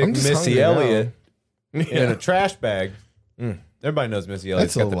big dick I'm just Missy hungry Elliott now. in a trash bag. Everybody knows Missy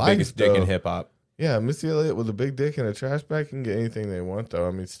Elliott's That's got a the biggest life, dick in though. hip hop. Yeah, Missy Elliott with a big dick and a trash bag can get anything they want, though.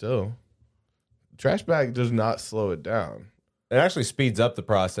 I mean, still. Trash bag does not slow it down. It actually speeds up the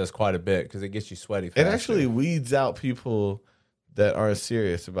process quite a bit because it gets you sweaty It faster. actually weeds out people that aren't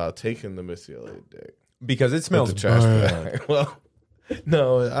serious about taking the Missy Elliott dick. because it smells With the trash bad. bag. Well,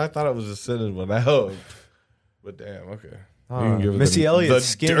 no, I thought it was a scented one. I hoped. But damn, okay. You can give it Missy the Elliott's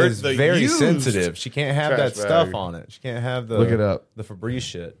skin dirt, is the very used sensitive. She can't have trash that stuff bag. on it. She can't have the Look it up. the Febreze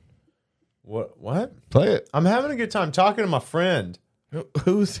shit. What? Play it. I'm having a good time talking to my friend.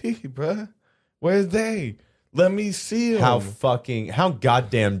 Who's he, bruh? Where's they? Let me see him. How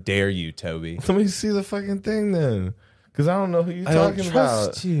goddamn dare you, Toby? Let me see the fucking thing then. Because I don't know who you're I don't talking trust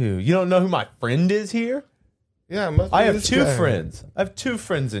about. you. You don't know who my friend is here? Yeah, it must be I have this two guy. friends. I have two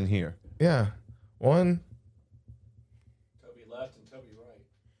friends in here. Yeah. One. Toby left and Toby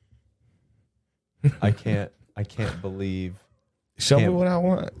right. I can't believe. Show me Can't- what I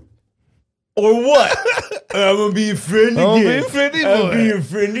want. Or what? I'm gonna be a friend again. I'm gonna be a friendly I'm boy. be a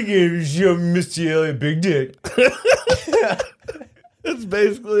friend again. Show Mr. Elliott big dick. It's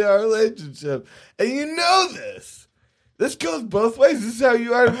basically our relationship. And you know this. This goes both ways. This is how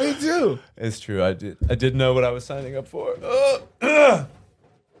you are to me too. It's true. I did know what I was signing up for.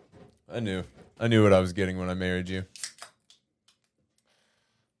 I knew what I was getting when I married you.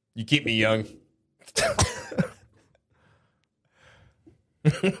 You keep me young.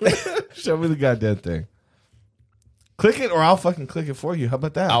 Show me the goddamn thing. Click it or I'll fucking click it for you. How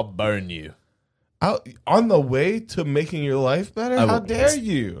about that? I'll burn you. On the way to making your life better? I How will- dare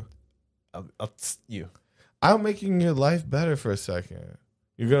you? I'll you. I'm making your life better for a second.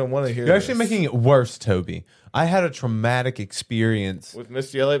 You're going to want to hear You're actually this. making it worse, Toby. I had a traumatic experience With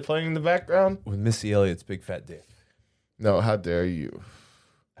Missy Elliott playing in the background? with Missy Elliott's big fat dick. No, how dare you?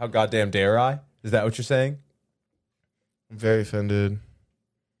 How goddamn dare I? Is that what you're saying? I'm very offended.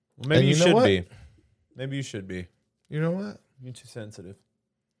 Well, maybe And you you know should what? be. Maybe you should be. You know what? You're too sensitive.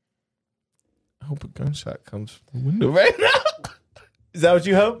 I hope a gunshot comes from the window right now. Is that what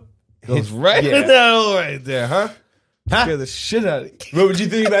you hope? Goes right Yeah. now, right there, huh? Huh? Scare the shit out of you. What would you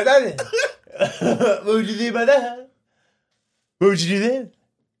think about that? What would you think about that? What would you do then?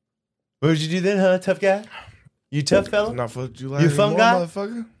 What would you do then, huh, tough guy? You tough fella? Not 4th of July You a fun anymore, guy?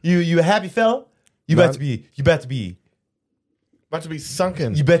 motherfucker. You a happy fella? You Not- about to be About to be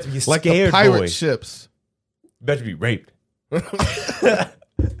sunken. You better be like scared, the pirate boy. ships. You better be raped.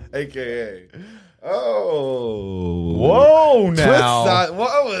 AKA. Oh. Whoa, Twist now. side.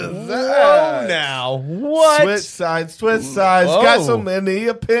 What was that? Whoa, now. What? Switch sides, twist sides. Whoa. Got so many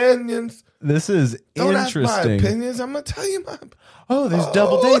opinions. This is Don't ask my interesting. opinions. I'm going to tell you my. Oh, there's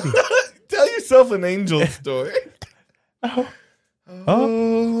Double Davy. Tell yourself an angel story. Oh,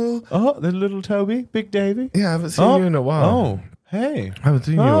 the little Toby, Big Davy. Yeah, I haven't seen you in a while. Oh, hey. I haven't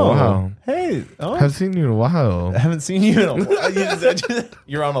seen you in a while. Hey. Oh. I haven't seen you in a while. I haven't seen you in a while.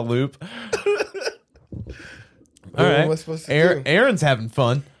 You're on a loop. All right. What's supposed to do? Aaron's having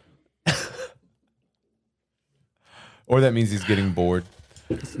fun. Or that means he's getting bored.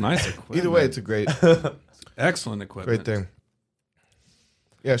 It's nice equipment. Either way, it's a great, Excellent equipment. great thing.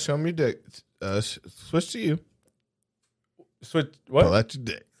 Yeah, show me your dick. Switch to you. Switch. What? Pull out your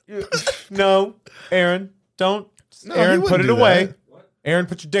dick. No, Aaron, don't. No, Aaron, he put wouldn't it do away. that. Aaron,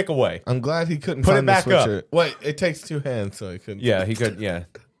 put your dick away. I'm glad he couldn't Put find it back the up. switcher. Wait, it takes two hands, so he couldn't. Yeah, he could. Yeah.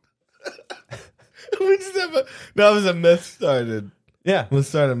 We just have that was a myth started. Yeah. Let's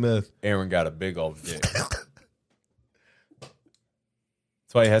start a myth. Aaron got a big old dick. That's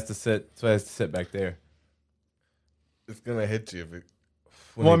why he has to sit. That's why he has to sit back there. It's gonna hit you if it.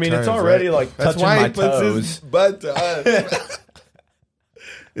 Well, I mean, it's already like That's touching why my he puts toes. his butt to us.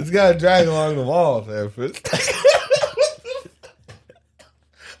 It's got to drag along the wall there. I love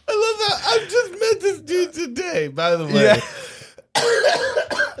that. I just met this dude today, by the way.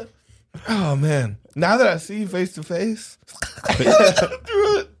 Yeah. Oh, man. Now that I see you face to face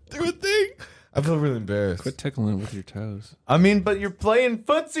through a thing, I feel really embarrassed. Quit tickling it with your toes. I mean, but you're playing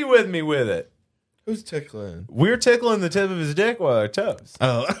footsie with me with it. Who's tickling? We're tickling the tip of his dick with our toes.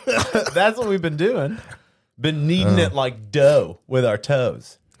 Oh. That's what we've been doing. Been kneading it like dough with our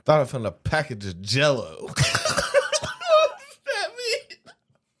toes. Thought I found a package of Jell-O. What does that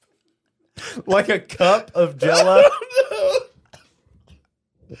mean? Like a cup of Jell-O?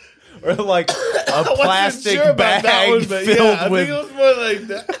 Or like a plastic bag filled I with think it was more like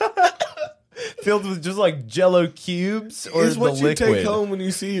that. filled with just like Jell-O cubes, or It's the what you liquid. take home when you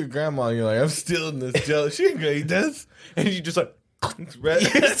see your grandma. And you're like, I'm stealing this Jell-O. She ain't gonna eat this. And you just like, It's red.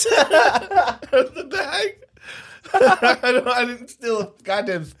 The bag. I didn't steal a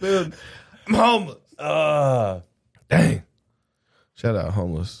goddamn spoon. I'm homeless. Dang. Shout out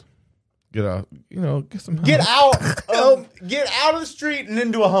homeless. Get out. Get some help. get out, get out of the street and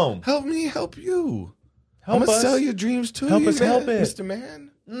into a home. Help me help you. Help I'm gonna us. sell your dreams to Help you, us man, help it. Mr.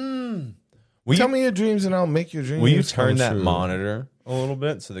 Man. Will Tell you, me your dreams and I'll make your dreams. will you turn come that true. monitor a little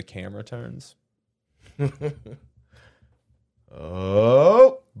bit so the camera turns?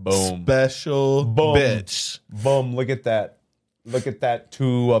 Oh, Boom. special Boom. bitch. Boom! Look at that. Look at that.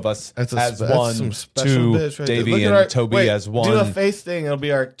 Two of us That's as that's one. some special Two, bitch right Davey there. Look and at our, Toby wait, as one. Do a face thing. It'll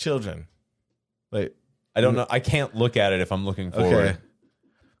be our children. Wait. I don't know. I can't look at it if I'm looking forward. Okay.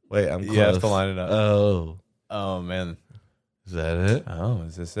 Wait, I'm close. You have to line it up. Oh, Oh man. is that it? Oh,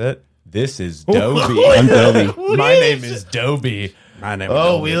 is this it? This is Dobie. I'm Dobie. My name is Dobie. My name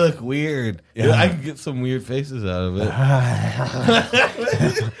Oh, is we look weird. Yeah. Dude, I can get some weird faces out of it.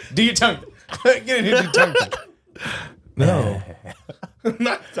 Do your tongue. Get in here, do your tongue. No. I'm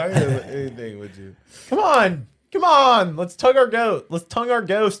not talking about anything with you. Come on. Come on. Let's tug our goat. Let's tongue our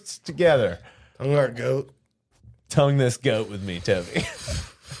ghosts together. I'm our goat. Tongue this goat with me, Toby.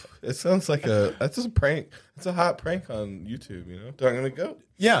 It sounds like that's a prank. It's a hot prank on YouTube, Tonguing the goat.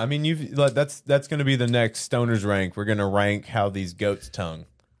 Yeah, I mean, that's going to be the next Stoners rank. We're going to rank how these goats tongue.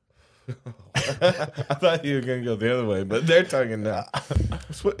 I thought you were going to go the other way, but they're tonguing now.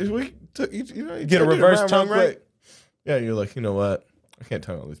 You Get a reverse tongue rank? Yeah, you're like, you know what? I can't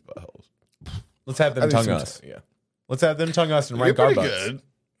tongue all these buttholes. Let's have them I need tongue some us. Yeah. Let's have them tongue us and You're rank our pretty butts. good.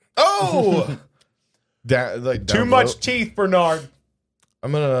 Oh! Too down much below. teeth, Bernard.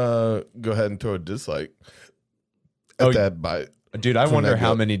 I'm going to go ahead and throw a dislike at Oh, that bite. Dude, I From wonder that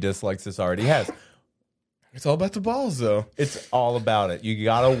how goat. many dislikes this already has. It's all about the balls, though. It's all about it. You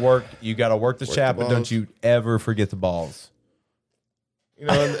gotta work the shaft, but don't balls. you ever forget the balls.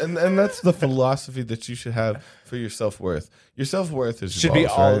 And that's the philosophy that you should have for your self-worth. Your self-worth is your Should be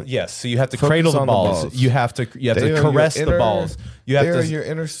balls, all right? yes. So you have to Focus cradle the on the balls. balls. You have to They are your caress the inner- balls. You have They are to your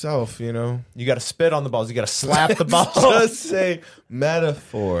inner self, you got to spit on the balls. You got to slap the balls. Just say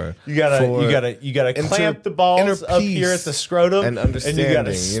metaphor. You gotta inter- clamp the balls inner up here peace at the scrotum and you gotta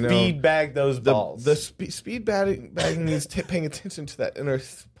understanding, speed bag those balls. The speed bagging means paying attention to that inner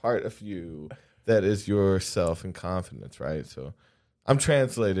part of you that is yourself and confidence, right? So I'm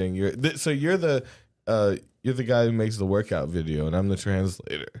translating. So you're the guy who makes the workout video, and I'm the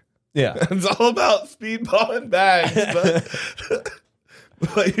translator. Yeah. It's all about speedball and bags,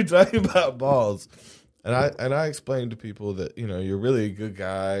 but you're talking about balls. And I explained to people that, you're really a good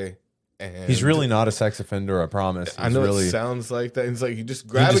guy. And He's really not a sex offender, I promise. I know really, it sounds like that. It's like you just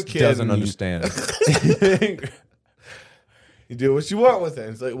grab a kid. Doesn't and understand. You do what you want with it.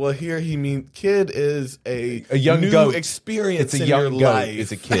 It's like, well, here he means kid is a young new goat. experience It's a in young your goat. life.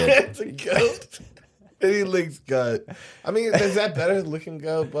 It's a kid. It's a goat. And he licks gut. I mean, is that better than licking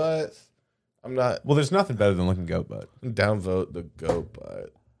goat butts? I'm not. Well, there's nothing better than licking goat butt. Downvote the goat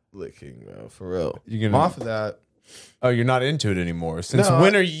butt licking, though, for real. You're I'm off of that. Oh, you're not into it anymore. Since No,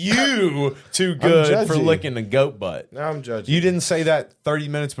 when are you too good for judgy. licking a goat butt? Now I'm judging. You didn't say that 30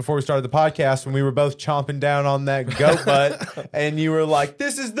 minutes before we started the podcast when we were both chomping down on that goat butt, and you were like,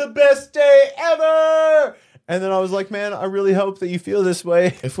 "This is the best day ever." And then I was like, "Man, I really hope that you feel this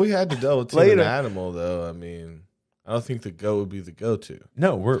way." If we had to double team Later. an animal, though, I mean, I don't think the goat would be the go-to.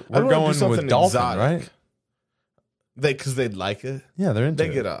 No, we're I'd wanna do going something with dolphin, exotic. right? Because they'd like it. Yeah, they're into They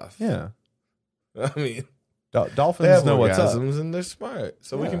it. get off. Yeah, I mean, dolphins they have know what's up. orgasms and they're smart,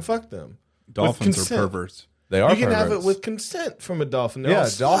 so we Yeah. can fuck them. Dolphins are consent. perverts. They are. You can have it perverts. with consent from a dolphin. They're Yeah, all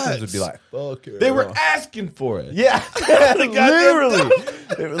dolphins sluts. would be like, "Fuck it." They were asking for it. Yeah, goddamn literally,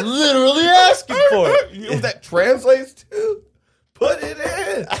 they were literally asking for it. You know what that translates to? Put it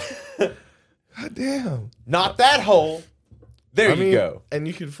in. God damn. Not that hole. There you go. And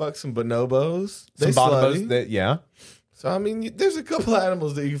you can fuck some bonobos. Some They bonobos. slutty. That, yeah. So, I mean, there's a couple of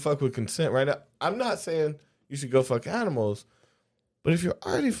animals that you can fuck with consent right now. I'm not saying you should go fuck animals, but if you're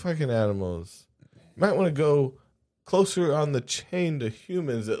already fucking animals, you might want to go closer on the chain to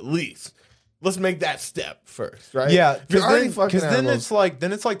humans at least. Let's make that step first, right? Yeah, If you're already fucking because then animals, it's like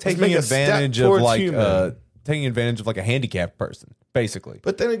taking make a step advantage of towards like human. taking advantage of like a handicapped person, basically.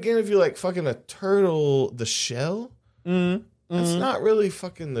 but then again, if you're like fucking a turtle, the shell, that's not really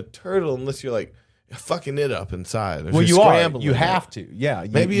fucking the turtle unless you're like fucking it up inside. If Well, you're you are. scrambling You it. have to. Yeah.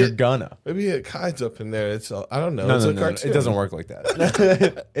 Maybe you're it- gonna. Maybe it hides up in there. It's I don't know. No, it's no, a no, cartoon. it doesn't work like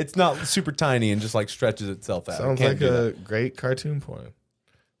that. It's not super tiny and just like stretches itself out. Sounds It can't like do that. a great cartoon porn.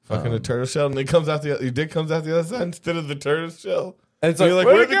 Fucking a turtle shell, and it comes out your dick comes out the other side instead of the turtle shell. And it's So you're like,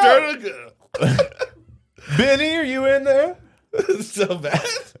 like, where'd where'd the it turtle go? Benny, are you in there? It's so bad.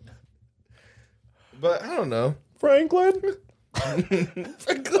 But I don't know. Franklin? Franklin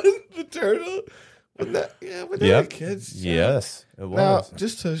the turtle. When that, when they were kids. Yes, it was. Now,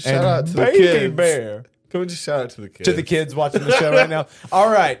 just to shout and out to the Baby kids. Bear. Can we just shout out to the kids? To the kids watching the show right now. All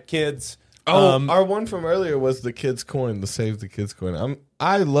right, kids. Our one from earlier was the kids coin, the save the kids coin.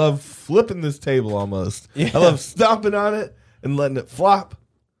 I love flipping this table almost. Yeah. I love stomping on it and letting it flop,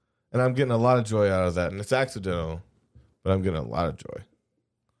 and I'm getting a lot of joy out of that. And it's accidental, but I'm getting a lot of joy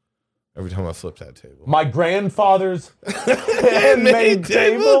every time I flip that table. My grandfather's Handmade handmade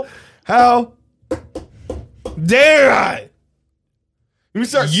table. How dare I? You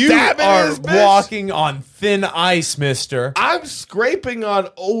start You stabbing are this bitch? walking on thin ice, mister. I'm scraping on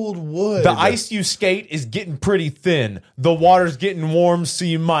old wood. The ice you skate is getting pretty thin. The water's getting warm, so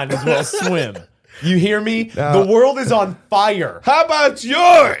you might as well swim. You hear me? The world is on fire. How about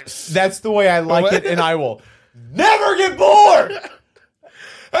yours? That's the way I like it, and I will never get bored.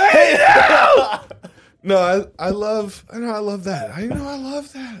 Hey, no! No, I love that. I love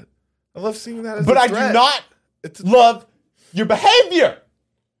that. I love seeing that as But a I threat. do not It's love your behavior.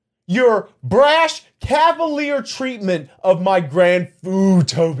 Your brash, cavalier treatment of my Ooh,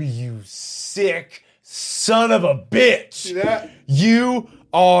 Toby, you sick son of a bitch. See that? You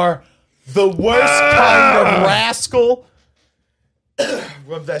are the worst kind of rascal.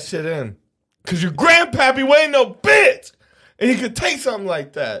 Rub that shit in. Because your grandpappy ain't no bitch. And he could take something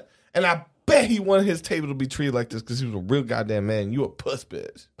like that. And I bet he wanted his table to be treated like this because he was a real goddamn man. You a puss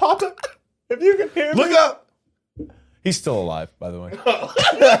bitch. Papa, if you can hear Look me. up. He's still alive, by the way.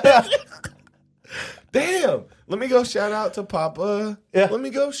 Damn. Let me go shout out to Papa. Yeah. Let me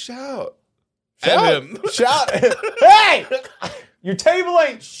go shout. Shout. At him. Shout. Hey! Your table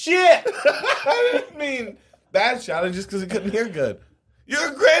ain't shit. I didn't mean bad shouting just because he couldn't hear good.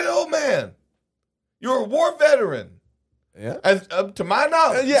 You're a great old man. You're a war veteran. Yeah. As up to my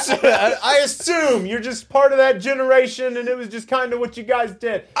knowledge. Yeah, I assume you're just part of that generation, and it was just kind of what you guys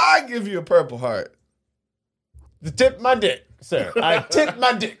did. I give you a Purple Heart. The tip my dick, sir. I tip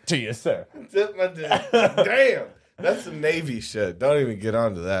my dick to you, sir. Tip my dick. Damn. That's some Navy shit. Don't even get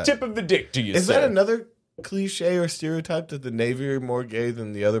onto that. Tip of the dick to you, Is sir. that another cliche or stereotype that the Navy are more gay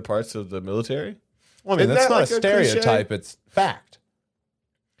than the other parts of the military? Well, I mean, Isn't that's that not like a a stereotype. cliche? It's fact.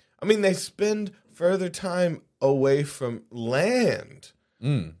 I mean, they spend further time away from land.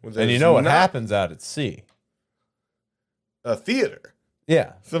 And you know what happens out at sea? A theater.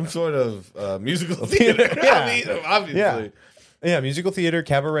 Yeah. Some sort of musical theater. Yeah. I mean, obviously. Yeah, musical theater,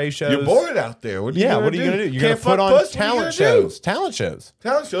 cabaret shows. You're bored out there. What are you gonna what are you do? going to do? You're Can't going to put fuck on puss? What are you talent gonna shows. do? Talent shows.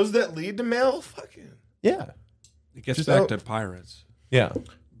 Talent shows that lead to male fucking. Yeah. It gets Just back out- to pirates. Yeah.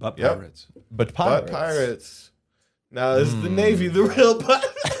 But Yep. pirates. But pirates. But pirates. Now, is the Navy the real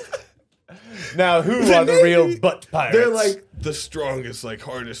pirates? Now, who The are the Navy, real butt pirates? They're like the strongest, like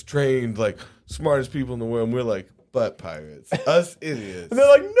hardest trained, like smartest people in the world. And we're like butt pirates. Us idiots. And they're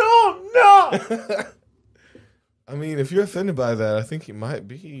like, no, I'm not. I mean, if you're offended by that, I think you might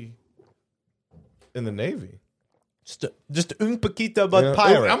be in the Navy. Just un poquito but You know?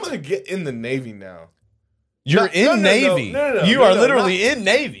 pirate. I'm gonna get in the Navy now. You're No, in no, no, Navy. no, You are literally in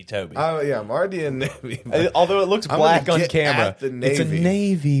Navy, Toby. Yeah, I'm already in Navy. but Although it looks I'm black gonna on get camera, at the it's a Navy.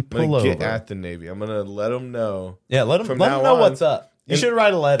 Navy I'm gonna pullover. get at the Navy. I'm gonna let them know. Yeah, let them From know now on, what's up. You and should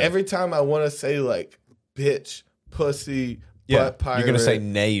write a letter. Every time I want to say like bitch, pussy, butt pirate, you're gonna say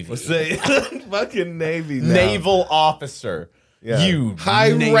Navy. I'll say fucking Navy now. Naval officer. Yeah. You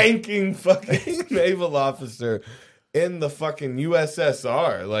high-ranking fucking naval officer in the fucking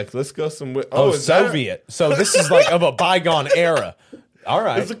USSR. Like, let's go some. Is that Soviet. So this is like of a bygone era. All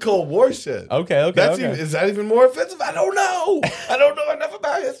right. It's a Cold War shit. Okay. That's okay. Even, is that even more offensive? I don't know. I don't know enough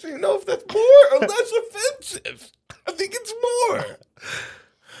about history to know if that's more or less offensive. I think it's more.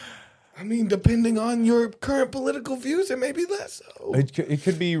 I mean, depending on your current political views, it may be less so. It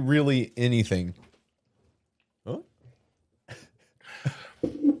could be really anything. Huh?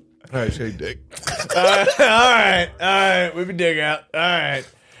 All right, show you dick. All right. Whip your dick out. All right.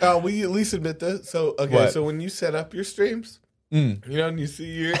 Will you at least admit that? So, okay, What? so when you set up your streams, you know, and you see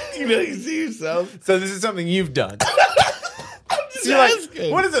you see yourself. So this is something you've done. Just You're like,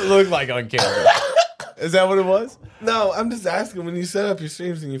 asking. what does it look like on camera? Is that what it was? No, I'm just asking when you set up your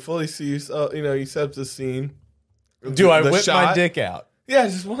streams and you fully see yourself, you know, you set up the scene. Do I the whip my shot. that out? Yeah,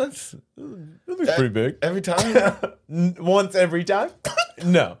 just once. It looks pretty big. Every time. Once every time?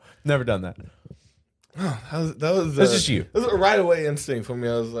 No, never done that. That was That's just you. It was a right away instinct for me.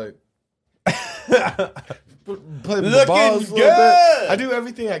 I was like, play with the Looking balls a little good. bit. I do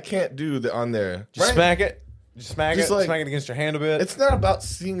everything I can't do on there. Just right? smack it. Just smack Just it. like- Smack it against your hand a bit. It's not about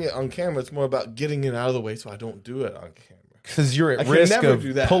seeing it on camera. It's more about getting it out of the way so I don't do it on camera. Because you're I at can risk never of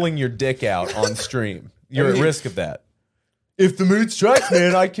do that. pulling your dick out on stream. You're I mean- at risk of that. If the mood strikes,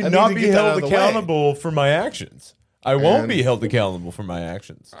 man, I cannot to be get that out held of the way. accountable for my actions. I won't And- be held accountable for my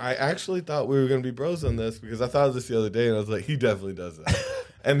actions. I actually thought we were going to be bros on this because I thought of this the other day and I was like, he definitely does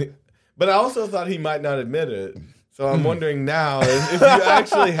that. But I also thought he might not admit it. So I'm wondering now if you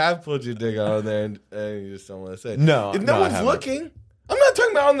actually have pulled your dick out on there and you just don't want to say it. No, If no, no I one's haven't. looking, I'm not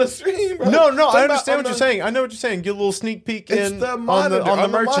talking about on the stream, bro. No, I'm I talking understand about what you're saying. I know what you're saying. Get a little sneak peek It's in the on monitor, the on the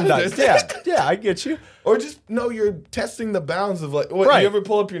merchandise. monitor. Yeah, I get you. Or just, no, you're testing the bounds of like, what, Right. you ever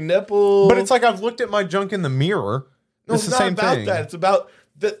pull up your nipple? But it's like I've looked at my junk in the mirror. no, It's it's the not same about thing. that. It's about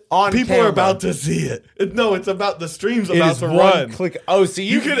that On people camera. are about to see it. No, it's about the stream's It about is to one run. click. Oh, so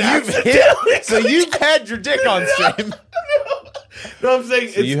you've could hit. accidentally So you've had your dick on stream. No, I'm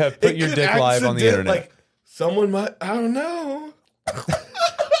saying So you have put it your could dick live on the accident- internet. Like someone might, I don't know.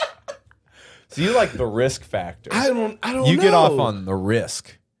 So you like the risk factor. I don't You know. get off on the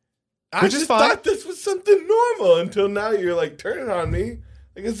risk. I which is just fine. thought this was something normal until now you're like turning on me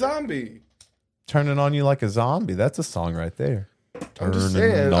like a zombie. Turning on you like a zombie. That's a song right there. I'm just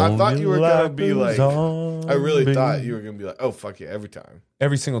Turning saying. I on thought you were gonna like be a like. I really zombie. thought you were gonna be like, oh fuck yeah, every time.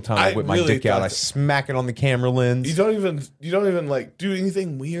 Every single time I I whip my really dick out, thought I that- smack it on the camera lens. You don't even like do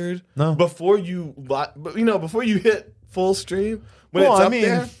anything weird. No. Before you, but before you hit full stream when Well, it's I up mean-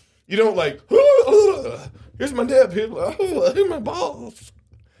 there, you don't like. Here's my dip. Here's my balls.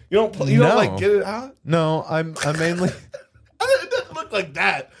 You don't No. like get it out. No, I mainly. It doesn't look like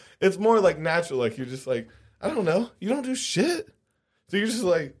that. It's more like natural. Like you're just like, I don't know. You don't do shit. So you're just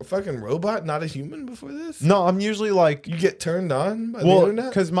like a fucking robot, not a human before this? No, I'm usually like. You get turned on by the Well,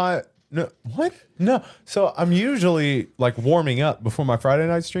 internet? because no, what? No. So I'm usually like warming up before my Friday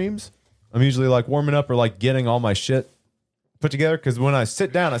night streams. I'm usually like warming up or like getting all my shit put together. Because when I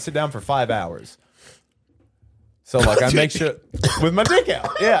sit down for 5 hours. So like I make sure with my dick out.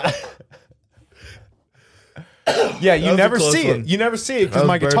 Yeah. Yeah, you was a never close see one. it. You never see it I because was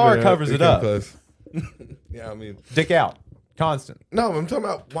my guitar burping. covers it came up. close. Yeah, I mean, Dick out. Constant. no, I'm talking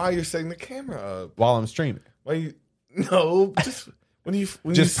about why you're setting the camera up. While I'm streaming. Why you? No, just when you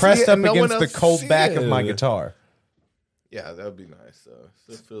Just see pressed it up and no one against the else cold see back of it. my guitar. Yeah, that would be nice. Though.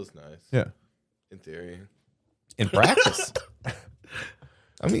 So it feels nice. Yeah. In theory. In practice.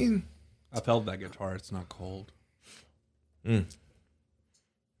 I mean, I've held that guitar. It's not cold. it's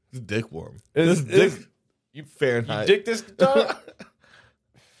dick warm. Is- This dick, is- you Fahrenheit. Dick this guitar?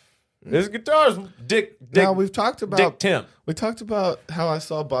 This guitar's Dick. Now we've talked about Dick Tim. We talked about how I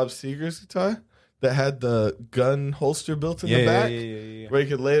saw Bob Seger's guitar that had the gun holster built in the back, where he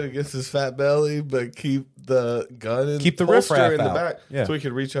could lay it against his fat belly, but keep the gun and keep the holster riffraff in the out. back, Yeah. so he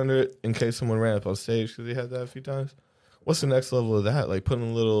could reach under it in case someone ran up on stage because he had that a few times. What's the next level of that? Like putting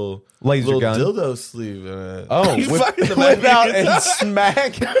a little laser gun dildo sleeve in it. Oh, You whip fucking the back of the out guitar. and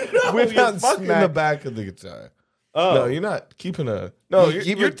smack. No, Whip you're out and fucking smack. the back of the guitar. Oh. No, you're not keeping a. No, You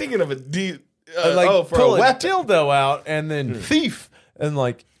keep you're it- thinking of a deep. Like for pull a a weapon. dildo out and then thief and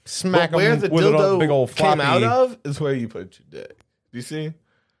like smack But where him the with a dildo big old floppy. came out of is where you put your dick. Do you see?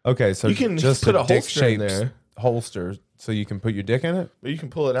 Okay, so You can just put a dick holster in shaped there. holster so you can put your dick in it. But you can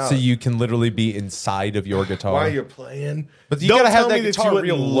pull it out. So you can literally be inside of your guitar. while you're playing. But you Don't gotta have tell that me that guitar you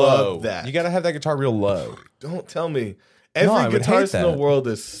wouldn't real love low. that. You gotta have that guitar real low. Don't tell me. I Every would hate guitarist in the that. world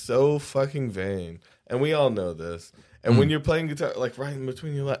is so fucking vain, and we all know this. And when you're playing guitar, like right in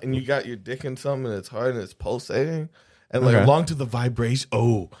between your and you got your dick in something, and it's hard and it's pulsating, and like Okay. along to the vibration.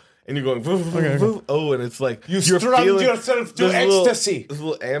 Oh, and you're going voof, voof, voof, oh, and it's like you're strummed feeling yourself to this ecstasy. This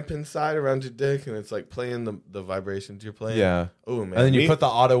little amp inside around your dick, and it's like playing the vibrations you're playing. Yeah. Oh man. And then you Me- put the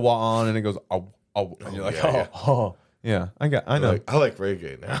auto wah on and it goes oh, and you're like yeah, oh. Yeah, I know. I like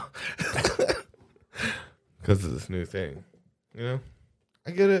reggae now because of this new thing. You know,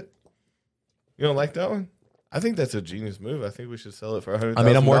 I get it. You don't like that one? I think that's a genius move. I think we should sell it for $100,000. I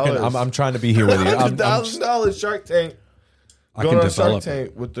mean, I'm working. I'm trying to be here with you. I'm $100,000 Shark Tank. I Going can on Shark develop.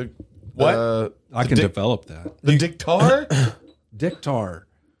 Tank with the What? I can develop that. the dictar. Dictar.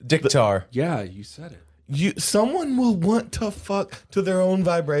 Dictar. Yeah, you said it. Someone will want to fuck to their own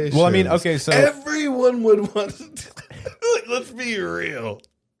vibration. Well, I mean, okay, so everyone would want. Like, let's be real.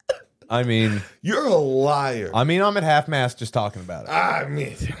 I mean, You're a liar. I'm at half mast just talking about it.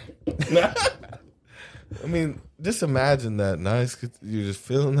 I mean, just imagine that nice. You're just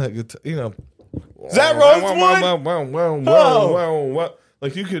feeling that guitar. You know, Is that Rosewood? Wow.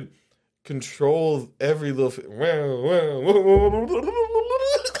 Like you could control every little.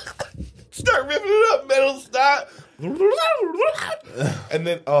 Start ripping it up, metal stop. And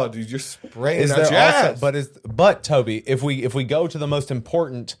then, oh, dude, you're spraying Is out there your also, ass. but Toby, if we go to the most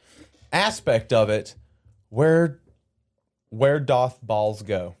important aspect of it, where doth balls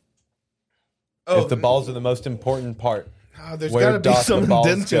go? Oh, If the balls are the most important part, there's where got to be doth some the balls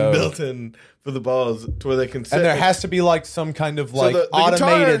indention go? built in for the balls to where they can sit. And there has to be like some kind of like the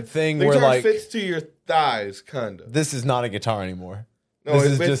automated guitar, thing the where guitar like fits to your thighs, kind of. this is not a guitar anymore. No,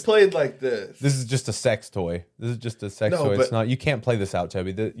 this it's is just played like this. This is just a sex toy. This is just a sex No, toy. It's but- not. You can't play this out,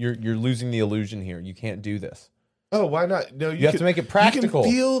 Toby. You're losing the illusion here. You can't do this. Oh, why not? No, You have to make it practical.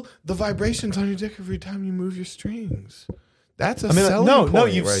 You can feel the vibrations on your dick every time you move your strings. That's a I mean, selling no,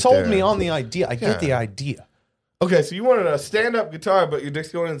 point you've right sold there. me on the idea. I Yeah. get the idea. Okay, so you wanted a stand-up guitar, but your dick's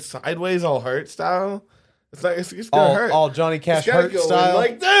going in sideways, all hurt style. It's like it's gonna hurt. All Johnny Cash It's gotta hurt go in style.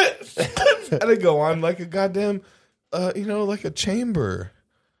 like this. It's gotta go on like a goddamn, like a chamber.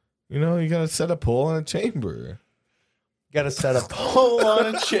 You know, you gotta set a pole on a chamber. Got to set a pole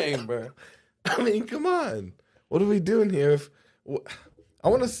on a chamber. I mean, come on. What are we doing here? I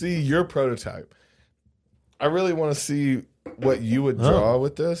want to see your prototype. I really want to see what you would draw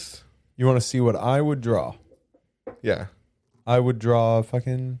with this. You want to see what I would draw? Yeah. I would draw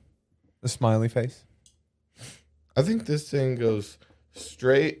fucking a smiley face. I think this thing goes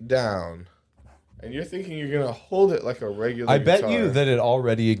straight down. And you're thinking you're going to hold it like a regular I bet guitar. you that it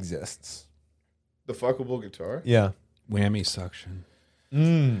already exists. The fuckable guitar? Yeah. Whammy suction.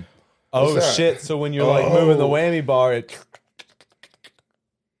 Oh that? shit! So when you're like moving the whammy bar, it.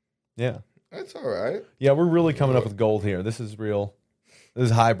 Yeah. That's all right. Yeah, we're really coming up with gold here. This is real. This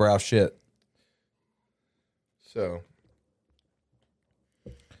is highbrow shit. So,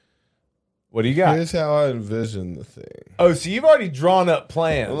 What do you got? here's how I envision the thing. Oh, so you've already drawn up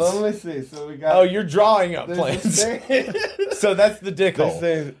plans. Well, let me see. So we got. Oh, you're drawing up there's plans. this thing. So that's the dick hole.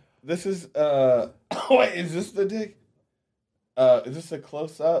 This is wait, is this the dick? Is this a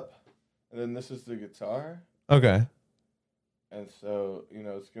close up? And then this is the guitar. Okay. And so,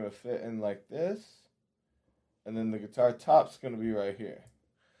 it's gonna fit in like this. And then the guitar top's gonna be right here.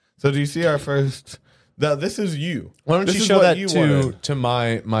 So do you see our first now this is you. Why don't This you is show what that you to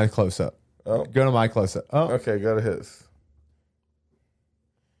wanted. my close up? Oh. Go to my close up. Oh. Okay, go to his.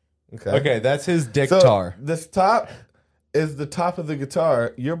 Okay, that's his dick So tar. this top is the top of the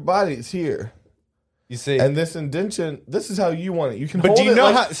guitar. Your body's here. You see, And this indentation, this is how you want it. You can But hold do you it know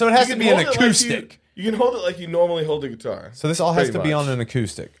like- how- so it has you to can be an hold it like acoustic. you can hold it like you normally hold a guitar. so this all has Pretty to be on much. an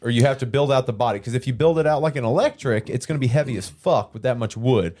acoustic, or you have to build out the body. Because if you build it out like an electric, it's going to be heavy as fuck with that much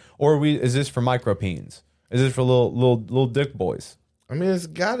wood. Or is this for micropeens? Is this for little dick boys? I mean, it's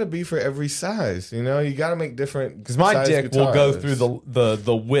got to be for every size. You know, you got to make different. Because my dick will go through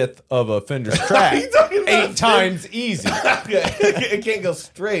the width of a Fender Strat 8 times easy. It can't go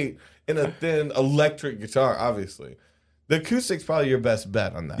straight in a thin electric guitar. Obviously, the acoustic's probably your best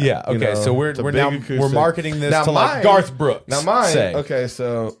bet on that. Yeah. Okay. You know, So we're marketing this to like Garth Brooks. Now mine. say. Okay.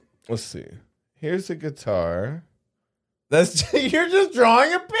 So let's see. Here's a guitar. That's you're just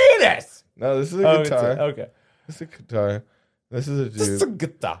drawing a penis. No, this is a guitar. Okay. This is a guitar. This is a dude. This is a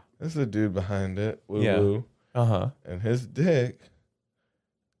guitar. This is a dude behind it. Woo Yeah. woo. And his dick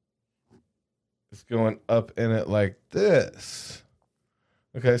is going up in it like this.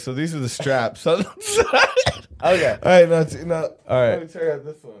 Okay, so these are the straps. Okay. All right, now, All right. let me tear out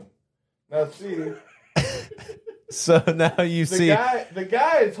this one. Now see, So now you see. the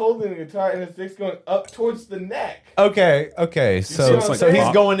guy is holding the guitar and his dick's going up towards the neck. Okay. see So what I'm so he's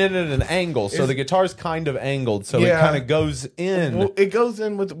saying? going in at an angle. So the guitar's kind of angled. So it Yeah. kind of goes in. Well, it goes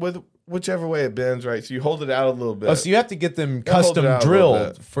in with whichever way it bends, right? So you hold it out a little bit. Oh, so you have to get them gotta hold custom it out a little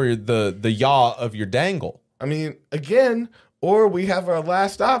drilled bit. for the yaw of your dangle. I mean, again, or we have our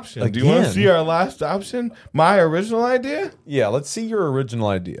last option. Do you want to Again? see our last option? My original idea? Yeah, let's see your original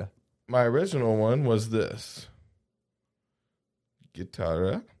idea. My original one was this.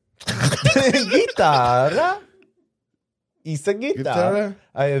 Guitarra. Guitar. It's a guitar. Guitarra.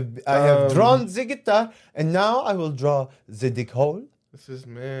 I have drawn the guitar, and now I will draw the dick hole, This is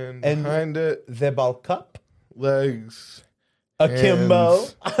man And- behind it. the ball cup, Legs. akimbo,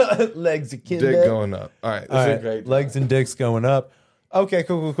 legs akimbo. Dick going up. All right. This All is right, great. legs and dicks going up. Okay,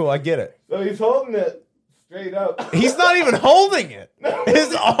 cool. I get it. So he's holding it straight up. He's not even holding it.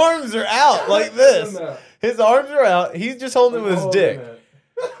 His arms are out like this. No. His arms are out. He's just holding it with his dick.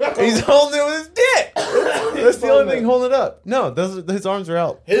 He's holding it with his dick. That's the only thing holding it up. No, his arms are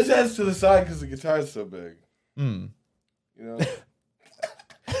out. His head's to the side because the guitar's so big. Hmm. You know?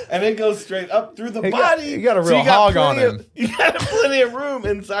 And it goes straight up through the He got- body. he got a So real you got hog on plenty him. You got plenty of room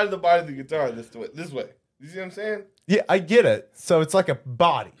inside the body of the guitar this way. You see what I'm saying? Yeah, I get it. So it's like a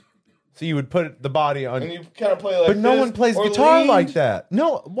body. So you would put the body on. And you kind of play like But no this, one plays or guitar leaned. like that.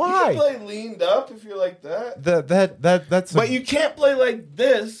 No, You why? can play leaned up if you're like that. That's. But you can't play like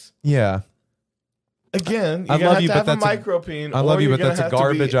this. Yeah. Again, I you're love gonna you, have but to have a micropene. I love or you, you're but gonna that's a have to be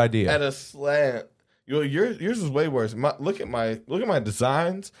garbage idea. At a slant. Yours is way worse. Look at my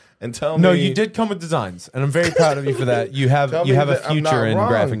designs and tell me. No, you did come with designs, and I'm very proud of you for that. You have Tell you me have a that I'm not future in wrong,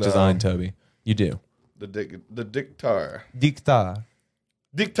 graphic though. design, Toby. You do. the dictar. Dictar.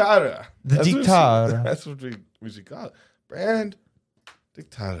 Dictara. The That's what dictara. That's what we should call it. Brand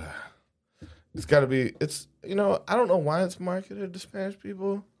dictara. It's got to be. It's I don't know why it's marketed to Spanish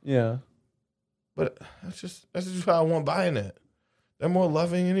people, Yeah. but that's just how I want buying it. They're more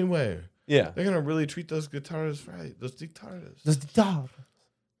loving anyway. Yeah. They're gonna really treat those guitarists right. Those dictaras. The dictar.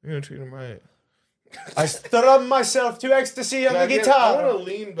 They're gonna treat them right. I strum myself to ecstasy on Now, the again, guitar. I want to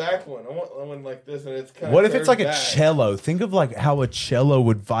lean back one. I want one like this, and it's kind of. What if it's like a cello? Think of like how a cello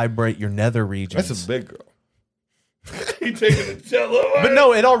would vibrate your nether regions. That's a big girl. You taking a cello? But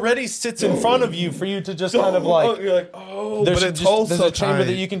no, it already sits in front of you for you to just kind of like. you're like, but it's there's a chamber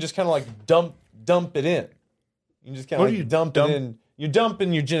that you can just kind of like dump it in. You can just kind What of do you like dump dump? it in. You dump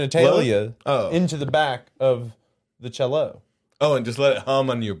in your genitalia into the back of the cello. Oh, and just let it hum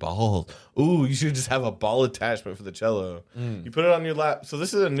on your balls. Ooh, you should just have a ball attachment for the cello. You put it on your lap. So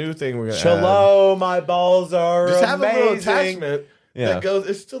this is a new thing we're gonna add. Cello, my balls are Just have a little amazing. attachment Yeah. that goes.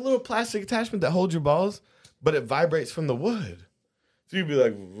 It's just a little plastic attachment that holds your balls, but it vibrates from the wood. So you'd be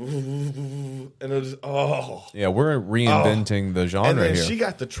like, and it'll just Yeah, we're reinventing the genre and then here. she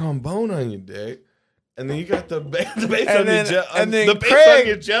got the trombone on your dick. And then you got the bass And then- and then the bass Craig- on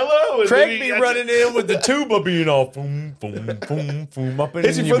your jello. And Craig then be you got running in with the tuba being all boom, boom, boom, boom, up in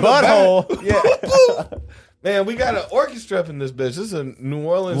Hits you your from the back. butthole. Yeah. Man, we got an orchestra up in this bitch. This is a New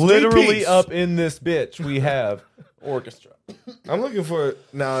Orleans Literally three-piece. up in this bitch, we have orchestra. I'm looking for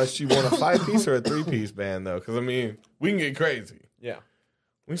now. Is she want a 5-piece or a 3-piece band though? Because I mean, we can get crazy. Yeah.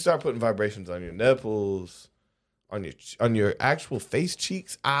 We can start putting vibrations on your nipples, on your actual face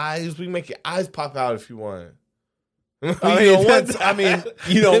cheeks, eyes. We can make your eyes pop out if you want. You don't want that.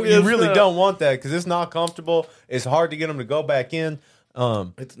 you Maybe it's really not- don't want that because it's not comfortable. It's hard to get them to go back in.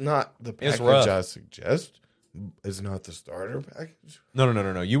 It's not the It's package rough. I suggest. It's not the starter package.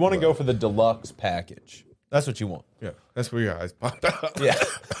 No. You want to go for the deluxe package. That's what you want. Yeah, that's where your eyes pop out. Yeah.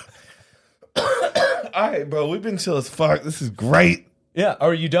 All right, bro. We've been chill as fuck. This is great. Yeah.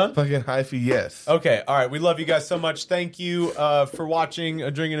 Are you done? Fucking hyphy, yes. Okay. All right. We love you guys so much. Thank you for watching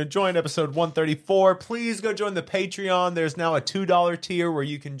Drinking a Joint, episode 134. Please go join the Patreon. There's now a $2 tier where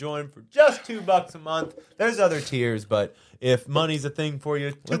you can join for just $2 a month. There's other tiers, but if money's a thing for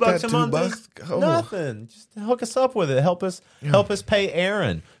you, $2 a month is nothing. Just hook us up with it. Help us pay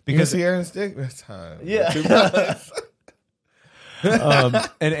Aaron. Because see Aaron's dick this time. Yeah. And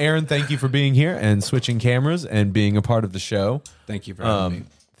Aaron, thank you for being here and switching cameras and being a part of the show. Thank you for having me.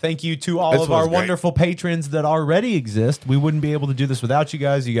 Thank you to all of our wonderful patrons that already exist. We wouldn't be able to do this without you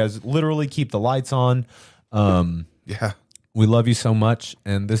guys. You guys literally keep the lights on. Yeah. We love you so much.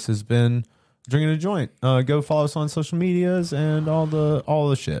 And this has been Drinking a Joint. Go follow us on social medias and all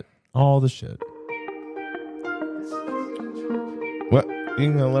the shit. All the shit. What? You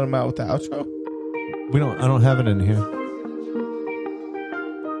ain't gonna let him out with the outro? I don't have it in here.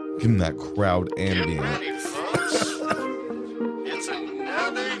 Give him that crowd ambience.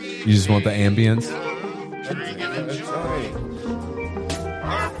 You just want the ambience?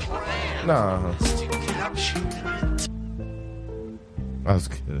 Nah. I was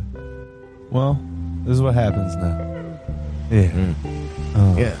kidding. Well, this is what happens now.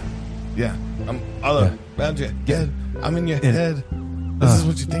 Yeah. Yeah. I'm all around your head. I'm in your head. This is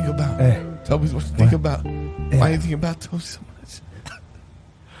what you think about. Tell me what you think about. Why do you think about Toby so much?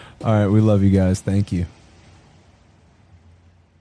 All right, we love you guys. Thank you.